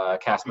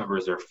cast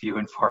members are few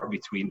and far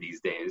between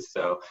these days.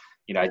 So,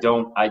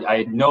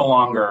 I no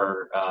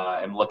longer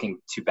am looking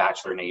to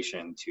Bachelor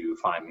Nation to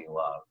find me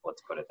love.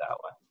 Let's put it that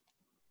way.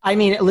 I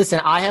mean,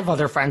 listen, I have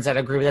other friends that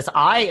agree with this.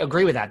 I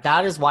agree with that.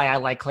 That is why I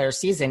like Clare's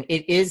season.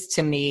 It is,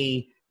 to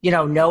me,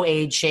 no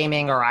age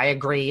shaming, or I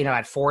agree,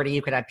 at 40,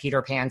 you could have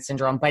Peter Pan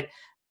syndrome. But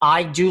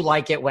I do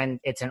like it when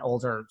it's an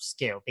older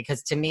skew,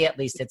 because to me, at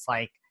least, it's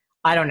like,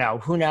 I don't know,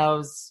 who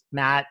knows?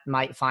 Matt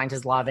might find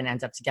his love and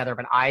ends up together.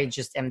 But I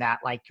just am that,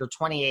 like, you're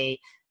 28.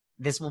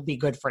 This will be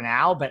good for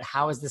now, but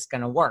how is this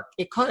going to work?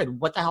 It could.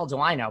 What the hell do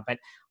I know? But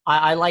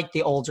I like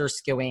the older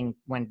skewing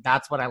when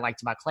that's what I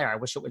liked about Clare. I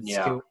wish it would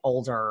skew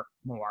older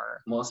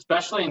more. Well,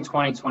 especially in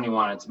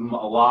 2021, it's a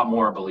lot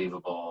more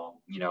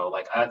believable.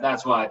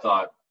 That's why I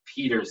thought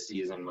Peter's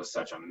season was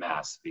such a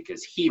mess,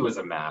 because he was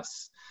a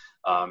mess.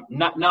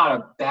 Not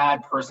a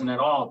bad person at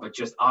all, but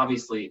just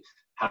obviously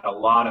had a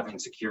lot of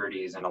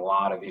insecurities and a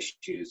lot of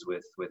issues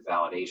with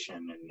validation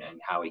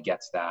and how he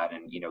gets that,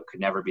 and could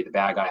never be the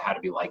bad guy, had to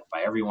be liked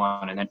by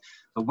everyone. And then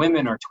the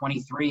women are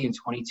 23 and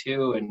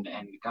 22 and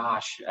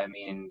gosh, I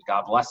mean,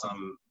 God bless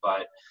them,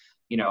 but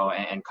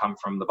and come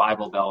from the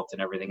Bible Belt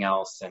and everything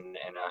else, and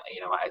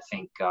I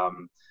think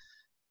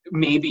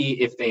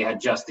maybe if they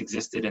had just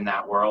existed in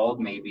that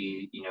world,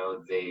 maybe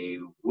they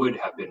would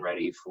have been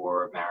ready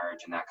for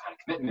marriage and that kind of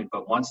commitment.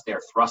 But once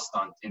they're thrust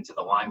into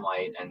the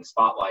limelight and the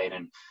spotlight,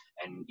 and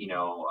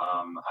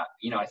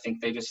I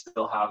think they just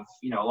still have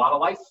a lot of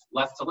life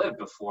left to live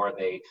before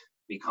they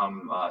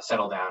become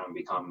settle down and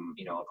become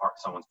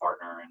someone's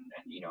partner and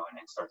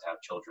start to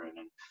have children.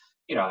 And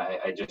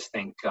I just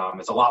think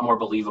it's a lot more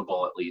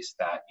believable, at least,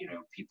 that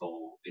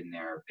people in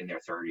their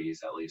 30s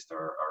at least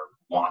are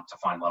want to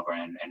find love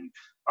and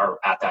are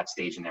at that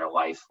stage in their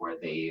life where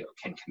they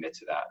can commit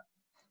to that.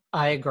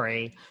 I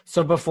agree.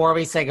 So before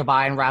we say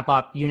goodbye and wrap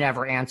up, you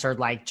never answered,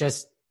 like,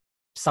 just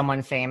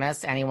someone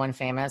famous, anyone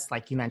famous,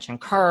 like you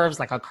mentioned Curves,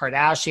 like a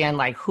Kardashian,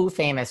 like who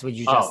famous would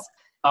you just?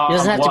 It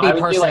doesn't have to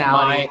be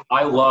personality.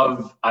 I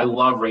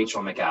love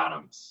Rachel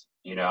McAdams.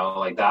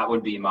 Like that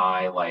would be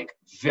my, like,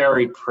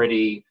 very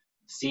pretty,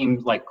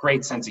 seemed like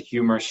great sense of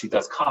humor. She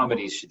does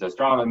comedies, she does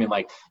drama. I mean,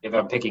 like, if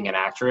I'm picking an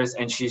actress,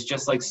 and she's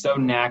just like so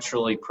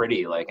naturally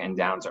pretty, like, and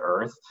down to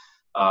earth.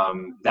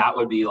 That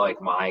would be like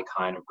my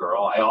kind of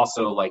girl. I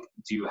also like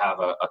do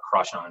have a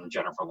crush on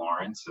Jennifer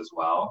Lawrence as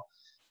well.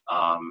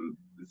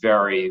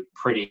 Very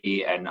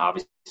pretty, and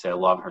obviously I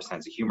love her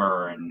sense of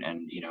humor and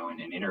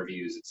in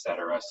interviews,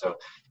 etc. So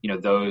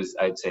those,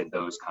 I'd say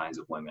those kinds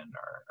of women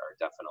are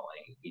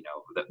definitely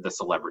the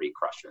celebrity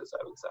crushes,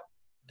 I would say.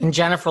 And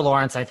Jennifer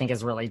Lawrence, I think,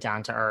 is really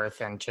down to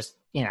earth and just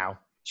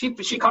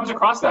she comes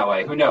across that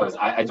way. Who knows?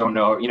 I don't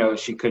know.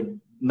 She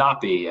could not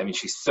be. I mean,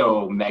 she's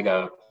so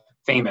mega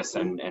famous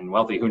and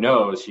wealthy. Who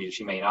knows?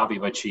 She may not be,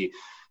 but she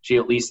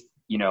at least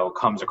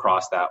comes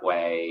across that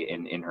way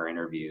in her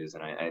interviews,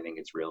 and I think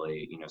it's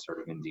really sort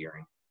of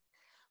endearing.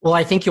 Well,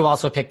 I think you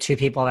also picked two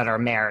people that are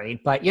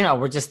married, but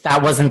that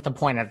wasn't the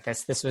point of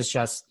this. This was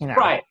just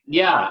right.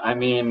 Yeah, I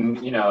mean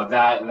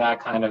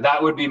that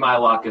would be my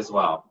luck as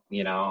well.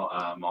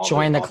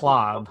 Join the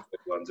club. The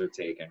ones are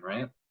taken,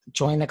 right?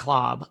 Join the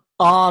club.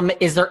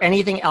 Is there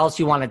anything else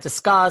you want to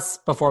discuss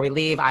before we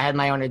leave? I had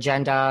my own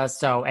agenda,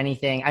 so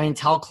anything. I mean,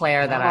 tell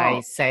Clare that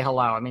I say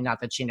hello. I mean, not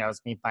that she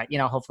knows me, but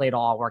hopefully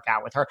it'll all work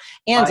out with her.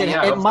 And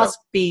it must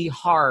be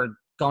hard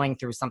going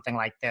through something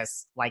like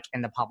this, like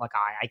in the public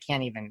eye. I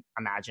can't even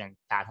imagine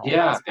that whole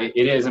aspect.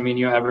 It is. I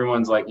mean,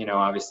 everyone's like,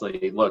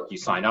 obviously, look, you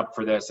sign up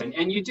for this,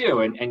 and you do,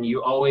 and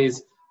you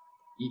always.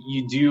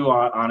 You do,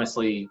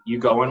 honestly, you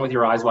go in with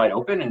your eyes wide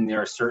open, and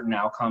there are certain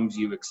outcomes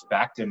you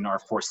expect and are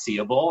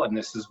foreseeable, and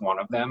this is one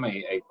of them,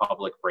 a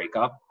public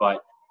breakup,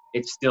 but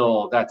it's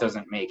still, that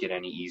doesn't make it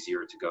any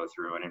easier to go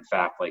through. And in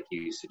fact, like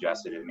you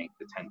suggested, it makes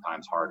it 10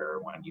 times harder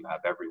when you have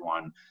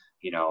everyone,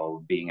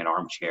 being an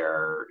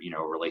armchair,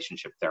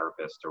 relationship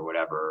therapist or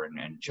whatever,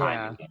 and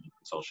chiming in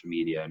social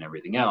media and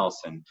everything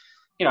else. And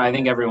I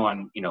think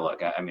everyone, look,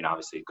 I mean,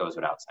 obviously it goes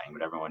without saying,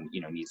 but everyone,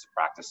 needs to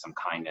practice some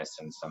kindness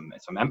and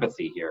some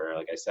empathy here,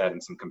 like I said,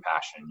 and some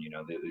compassion.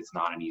 It's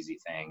not an easy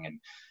thing.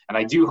 And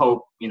I do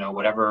hope,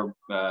 whatever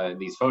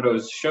these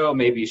photos show,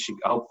 maybe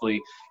hopefully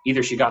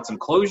either she got some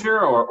closure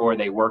or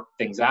they worked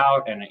things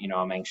out. And,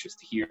 I'm anxious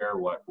to hear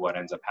what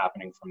ends up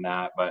happening from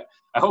that. But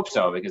I hope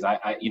so, because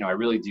I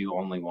really do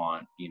only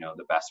want,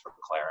 the best for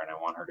Clare, and I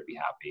want her to be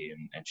happy,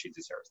 and she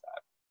deserves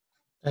that.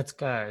 That's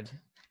good.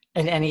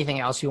 And anything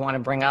else you want to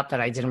bring up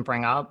that I didn't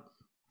bring up?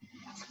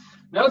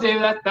 No,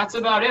 David, that's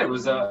about it. It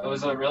was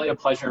a really a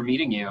pleasure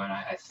meeting you, and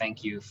I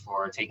thank you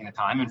for taking the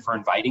time and for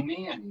inviting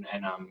me. And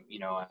you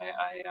know,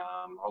 I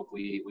hope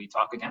we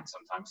talk again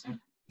sometime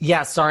soon.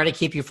 Yeah, sorry to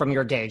keep you from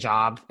your day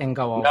job and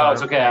go over. No,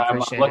 it's okay. I'm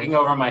appreciate looking it.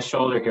 over my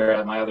shoulder here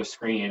at my other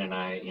screen, and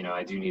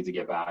I do need to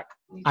get back.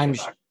 I'm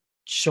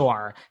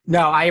sure.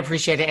 No, I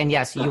appreciate it. And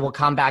yes, you will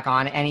come back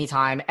on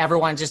anytime.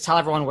 Everyone, just tell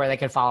everyone where they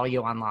can follow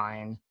you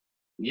online.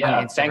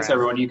 Yeah, thanks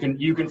everyone.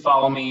 You can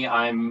follow me.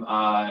 I'm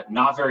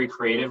not very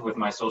creative with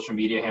my social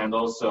media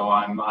handles, so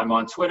I'm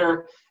on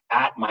Twitter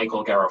at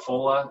Michael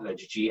Garofola.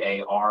 That's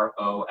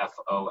Garofola,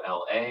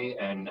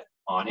 and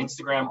on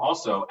Instagram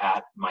also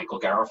at Michael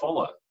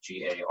Garofola,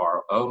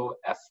 Garofola.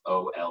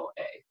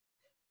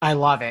 I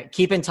love it.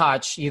 Keep in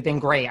touch. You've been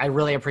great. I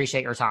really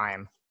appreciate your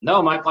time.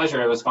 No, my pleasure.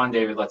 It was fun,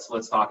 David.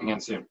 Let's talk again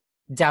soon.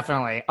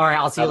 Definitely. All right,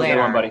 I'll see you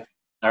later. Have a good one, buddy.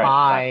 All right,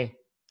 bye.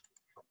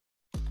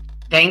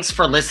 Thanks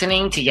for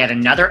listening to yet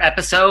another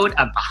episode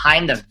of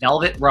Behind the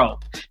Velvet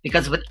Rope.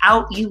 Because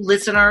without you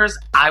listeners,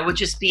 I would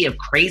just be a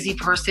crazy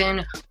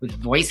person with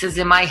voices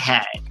in my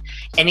head.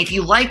 And if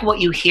you like what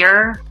you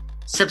hear,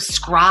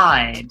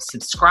 subscribe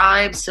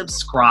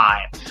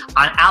on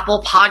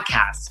Apple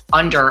Podcasts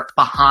under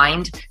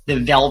Behind the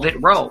Velvet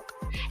Rope.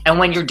 And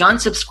when you're done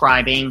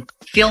subscribing,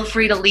 feel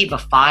free to leave a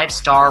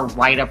 5-star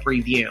write-up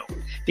review,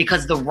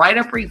 because the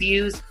write-up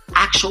reviews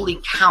actually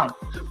count.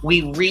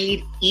 We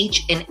read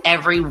each and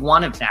every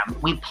one of them.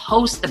 We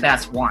post the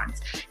best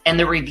ones, and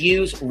the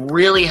reviews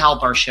really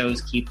help our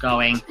shows keep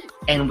going,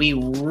 and we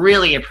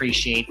really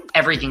appreciate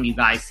everything you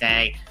guys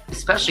say,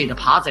 especially the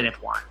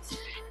positive ones.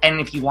 And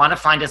if you want to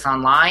find us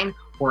online,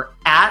 we're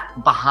at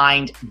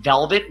Behind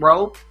Velvet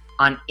Rope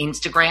on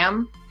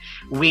Instagram.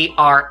 We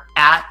are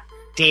at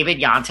David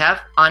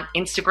Yontef on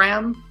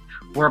Instagram.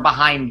 We're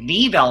Behind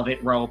the Velvet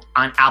Rope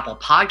on Apple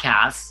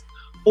Podcasts.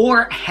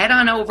 Or head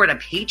on over to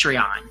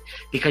Patreon,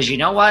 because you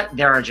know what?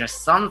 There are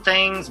just some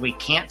things we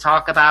can't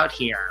talk about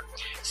here.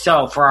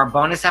 So for our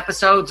bonus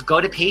episodes,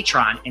 go to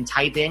Patreon and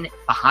type in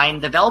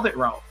Behind the Velvet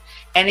Rope.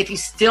 And if you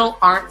still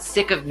aren't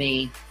sick of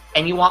me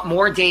and you want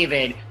more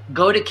David,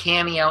 go to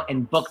Cameo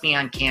and book me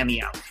on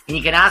Cameo. And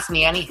you can ask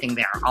me anything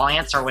there. I'll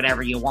answer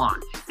whatever you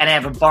want. And I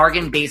have a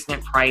bargain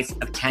basement price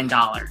of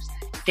 $10.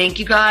 Thank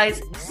you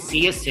guys. See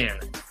you soon.